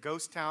this is a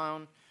ghost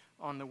town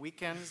on the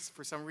weekends.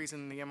 For some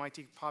reason, the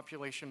MIT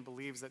population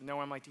believes that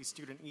no MIT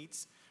student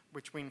eats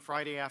between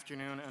Friday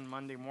afternoon and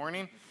Monday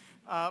morning.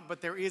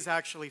 But there is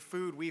actually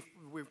food.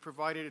 We've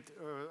provided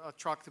a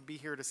truck to be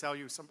here to sell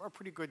you a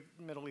pretty good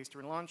Middle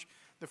Eastern lunch.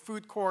 The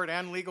food court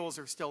and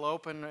legals are still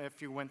open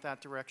if you went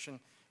that direction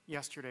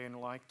yesterday and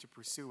like to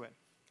pursue it.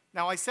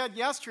 Now, I said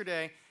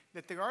yesterday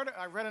that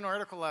I read an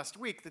article last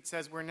week that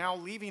says we're now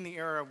leaving the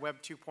era of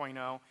Web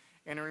 2.0,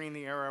 entering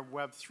the era of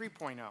Web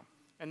 3.0.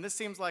 And this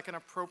seems like an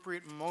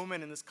appropriate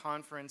moment in this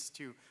conference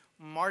to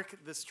mark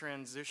this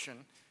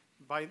transition.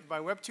 By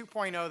Web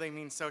 2.0, they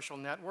mean social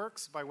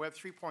networks. By Web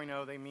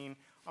 3.0, they mean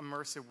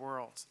immersive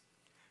worlds.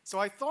 So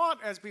I thought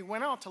as we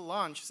went out to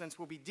lunch, since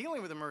we'll be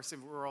dealing with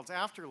immersive worlds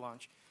after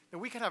lunch, that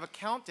we could have a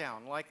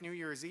countdown like New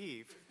Year's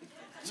Eve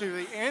to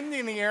the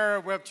ending the era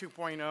of Web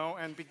 2.0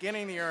 and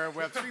beginning the era of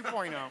Web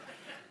 3.0,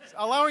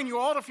 allowing you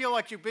all to feel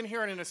like you've been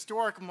here in an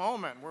historic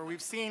moment where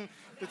we've seen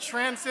the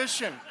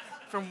transition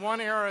from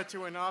one era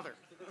to another.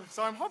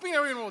 So I'm hoping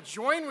everyone will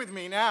join with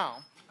me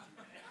now.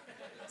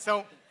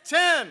 So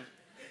 10,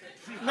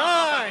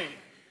 9,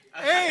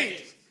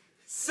 8,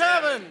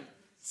 7,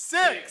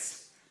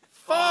 6,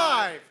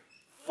 5,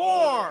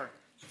 4,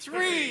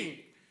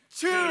 3,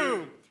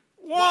 2,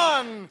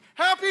 1.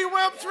 Happy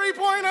Web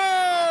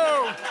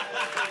 3.0!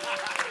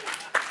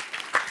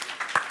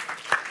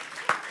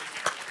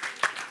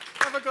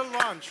 Have a good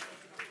lunch.